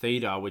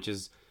theta, which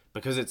is,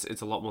 because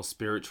it's a lot more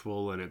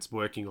spiritual, and it's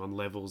working on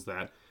levels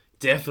that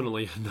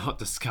definitely are not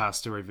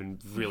discussed or even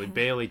really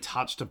barely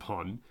touched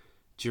upon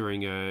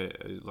during a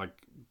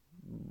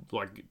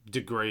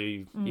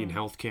degree in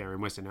healthcare, in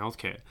Western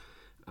healthcare.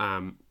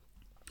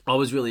 I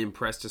was really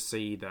impressed to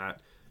see that,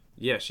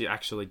 yeah, she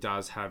actually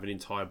does have an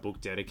entire book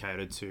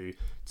dedicated to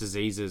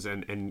diseases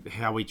and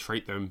how we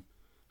treat them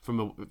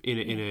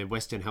in a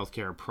Western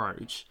healthcare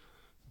approach.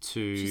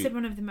 She said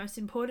one of the most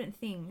important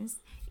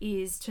things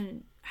is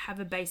to have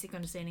a basic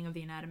understanding of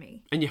the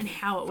anatomy and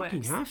how it works.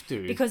 You have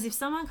to. Because if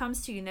someone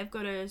comes to you and they've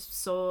got a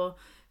sore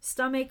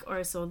stomach or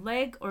a sore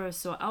leg or a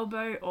sore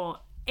elbow or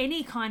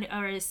any kind of,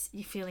 or you're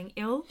feeling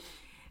ill,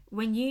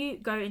 when you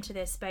go into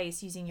their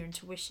space using your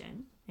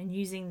intuition and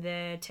using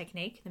the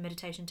technique, the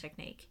meditation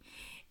technique,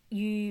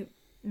 you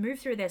move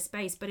through their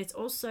space, but it's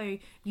also,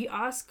 you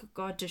ask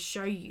God to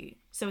show you.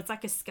 So it's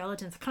like a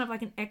skeleton. It's kind of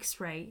like an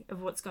x-ray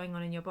of what's going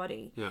on in your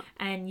body. Yeah.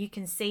 And you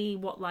can see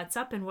what lights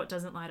up and what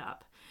doesn't light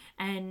up.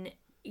 And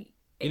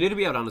you need to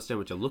be able to understand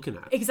what you're looking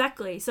at.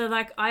 Exactly. So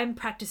like I'm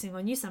practicing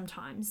on you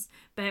sometimes,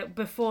 but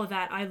before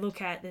that I look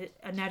at the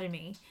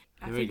anatomy.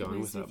 Where are you going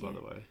with that, by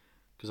the way?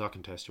 Because I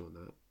can test you on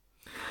that.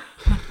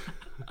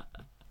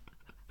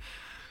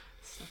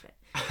 Stop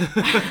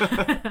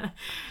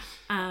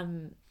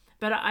it.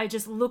 But I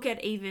just look at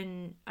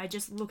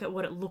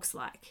what it looks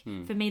like.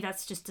 For me,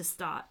 that's just a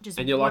start.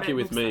 And you're lucky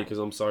with me because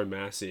I'm so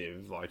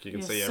massive. Like you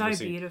can see everything.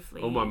 So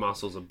beautifully. All my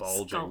muscles are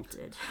bulging.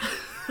 Sculpted.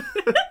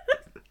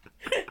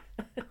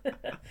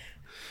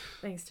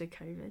 Thanks to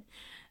COVID.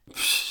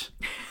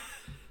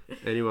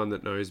 Anyone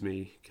that knows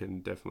me can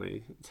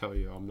definitely tell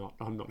you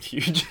I'm not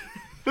huge.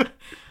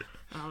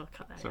 I'll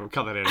cut that out. So we'll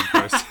cut that out in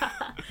post.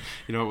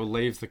 You know, we'll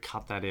leave the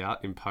cut that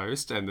out in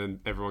post, and then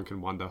everyone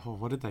can wonder,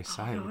 what did they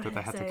say that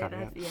they had to cut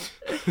out?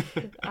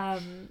 Yeah.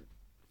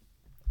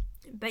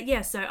 But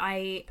yeah, so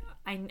I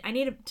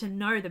needed to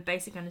know the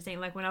basic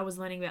understanding. Like when I was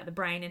learning about the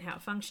brain and how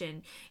it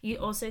functioned, you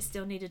also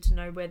still needed to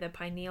know where the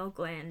pineal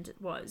gland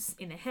was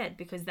in the head,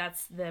 because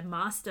that's the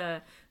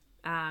master.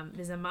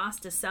 There's a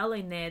master cell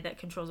in there that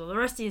controls all the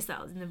rest of your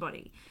cells in the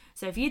body.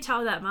 So if you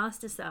tell that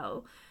master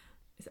cell...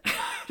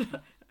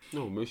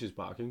 No, Moose is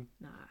barking.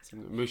 No,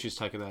 Moose is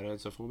taking that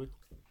answer for me.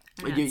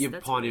 Your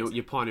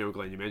pineal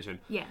gland you mentioned.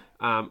 Yeah.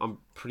 I'm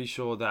pretty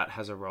sure that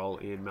has a role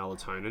in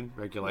melatonin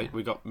regulate. Yeah.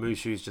 We got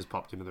Mooshu's just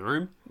popped into the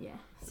room. Yeah.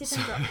 Sit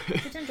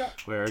and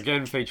drop. We're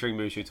again featuring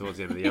Mooshu towards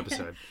the end of the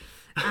episode.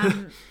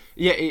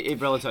 Yeah,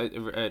 it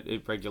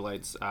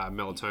regulates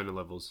melatonin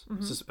levels.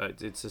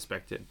 Mm-hmm. It's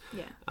suspected.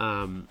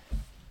 Yeah.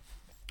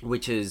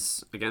 Which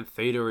is, again,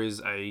 theta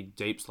is a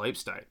deep sleep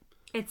state.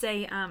 It's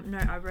a no,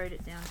 I wrote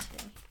it down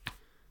today.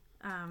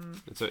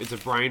 It's a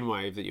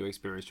brainwave that you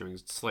experience during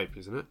sleep,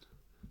 isn't it?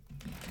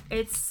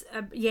 It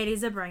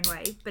is a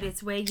brainwave, but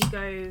it's where you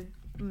go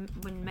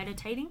when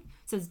meditating.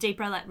 So it's deep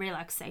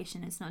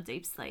relaxation. It's not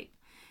deep sleep.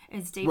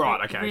 It's deep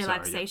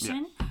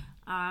relaxation. Sorry,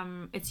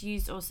 yeah. It's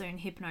used also in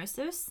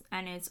hypnosis,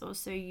 and it's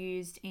also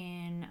used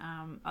in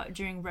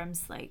during REM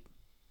sleep.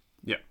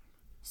 Yeah.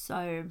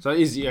 So it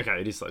is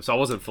sleep. So I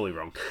wasn't fully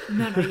wrong.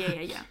 No,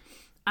 yeah.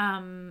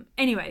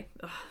 Anyway,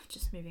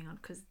 just moving on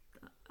because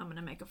I'm going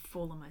to make a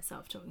fool of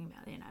myself talking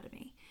about the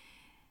anatomy.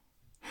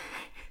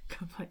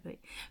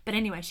 Completely. But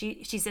anyway,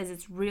 she says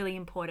it's really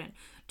important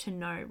to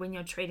know when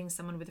you're treating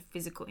someone with a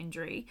physical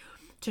injury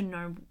to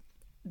know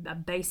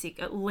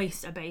at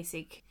least a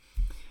basic.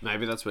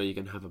 Maybe that's where you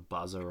can have a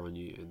buzzer on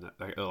you and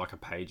like a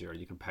pager, and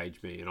you can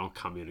page me and I'll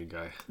come in and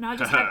go. No,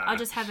 I'll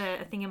just have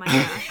a thing in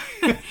my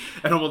ear.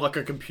 And I'm on like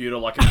a computer,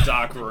 like a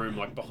dark room,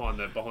 like behind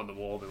the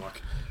wall, and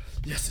like,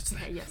 yes, it's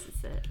there. Yes,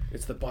 it's there.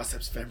 It's the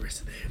biceps femoris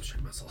and the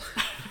hamstring muscle.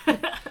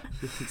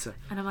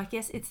 And I'm like,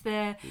 yes, it's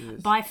the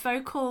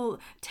bifocal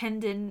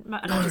tendon.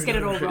 And I just get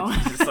it all wrong.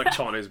 It's like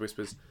Chinese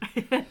whispers.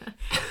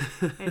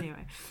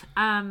 Anyway,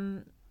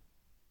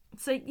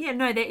 so yeah,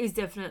 no, there is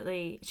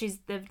definitely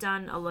they've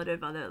done a lot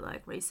of other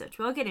like research.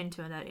 Well, I'll get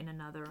into that in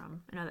another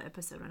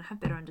episode when I have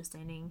better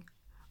understanding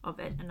of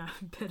it and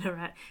I'm better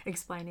at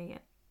explaining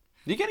it.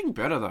 You're getting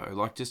better though,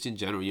 like just in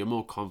general, you're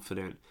more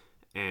confident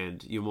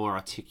and you're more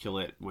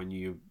articulate when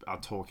you are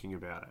talking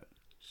about it.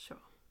 Sure.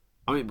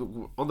 I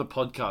mean, on the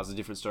podcast, it's a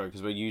different story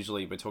because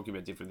we're talking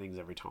about different things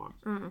every time.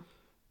 Mm.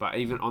 But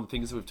even on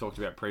things that we've talked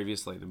about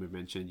previously that we've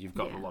mentioned, you've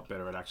gotten a lot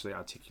better at actually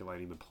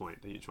articulating the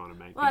point that you're trying to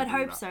make. Well, I'd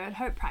hope so. I'd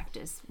hope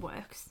practice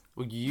works.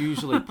 Well,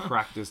 usually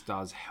practice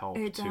does help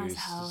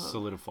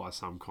solidify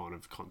some kind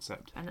of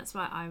concept. And that's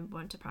why I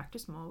want to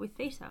practice more with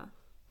theta.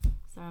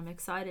 So I'm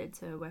excited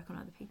to work on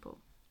other people.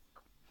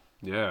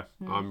 Yeah,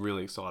 I'm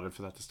really excited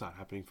for that to start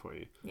happening for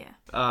you. Yeah.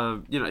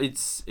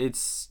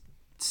 It's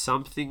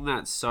something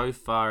that's so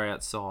far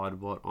outside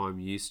what I'm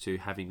used to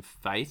having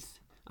faith.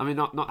 I mean,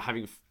 not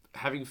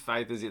having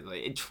faith as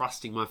in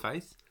trusting my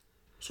faith.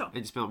 Sure.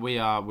 And just we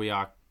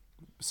are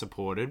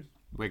supported,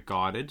 we're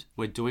guided,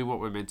 we're doing what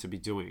we're meant to be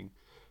doing.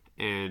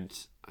 And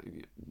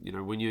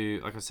when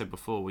you, like I said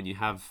before, when you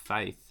have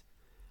faith,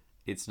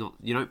 it's not.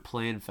 You don't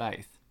plan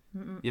faith.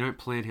 Mm-mm. You don't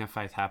plan how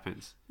faith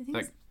happens. I think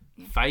Like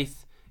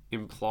faith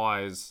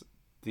implies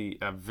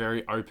a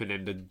very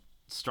open-ended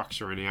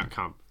structure and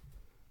outcome,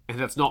 and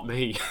that's not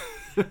me.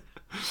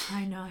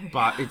 I know,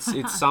 but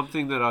it's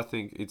something that I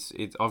think it's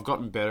I've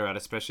gotten better at,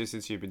 especially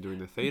since you've been doing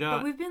the theatre.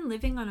 But we've been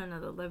living on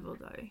another level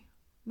though.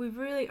 We've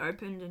really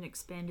opened and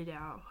expanded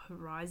our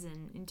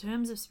horizon in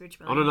terms of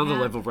spirituality. On another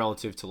level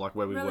relative to like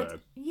where we were.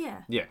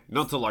 Yeah. Yeah,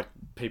 not to like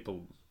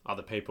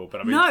other people,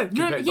 but I mean... No,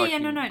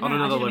 on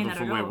another level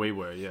from where we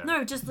were, yeah.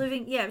 No, just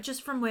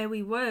just from where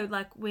we were,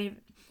 like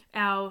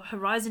our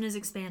horizon has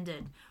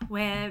expanded.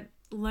 We're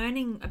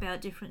learning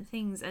about different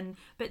things,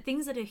 but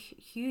things that are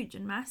huge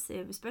and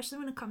massive, especially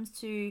when it comes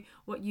to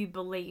what you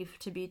believe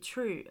to be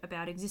true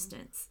about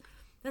existence.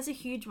 That's a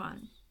huge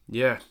one.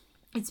 Yeah.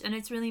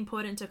 It's really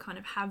important to kind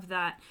of have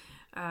that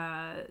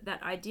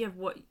idea of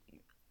what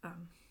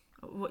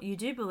you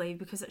do believe,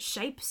 because it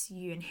shapes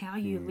you and how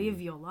you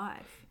live your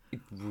life.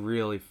 It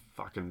really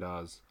fucking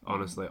does.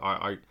 Honestly,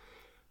 I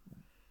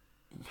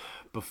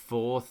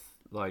before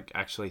like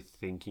actually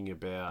thinking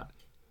about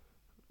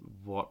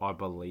what I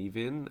believe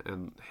in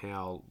and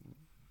how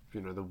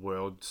the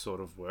world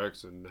sort of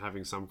works, and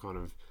having some kind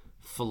of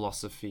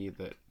philosophy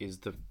that is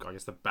the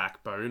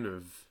backbone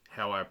of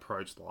how I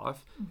approach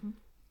life. Mm-hmm.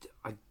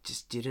 I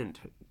just didn't.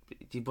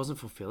 It wasn't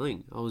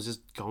fulfilling. I was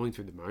just going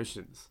through the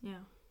motions. Yeah.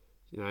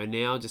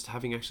 Now just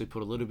having actually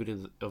put a little bit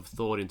of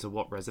thought into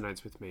what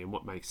resonates with me and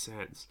what makes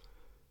sense,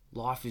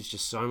 life is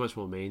just so much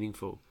more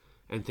meaningful,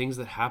 and things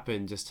that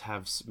happen just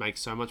make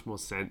so much more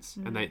sense,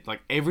 and they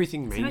like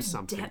everything means so much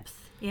something.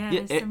 Depth. Yeah,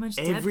 there's so much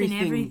depth in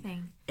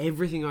everything.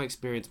 Everything I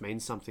experience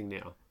means something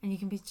now. And you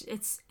can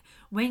it's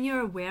when you're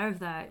aware of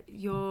that,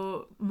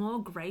 you're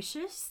more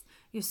gracious.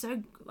 You're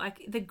so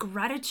like the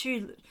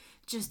gratitude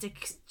just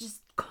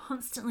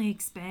constantly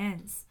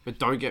expands. But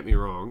don't get me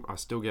wrong, I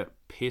still get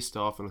pissed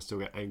off and I still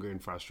get angry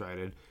and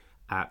frustrated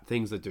at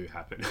things that do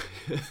happen.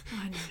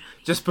 I know.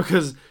 just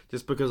because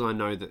I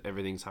know that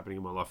everything's happening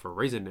in my life for a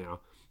reason now,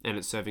 and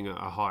it's serving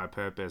a higher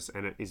purpose,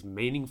 and it is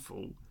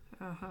meaningful,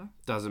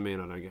 doesn't mean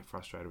I don't get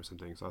frustrated with some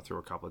things. I threw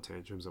a couple of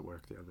tantrums at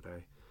work the other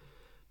day.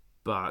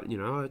 But,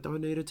 I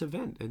needed to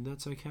vent, and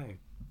that's okay.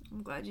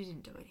 I'm glad you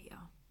didn't do it here.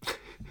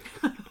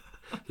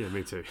 Yeah,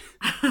 me too.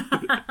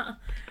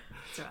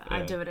 It's all right. Yeah.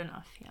 I do it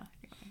enough, yeah.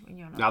 When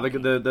you're not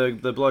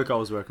the bloke I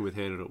was working with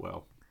handled it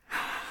well.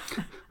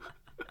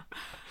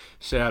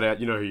 Shout out,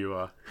 you know who you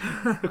are.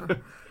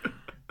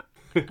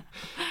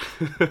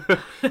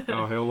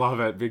 Oh, he'll love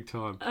it big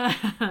time.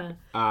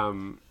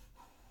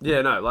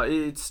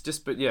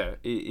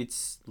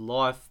 It's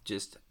life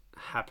just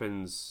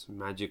happens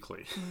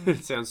magically.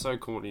 It sounds so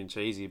corny and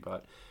cheesy,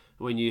 but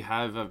when you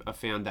have a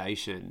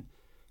foundation,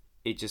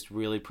 it just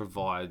really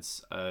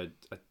provides a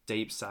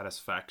deep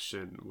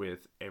satisfaction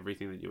with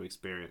everything that you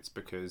experience,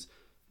 because,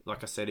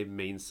 like I said, it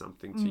means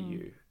something to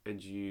you,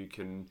 and you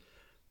can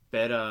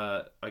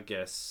better, I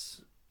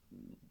guess,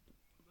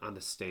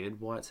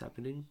 understand why it's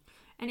happening.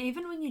 And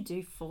even when you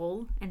do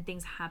fall and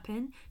things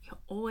happen, you're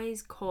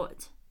always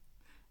caught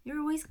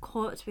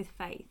with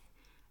faith.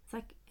 It's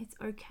like, it's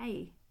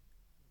okay,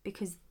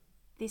 because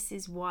this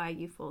is why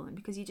you've fallen,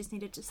 because you just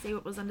needed to see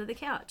what was under the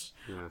couch,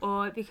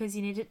 or because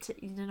you needed to,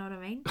 you know what I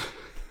mean?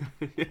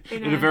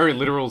 In a very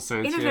literal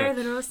sense. Very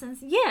literal sense,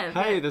 yeah.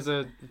 Hey, there's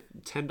a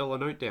 $10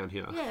 note down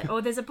here. Yeah,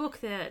 or there's a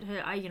book that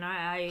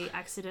I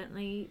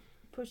accidentally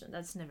pushed.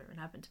 That's never even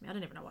happened to me. I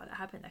don't even know why that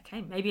happened. That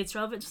came. Maybe it's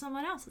relevant to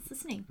someone else that's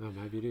listening. Oh,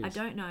 maybe it is. I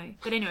don't know.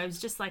 But anyway, it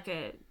was just like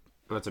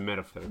Well, it's a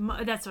metaphor.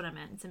 That's what I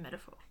meant. It's a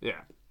metaphor.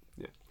 Yeah.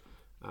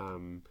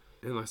 And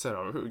like I said,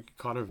 I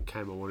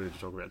wanted to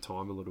talk about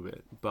time a little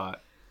bit,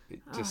 but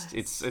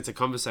it's a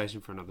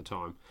conversation for another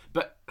time.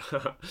 But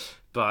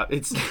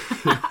it's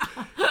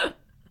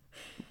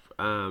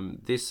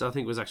this, I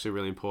think, was actually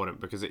really important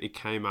because it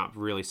came up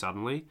really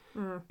suddenly,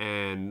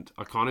 and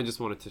I kind of just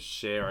wanted to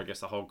share, I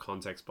guess, the whole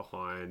context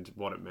behind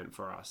what it meant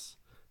for us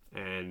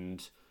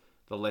and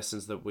the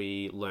lessons that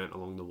we learnt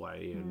along the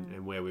way,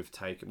 and where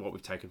what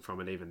we've taken from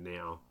it even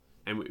now,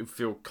 and we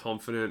feel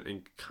confident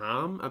and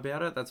calm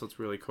about it. That's what's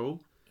really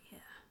cool. Yeah.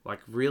 Like,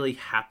 really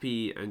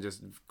happy and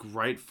just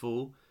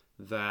grateful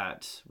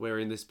that we're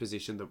in this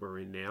position that we're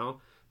in now,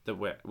 that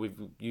we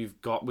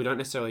don't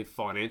necessarily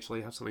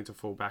financially have something to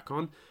fall back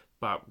on,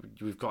 but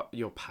we've got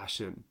your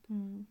passion,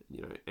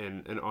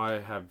 and I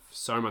have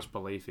so much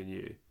belief in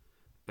you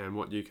and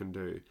what you can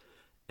do.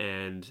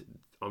 And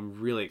I'm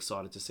really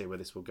excited to see where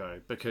this will go,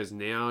 because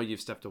now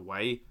you've stepped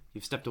away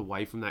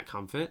from that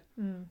comfort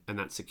and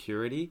that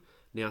security.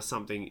 Now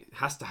something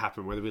has to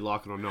happen, whether we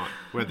like it or not,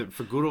 whether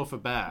for good or for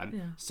bad,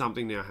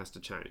 something now has to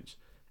change.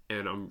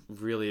 And I'm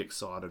really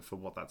excited for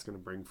what that's going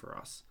to bring for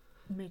us.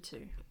 Me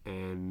too.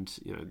 And,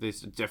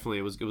 this definitely,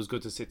 it was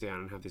good to sit down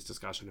and have this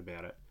discussion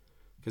about it.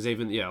 Because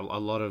even, a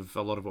lot of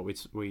what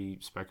we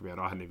spoke about,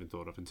 I hadn't even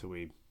thought of until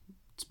we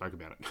spoke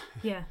about it.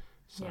 Yeah.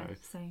 So,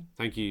 same.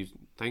 Thank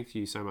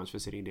you so much for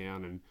sitting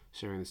down and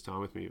sharing this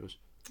time with me.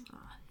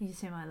 You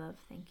too, my love.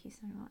 Thank you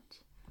so much.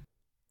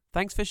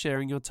 Thanks for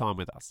sharing your time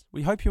with us.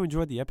 We hope you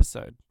enjoyed the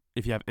episode.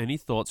 If you have any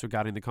thoughts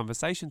regarding the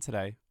conversation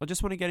today, or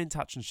just want to get in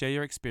touch and share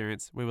your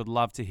experience, we would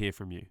love to hear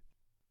from you.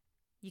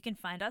 You can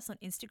find us on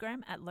Instagram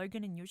at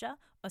Logan and Yuzha,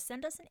 or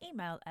send us an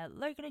email at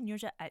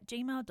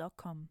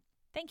loganandyuzha@gmail.com.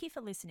 Thank you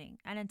for listening,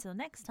 and until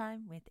next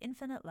time, with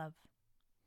infinite love.